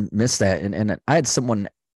often miss that. And I had someone,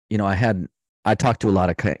 you know, I talked to a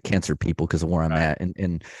lot of cancer people because of where I'm at,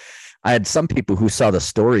 and I had some people who saw the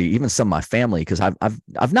story, even some of my family, because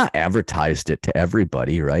I've not advertised it to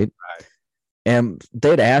everybody, right? And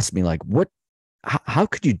they'd ask me, like, how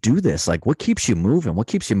could you do this? Like, what keeps you moving? What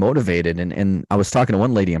keeps you motivated? And I was talking to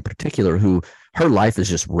one lady in particular who her life is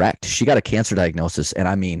just wrecked. She got a cancer diagnosis, and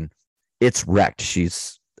I mean, it's wrecked.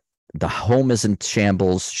 The home is in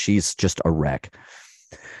shambles. She's just a wreck.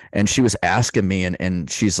 And she was asking me, and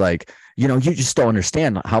she's like, you know, you just don't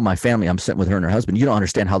understand how my family, I'm sitting with her and her husband. You don't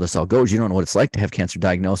understand how this all goes. You don't know what it's like to have cancer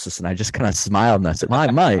diagnosis. And I just kind of smiled and I said, well,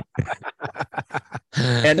 I might.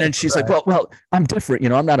 And then she's like, well, I'm different. You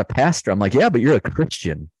know, I'm not a pastor. I'm like, yeah, but you're a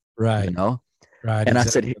Christian. Right. You know? Right. And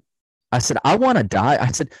exactly. I said, I want to die.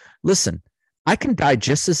 I said, listen, I can die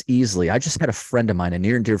just as easily. I just had a friend of mine, a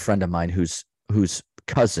near and dear friend of mine whose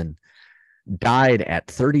cousin died at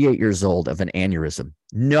 38 years old of an aneurysm.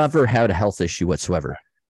 Never had a health issue whatsoever.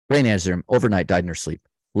 Brain aneurysm, overnight, died in her sleep,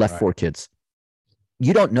 left 4 kids.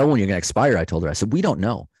 You don't know when you're going to expire, I told her. I said, we don't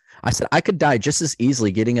know. I said, I could die just as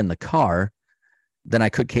easily getting in the car than I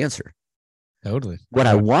could cancer. Totally. What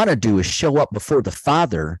I want to do is show up before the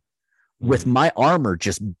Father with my armor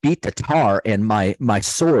just beat to tar and my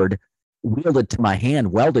sword wielded to my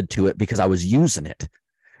hand, welded to it because I was using it.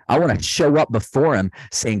 I want to show up before him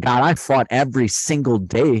saying, God, I fought every single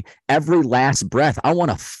day, every last breath. I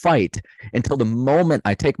want to fight until the moment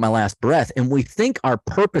I take my last breath. And we think our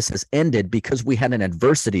purpose has ended because we had an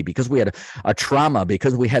adversity, because we had a trauma,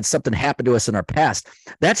 because we had something happen to us in our past.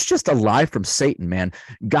 That's just a lie from Satan, man.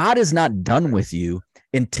 God is not done with you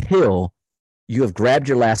until you have grabbed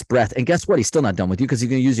your last breath. And guess what? He's still not done with you because he's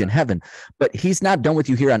going to use you in heaven. But he's not done with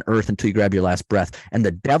you here on earth until you grab your last breath. And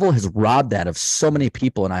the devil has robbed that of so many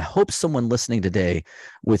people. And I hope someone listening today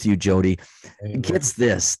with you, Jody, gets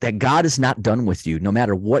this, that God is not done with you. No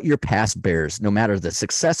matter what your past bears, no matter the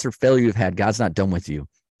success or failure you've had, God's not done with you.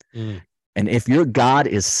 And if your God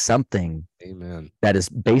is something that is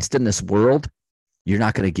based in this world, you're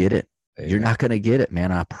not going to get it. You're not going to get it,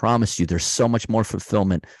 man. I promise you, there's so much more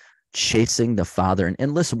fulfillment chasing the Father.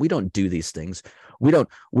 And listen, we don't do these things. We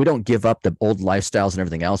don't give up the old lifestyles and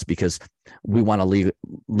everything else because we want to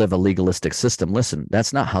live a legalistic system. Listen,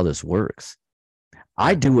 that's not how this works.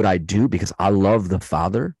 I do what I do because I love the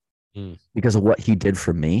Father because of what he did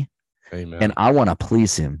for me. Amen. And I want to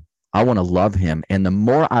please him. I want to love him. And the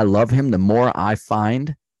more I love him, the more I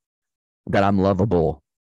find that I'm lovable.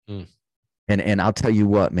 And I'll tell you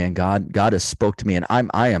what, man, God has spoke to me, and I'm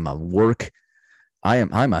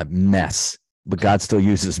a mess, but God still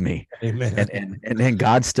uses me. Amen. And then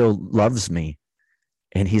God still loves me,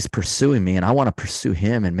 and he's pursuing me, and I want to pursue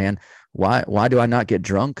him. And man, why do I not get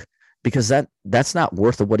drunk? Because that's not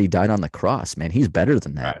worth of what he died on the cross, man. He's better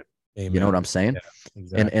than that. Right. Amen. You know what I'm saying? Yeah,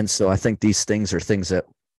 exactly. And so I think these things are things that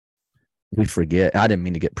we forget. I didn't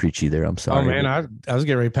mean to get preachy there. I'm sorry. Oh man, I was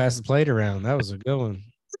getting ready to pass the plate around. That was a good one.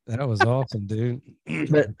 That was awesome, dude.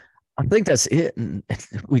 But I think that's it. And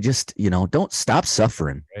we just, don't stop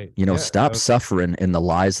suffering. Right. Stop suffering in the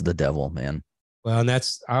lies of the devil, man. Well, and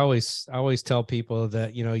that's, I always tell people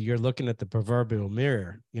that, you're looking at the proverbial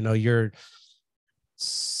mirror. Your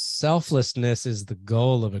selflessness is the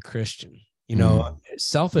goal of a Christian.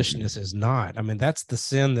 Selfishness is not. I mean, that's the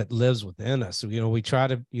sin that lives within us. We try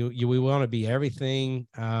to, we want to be everything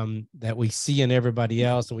that we see in everybody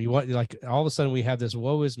else. And we want, like, all of a sudden we have this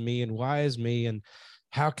woe is me and why is me and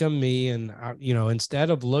how come me? And, instead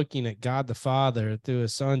of looking at God the Father through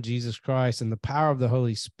his son, Jesus Christ, and the power of the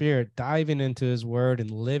Holy Spirit, diving into his word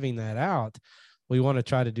and living that out, we want to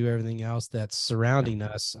try to do everything else that's surrounding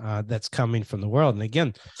us, that's coming from the world. And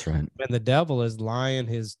again, that's right. When the devil is lying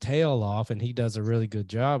his tail off, and he does a really good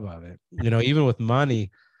job of it, even with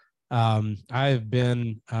money, I've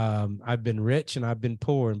been rich and I've been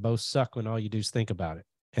poor, and both suck when all you do is think about it.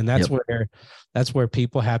 And that's where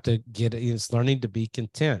people have to get. It's learning to be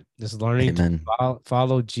content. It's learning to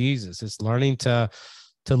follow Jesus. It's learning to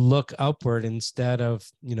look upward instead of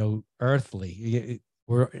earthly.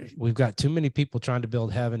 We've got too many people trying to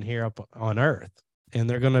build heaven here up on earth, and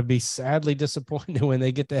they're going to be sadly disappointed when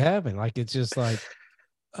they get to heaven. Like, it's just like,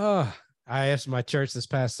 I asked my church this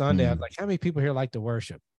past Sunday, I was like, how many people here like to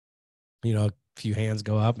worship? A few hands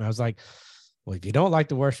go up, and I was like, well, if you don't like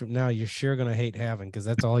to worship now, you're sure going to hate heaven, because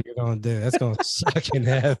that's all you're going to do. That's going to suck in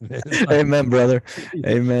heaven. Like, amen, brother.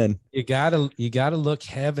 Amen. You gotta look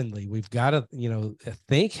heavenly. We've got to,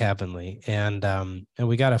 think heavenly, and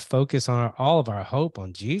we got to focus on all of our hope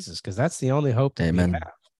on Jesus, because that's the only hope that we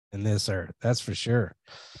have in this earth. That's for sure.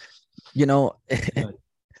 I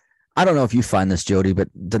don't know if you find this, Jody, but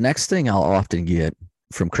the next thing I'll often get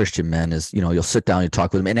from Christian men is, you'll sit down, you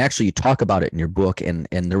talk with them, and actually you talk about it in your book. And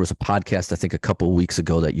there was a podcast, I think a couple of weeks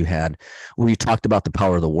ago, that you had where you talked about the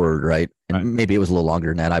power of the word, right? And maybe it was a little longer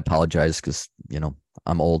than that. I apologize, because,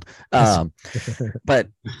 I'm old. But,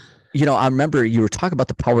 I remember you were talking about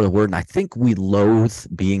the power of the word, and I think we loathe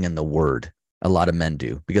being in the word. A lot of men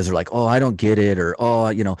do, because they're like, oh, I don't get it.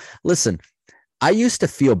 Or, listen, I used to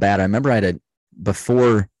feel bad. I remember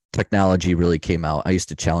before technology really came out, I used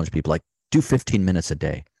to challenge people, like, do 15 minutes a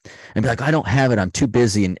day, and be like, I don't have it, I'm too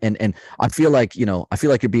busy. And I feel like,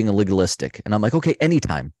 you're being legalistic. And I'm like, okay,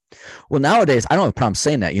 anytime. Well, nowadays, I don't have a problem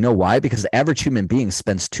saying that. You know why? Because the average human being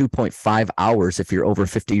spends 2.5 hours, if you're over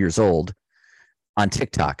 50 years old, on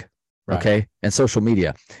TikTok. Right. Okay. And social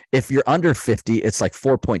media. If you're under 50, it's like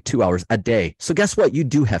 4.2 hours a day. So guess what? You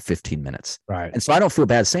do have 15 minutes. Right. And so I don't feel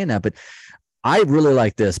bad saying that, but I really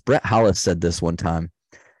like this. Brett Hollis said this one time.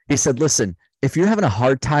 He said, listen, if you're having a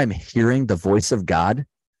hard time hearing the voice of God,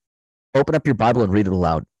 open up your Bible and read it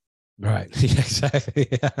aloud. Right. Exactly.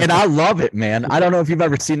 Yeah. And I love it, man. I don't know if you've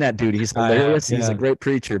ever seen that dude. He's hilarious. He's a great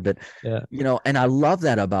preacher, but and I love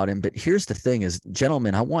that about him. But here's the thing is,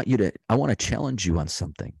 gentlemen, I want to challenge you on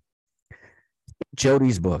something.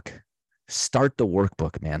 Jody's book, start the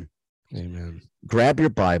workbook, man. Amen. Grab your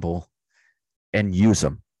Bible and use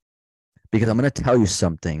them, because I'm going to tell you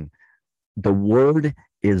something. The word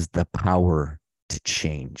is the power to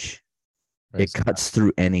change. It cuts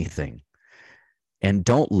through anything, and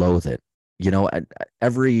don't loathe it.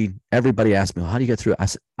 Everybody asks me, well, how do you get through it? I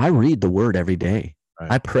said, I read the word every day.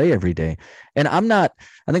 Right. I pray every day. And I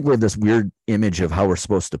think we have this weird image of how we're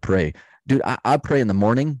supposed to pray. Dude, I pray in the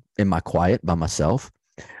morning in my quiet by myself.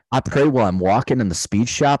 I pray while I'm walking in the speed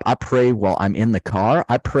shop. I pray while I'm in the car.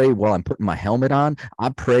 I pray while I'm putting my helmet on. I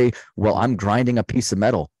pray while I'm grinding a piece of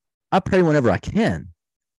metal. I pray whenever I can,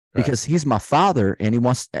 because he's my father, and he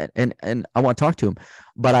wants, and I want to talk to him,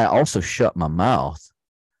 but I also shut my mouth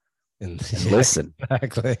and listen.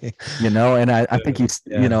 Exactly. And I think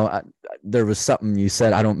there was something you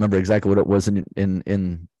said. I don't remember exactly what it was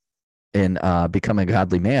in Becoming a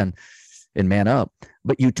Godly Man, in Man Up,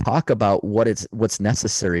 but you talk about what's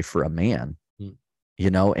necessary for a man,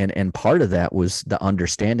 and part of that was the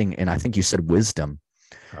understanding. And I think you said wisdom,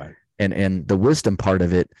 right? And the wisdom part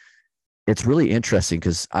of it, it's really interesting,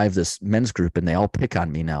 because I have this men's group, and they all pick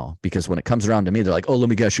on me now, because when it comes around to me, they're like, oh, let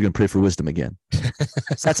me guess, you're going to pray for wisdom again.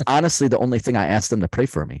 So that's honestly the only thing I ask them to pray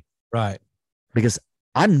for me. Right. Because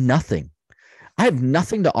I'm nothing. I have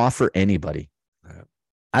nothing to offer anybody. Right.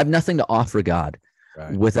 I have nothing to offer God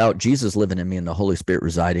without Jesus living in me and the Holy Spirit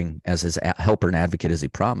residing as his helper and advocate, as he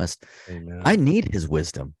promised. Amen. I need his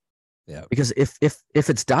wisdom. Yeah. Because if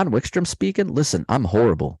it's Don Wickstrom speaking, listen, I'm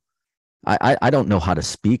horrible. I don't know how to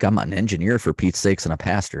speak. I'm an engineer, for Pete's sakes, and a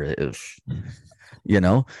pastor,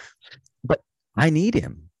 but I need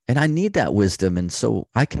him, and I need that wisdom. And so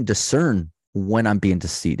I can discern when I'm being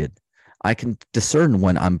deceived. I can discern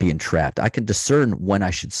when I'm being trapped. I can discern when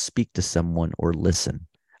I should speak to someone or listen.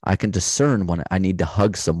 I can discern when I need to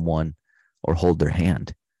hug someone or hold their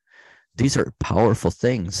hand. These are powerful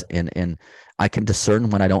things. And I can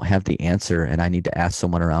discern when I don't have the answer and I need to ask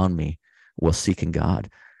someone around me while seeking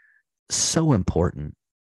God. So important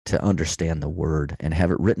to understand the word and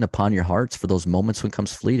have it written upon your hearts for those moments when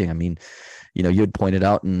comes fleeting. I mean, you know, you had pointed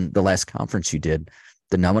out in the last conference you did,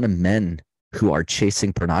 the amount of men who are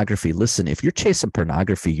chasing pornography. Listen, if you're chasing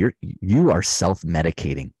pornography, you are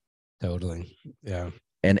self-medicating. Totally. Yeah.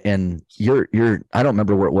 And you're, I don't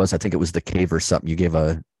remember where it was. I think it was The Cave or something. You gave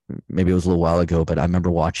maybe it was a little while ago, but I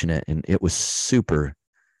remember watching it, and it was super,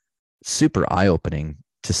 super eye-opening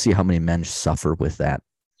to see how many men suffer with that.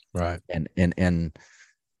 Right. And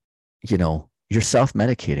you know, you're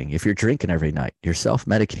self-medicating. If you're drinking every night, you're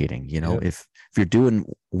self-medicating. You know, if you're doing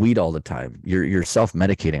weed all the time, you're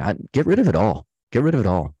self-medicating. Get rid of it all. Get rid of it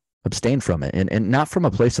all. Abstain from it. And not from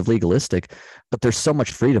a place of legalistic, but there's so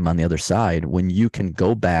much freedom on the other side when you can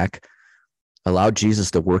go back, allow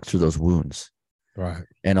Jesus to work through those wounds. Right.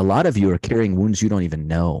 And a lot of you are carrying wounds you don't even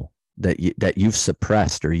know that you've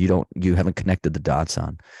suppressed, or you haven't connected the dots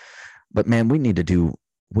on. But man, we need to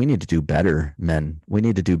do better, men. We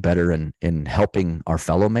need to do better in helping our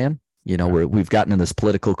fellow man. You know, we've gotten in this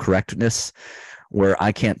political correctness where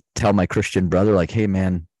I can't tell my Christian brother, like, hey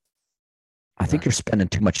man, I think you're spending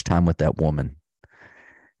too much time with that woman.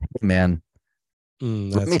 Hey man,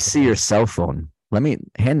 let me see your cell phone. Let me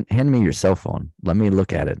hand me your cell phone. Let me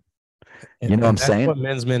look at it. You know what I'm saying? That's what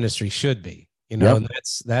men's ministry should be. You know, and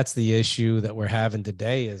that's the issue that we're having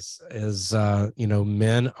today is you know,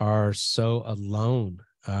 men are so alone.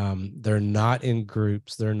 They're not in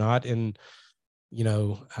groups. They're not in, you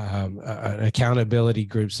know, accountability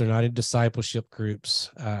groups. They're not in discipleship groups.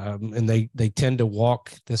 And they tend to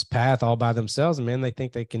walk this path all by themselves. And man, they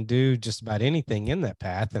think they can do just about anything in that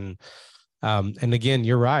path. And again,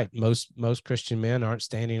 you're right. Most Christian men aren't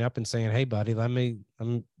standing up and saying, hey buddy,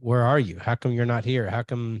 where are you? How come you're not here? How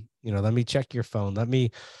come, you know, let me check your phone. Let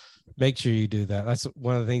me make sure you do that. That's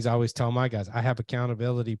one of the things I always tell my guys. I have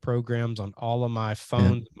accountability programs on all of my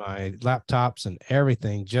phones, my laptops, and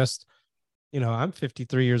everything. Just, you know, I'm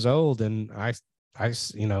 53 years old, and I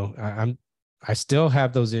still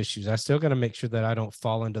have those issues. I still got to make sure that I don't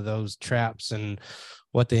fall into those traps and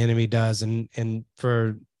what the enemy does. And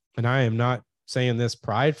I am not saying this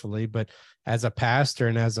pridefully, but as a pastor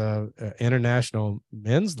and as a international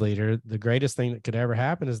men's leader, the greatest thing that could ever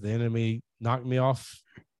happen is the enemy knock me out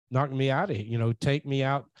of here, you know, take me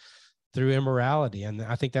out through immorality. And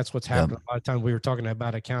I think that's what's happened. A lot of times, we were talking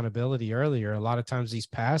about accountability earlier. A lot of times these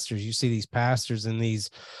pastors, you see these pastors and these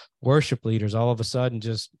worship leaders all of a sudden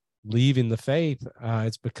just leaving the faith.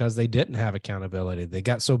 It's because they didn't have accountability. They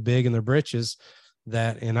got so big in their britches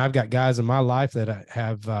and I've got guys in my life that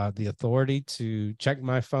have the authority to check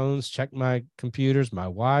my phones, check my computers, my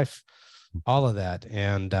wife, all of that.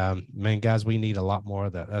 And man, guys, we need a lot more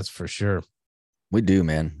of that. That's for sure. We do,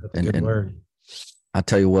 man. Good word. I'll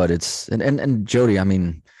tell you what, it's and Jody, I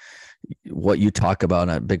mean, what you talk about,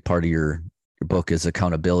 a big part of your book is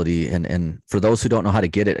accountability. And for those who don't know how to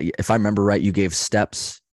get it, if I remember right, you gave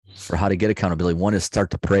steps for how to get accountability. One is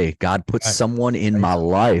start to pray. God, put someone in my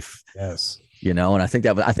life. Yes. You know, and I think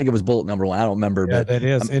it was bullet number one. I don't remember, but that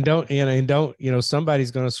is. And don't, you know,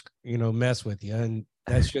 somebody's going to, you know, mess with you, and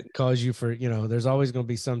that shouldn't cause you for, you know, there's always going to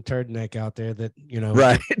be some turd neck out there that, you know,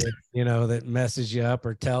 right. You know, that messes you up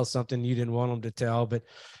or tells something you didn't want them to tell. But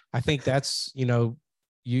I think that's, you know,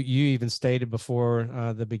 you even stated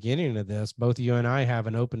before the beginning of this, both you and I have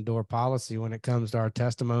an open door policy when it comes to our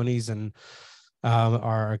testimonies and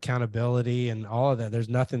our accountability and all of that. There's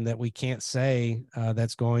nothing that we can't say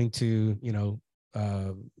that's going to, you know,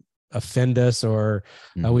 offend us, or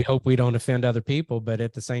we hope we don't offend other people, but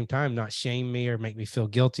at the same time, not shame me or make me feel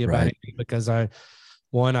guilty about it, because I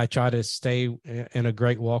try to stay in a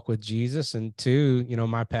great walk with Jesus, and two, you know,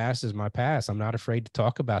 my past is my past. I'm not afraid to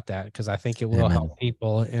talk about that because I think it will help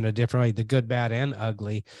people in a different way, the good, bad, and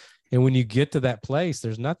ugly. And when you get to that place,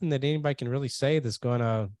 there's nothing that anybody can really say that's going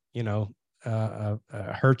to, you know,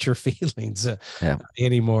 hurt your feelings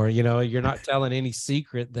anymore. You know, you're not telling any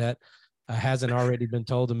secret that hasn't already been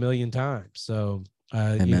told a million times. So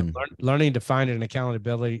you know, learning to find an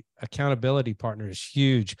accountability partner is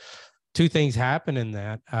huge. Two things happen in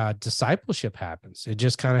that. Discipleship happens. It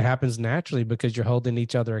just kind of happens naturally because you're holding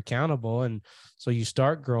each other accountable. And so you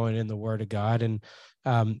start growing in the Word of God, and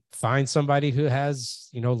find somebody who has,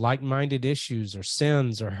 you know, like-minded issues or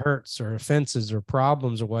sins or hurts or offenses or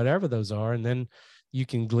problems or whatever those are. And then you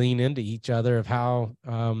can glean into each other of how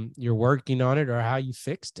you're working on it or how you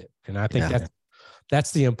fixed it. And I think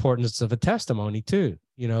that's the importance of a testimony too.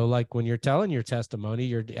 You know, like when you're telling your testimony,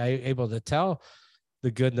 you're able to tell the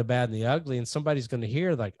good and the bad and the ugly, and somebody's going to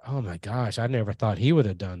hear like, oh my gosh, I never thought he would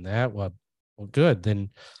have done that. Well, good. Then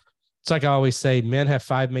it's like I always say, men have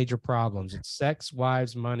 5 major problems. It's sex,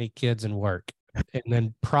 wives, money, kids, and work. And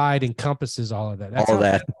then pride encompasses all of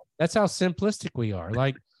that. That's how simplistic we are.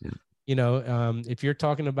 Like, if you're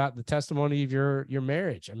talking about the testimony of your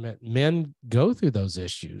marriage, I mean, men go through those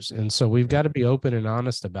issues. And so we've got to be open and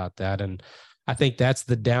honest about that. And I think that's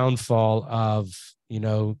the downfall of,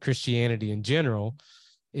 Christianity in general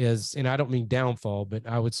is, and I don't mean downfall, but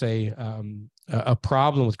I would say a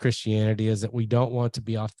problem with Christianity is that we don't want to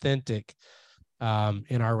be authentic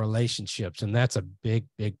in our relationships. And that's a big,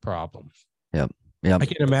 big problem. Yep. I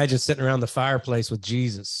can imagine sitting around the fireplace with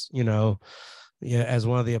Jesus, as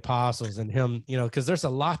one of the apostles, and him, because there's a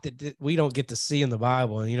lot that we don't get to see in the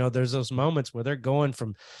Bible. And, there's those moments where they're going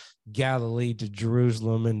from Galilee to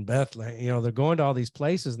Jerusalem and Bethlehem, they're going to all these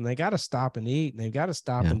places, and they got to stop and eat, and they've got to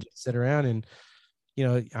stop and just sit around. And,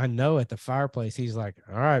 I know at the fireplace, he's like,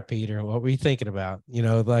 all right, Peter, what were you thinking about?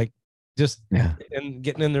 Just and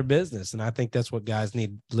getting in their business. And I think that's what guys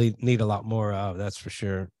need a lot more of. That's for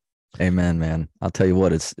sure. Amen, man. I'll tell you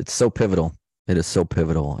what, it's so pivotal. It is so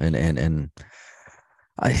pivotal. And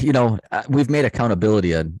we've made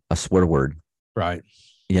accountability a swear word. Right.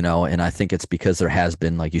 And I think it's because there has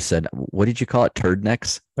been, like you said, what did you call it? Turd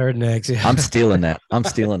necks? Turd necks. Yeah. I'm stealing that.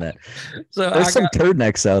 So there's some turd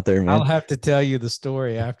necks out there, man. I'll have to tell you the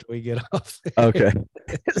story after we get off. Okay.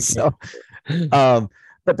 So,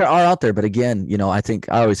 but there are out there, but again, I think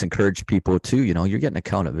I always encourage people to, you're getting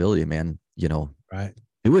accountability, man, right.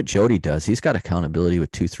 Do what Jody does. He's got accountability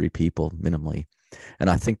with 2-3 people minimally. And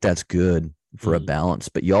I think that's good for a balance,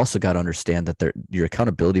 but you also got to understand that your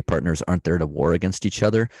accountability partners aren't there to war against each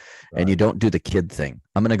other. Right. And you don't do the kid thing.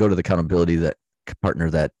 I'm going to go to the accountability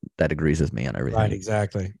partner that agrees with me on everything. Right.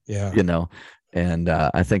 Exactly. Yeah. And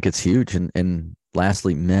I think it's huge. And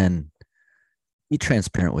lastly, men, be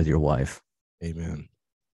transparent with your wife. Amen.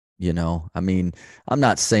 I mean, I'm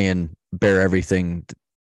not saying bear everything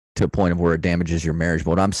to a point of where it damages your marriage. But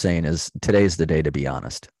what I'm saying is today's the day to be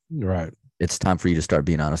honest. Right. It's time for you to start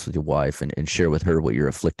being honest with your wife and share with her what you're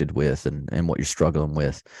afflicted with and what you're struggling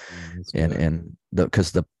with.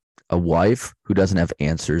 Because a wife who doesn't have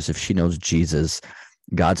answers, if she knows Jesus,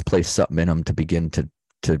 God's placed something in them to begin to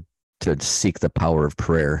seek the power of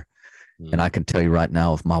prayer. And I can tell you right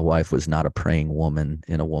now, if my wife was not a praying woman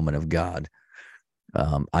and a woman of God,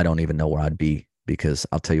 I don't even know where I'd be, because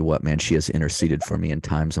I'll tell you what, man, she has interceded for me in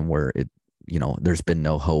times and where there's been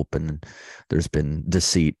no hope and there's been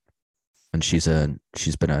deceit. And she's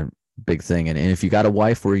been a big thing. And if you got a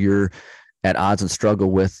wife where you're at odds and struggle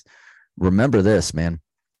with, remember this, man,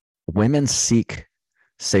 women seek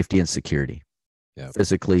safety and security,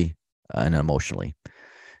 physically and emotionally.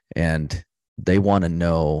 And they want to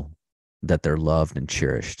know that they're loved and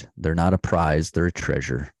cherished. They're not a prize, they're a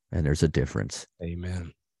treasure. And there's a difference.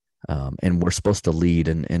 Amen. And we're supposed to lead.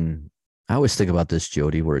 And I always think about this,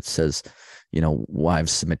 Jody, where it says,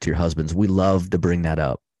 wives, submit to your husbands. We love to bring that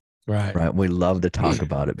up. Right. We love to talk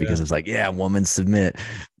about it because it's like, women submit.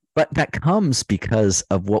 But that comes because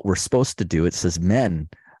of what we're supposed to do. It says, men,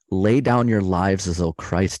 lay down your lives as though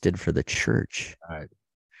Christ did for the church. Right.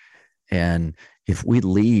 And if we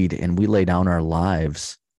lead and we lay down our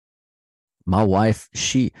lives, my wife,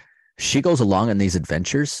 she goes along in these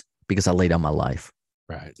adventures because I lay down my life.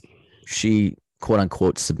 Right. She, quote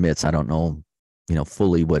unquote, submits. I don't know,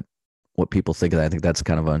 fully what people think of that. I think that's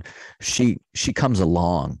kind of she comes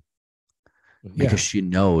along because she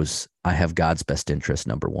knows I have God's best interest,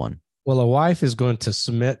 number one. Well, a wife is going to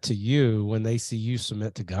submit to you when they see you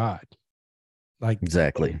submit to God. Like,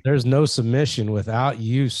 exactly. There's no submission without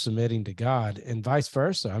you submitting to God, and vice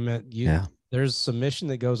versa. I mean, there's submission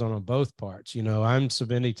that goes on both parts. I'm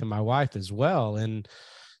submitting to my wife as well. And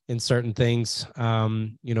in certain things,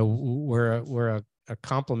 we're a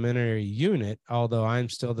complementary unit, although I'm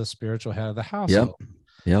still the spiritual head of the household.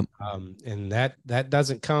 Yep. And that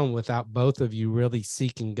doesn't come without both of you really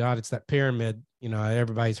seeking God. It's that pyramid,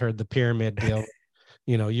 everybody's heard the pyramid deal.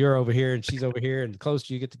 You're over here and she's over here, and the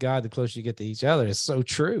closer you get to God, the closer you get to each other. It's so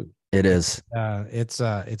true. It is. It's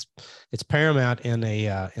paramount in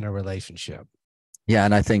a relationship. Yeah.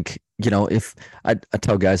 And I think, if I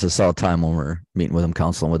tell guys this all the time when we're meeting with them,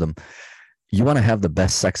 counseling with them, you want to have the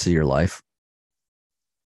best sex of your life,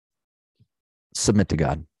 submit to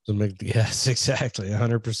God. Yes, exactly.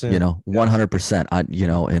 100%.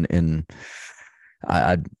 100%.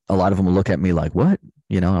 I a lot of them will look at me like, what?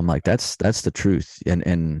 I'm like, that's the truth.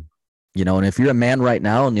 And if you're a man right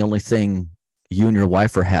now and the only thing you and your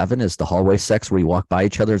wife are having is the hallway sex where you walk by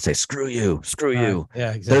each other and say, screw you.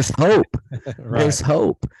 Yeah, exactly. There's hope. Right. There's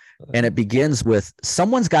hope. And it begins with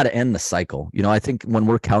someone's got to end the cycle. I think when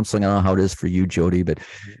we're counseling, I don't know how it is for you, Jody, but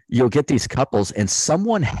you'll get these couples and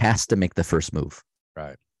someone has to make the first move.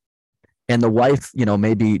 Right. And the wife,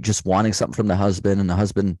 maybe just wanting something from the husband, and the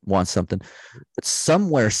husband wants something. But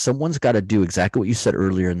somewhere, someone's got to do exactly what you said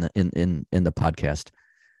earlier in the podcast.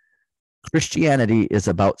 Christianity is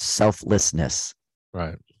about selflessness.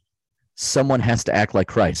 Right. Someone has to act like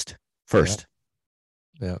Christ first.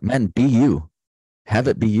 Yeah. Men, be you. Have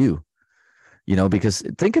it be you. Because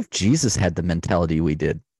think if Jesus had the mentality we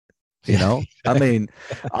did. I mean,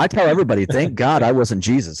 I tell everybody, thank God I wasn't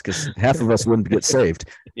Jesus, because half of us wouldn't get saved.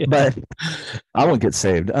 But I won't get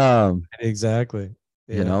saved. Exactly.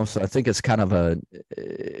 Yeah. So I think it's kind of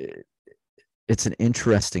it's an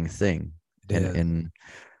interesting thing. And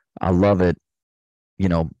I love it.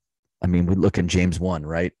 I mean, we look in James 1,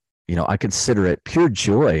 right? I consider it pure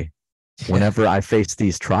joy whenever I face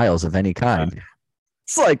these trials of any kind.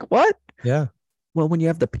 It's like, what? Yeah. Well, when you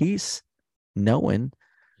have the peace, knowing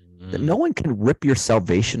that no one can rip your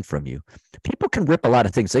salvation from you. People can rip a lot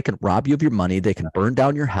of things. They can rob you of your money. They can burn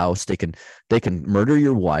down your house. They can murder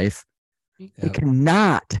your wife. They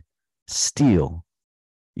cannot steal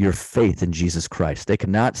your faith in Jesus Christ. They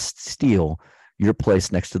cannot steal your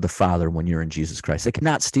place next to the Father when you're in Jesus Christ. They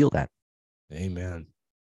cannot steal that. Amen.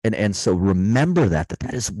 And so remember that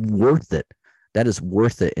is worth it. That is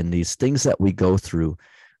worth it. And these things that we go through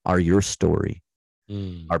are your story,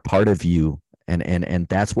 are part of you. And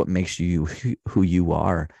that's what makes you who you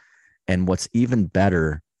are. And what's even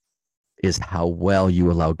better is how well you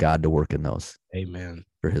allow God to work in those. Amen.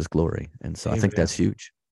 For his glory. And so Amen. I think that's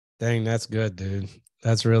huge. Dang, that's good, dude.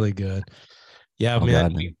 That's really good. Yeah,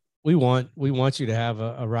 man. We want you to have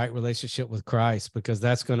a right relationship with Christ, because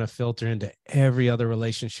that's going to filter into every other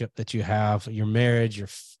relationship that you have, your marriage,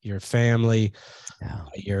 your family,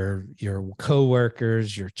 your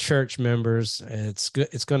coworkers, your church members. It's good.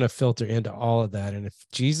 It's going to filter into all of that. And if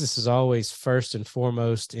Jesus is always first and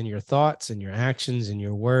foremost in your thoughts and your actions and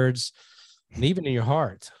your words, and even in your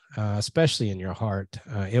heart, especially in your heart,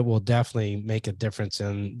 it will definitely make a difference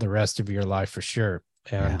in the rest of your life for sure.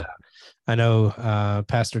 And I know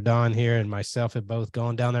Pastor Don here and myself have both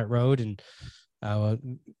gone down that road, and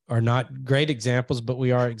are not great examples, but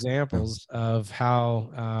we are examples of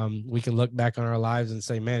how we can look back on our lives and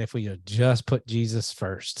say, man, if we had just put Jesus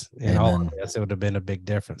first in all of this, it would have been a big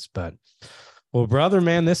difference. But well, brother,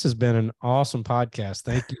 man, this has been an awesome podcast.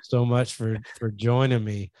 Thank you so much for joining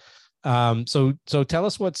me. So tell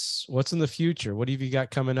us what's in the future. What have you got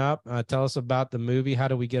coming up? Tell us about the movie. How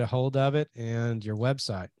do we get a hold of it, and your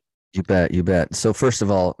website? You bet. So first of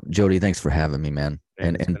all, Jody, thanks for having me, man.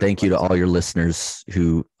 And thank you to all your listeners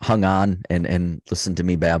who hung on and listened to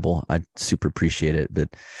me babble. I super appreciate it.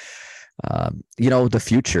 But, the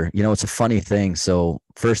future, it's a funny thing. So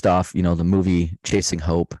first off, the movie Chasing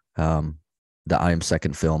Hope, the I Am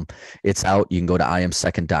Second film, it's out. You can go to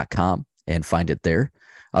iamsecond.com and find it there.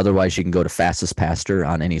 Otherwise, you can go to Fastest Pastor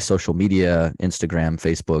on any social media, Instagram,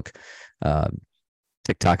 Facebook,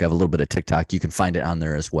 TikTok. I have a little bit of TikTok. You can find it on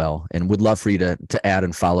there as well. And we'd love for you to add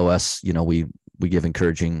and follow us. We give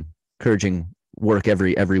encouraging work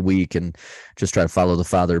every week, and just try to follow the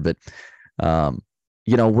Father. But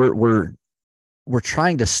we're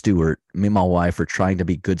trying to steward. Me and my wife are trying to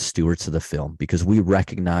be good stewards of the film, because we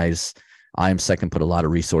recognize I Am Second put a lot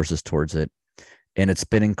of resources towards it, and it's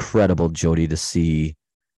been incredible, Jody, to see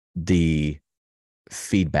the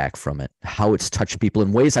feedback from it, how it's touched people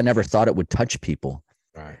in ways I never thought it would touch people.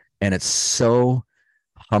 Right. And it's so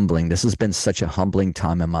humbling. This has been such a humbling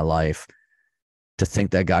time in my life, to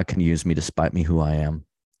think that God can use me despite me who I am,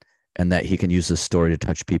 and that he can use this story to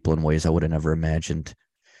touch people in ways I would have never imagined.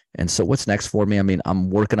 And so what's next for me? I mean, I'm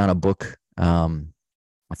working on a book.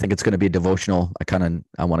 I think it's going to be a devotional.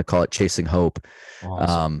 I want to call it Chasing Hope.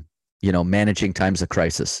 Awesome. Managing times of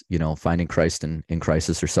crisis, finding Christ in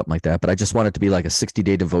crisis or something like that. But I just want it to be like a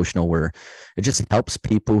 60-day devotional where it just helps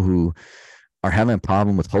people who are having a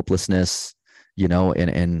problem with hopelessness,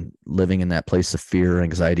 and living in that place of fear,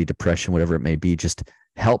 anxiety, depression, whatever it may be. Just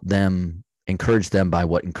help them, encourage them by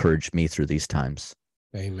what encouraged me through these times.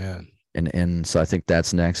 Amen. And so I think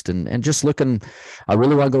that's next. And just looking, I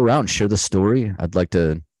really want to go around and share the story. I'd like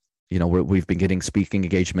to, we've been getting speaking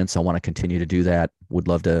engagements. I want to continue to do that. Would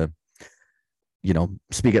love to,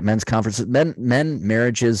 speak at men's conferences, men,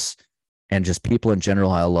 marriages, and just people in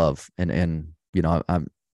general I love. And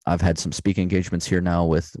I've had some speaking engagements here now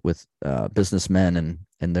with businessmen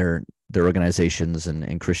and their organizations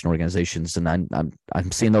and Christian organizations. And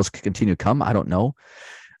I'm seeing those continue to come. I don't know.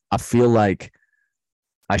 I feel like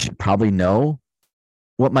I should probably know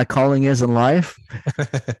what my calling is in life.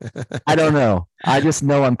 I don't know. I just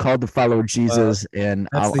know I'm called to follow Jesus, and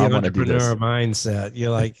I want to do this. Entrepreneur mindset. You're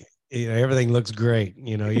like, everything looks great.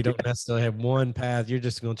 You don't necessarily have one path. You're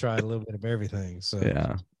just going to try a little bit of everything. So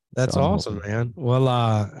yeah. That's awesome, man. Well,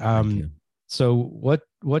 so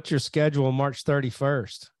what's your schedule March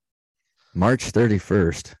 31st? March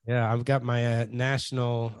 31st. Yeah, I've got my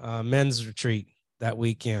national men's retreat that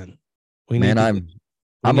weekend. I'm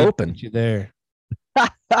open. You there?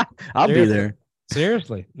 I'll be there.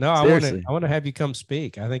 Seriously. No, seriously. I want to have you come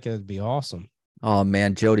speak. I think it'd be awesome. Oh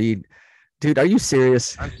man, Jody, dude, are you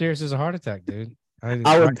serious? I'm serious as a heart attack, dude.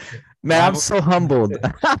 I'm so humbled.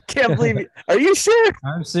 I can't believe it. Are you sure?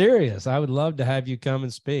 I'm serious. I would love to have you come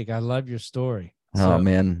and speak. I love your story. Oh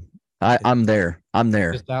man, I'm there. I'm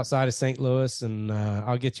there. Just outside of St. Louis, and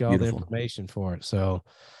I'll get you all the information for it. So,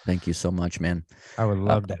 thank you so much, man. I would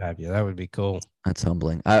love to have you. That would be cool. That's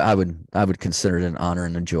humbling. I would consider it an honor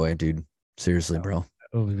and a joy, dude. Seriously, bro.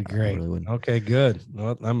 It would be great. Really okay, good.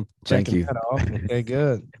 Well, I'm checking that off. Okay,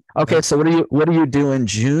 good. Okay, so what are you doing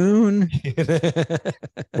June? What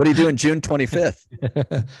are you doing June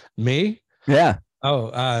 25th? Me? Yeah.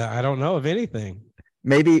 Oh, I don't know of anything.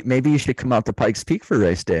 Maybe you should come out to Pikes Peak for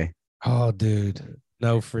race day. Oh, dude.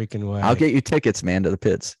 No freaking way. I'll get you tickets, man, to the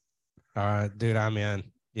pits. All right, dude, I'm in.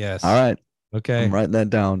 Yes. All right. Okay. I'm writing that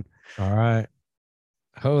down. All right.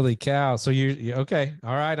 Holy cow. So you okay.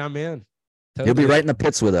 All right, I'm in. Totally. You'll be right in the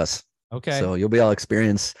pits with us. Okay. So you'll be able to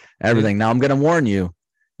experience everything. Now I'm going to warn you,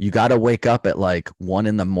 you got to wake up at like 1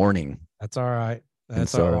 a.m. That's all right.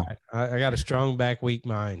 That's all right. I got a strong back, weak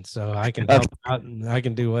mind, so I can help out and I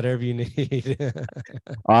can do whatever you need.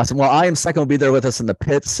 Awesome. Well, I Am Second will be there with us in the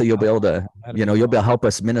pits, so you'll be able to, you'll be able to help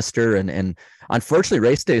us minister. And unfortunately,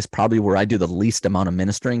 race day is probably where I do the least amount of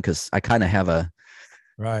ministering because I kind of have I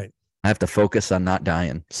have to focus on not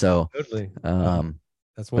dying. So totally.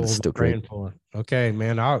 That's what we're praying for. Okay,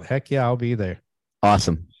 man. I'll be there.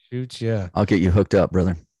 Awesome. Shoot, yeah. I'll get you hooked up,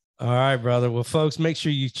 brother. All right, brother. Well, folks, make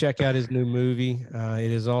sure you check out his new movie.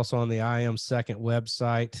 It is also on the I Am Second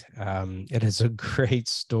website. It is a great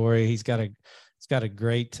story. It's got a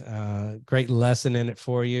great lesson in it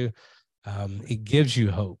for you. It gives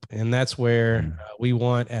you hope, and that's where we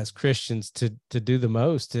want as Christians to do the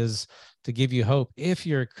most is to give you hope. If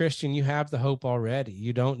you're a Christian, you have the hope already.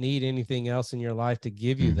 You don't need anything else in your life to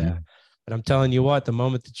give you that. But I'm telling you what, the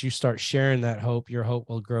moment that you start sharing that hope, your hope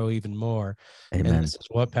will grow even more. Amen. And this is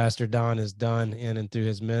what Pastor Don has done in and through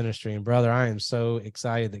his ministry. And brother, I am so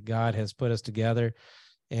excited that God has put us together,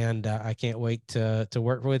 and I can't wait to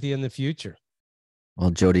work with you in the future.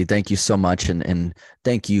 Well, Jody, thank you so much. And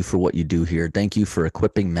thank you for what you do here. Thank you for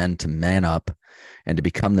equipping men to man up and to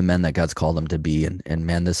become the men that God's called them to be. And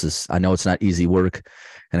man, I know it's not easy work,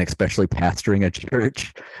 and especially pastoring a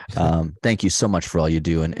church. Thank you so much for all you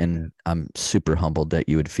do. And I'm super humbled that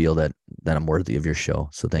you would feel that I'm worthy of your show.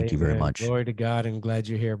 So thank you very much. Glory to God, and glad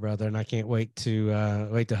you're here, brother. And I can't wait to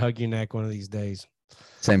hug your neck one of these days.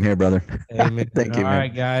 Same here, brother. Amen. Thank you, man. All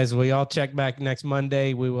right, guys. We all check back next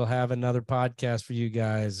Monday. We will have another podcast for you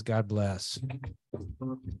guys. God bless.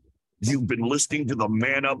 You've been listening to the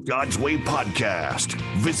Man Up God's Way podcast.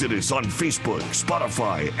 Visit us on Facebook,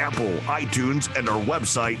 Spotify, Apple, iTunes, and our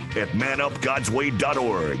website at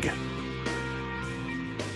manupgodsway.org.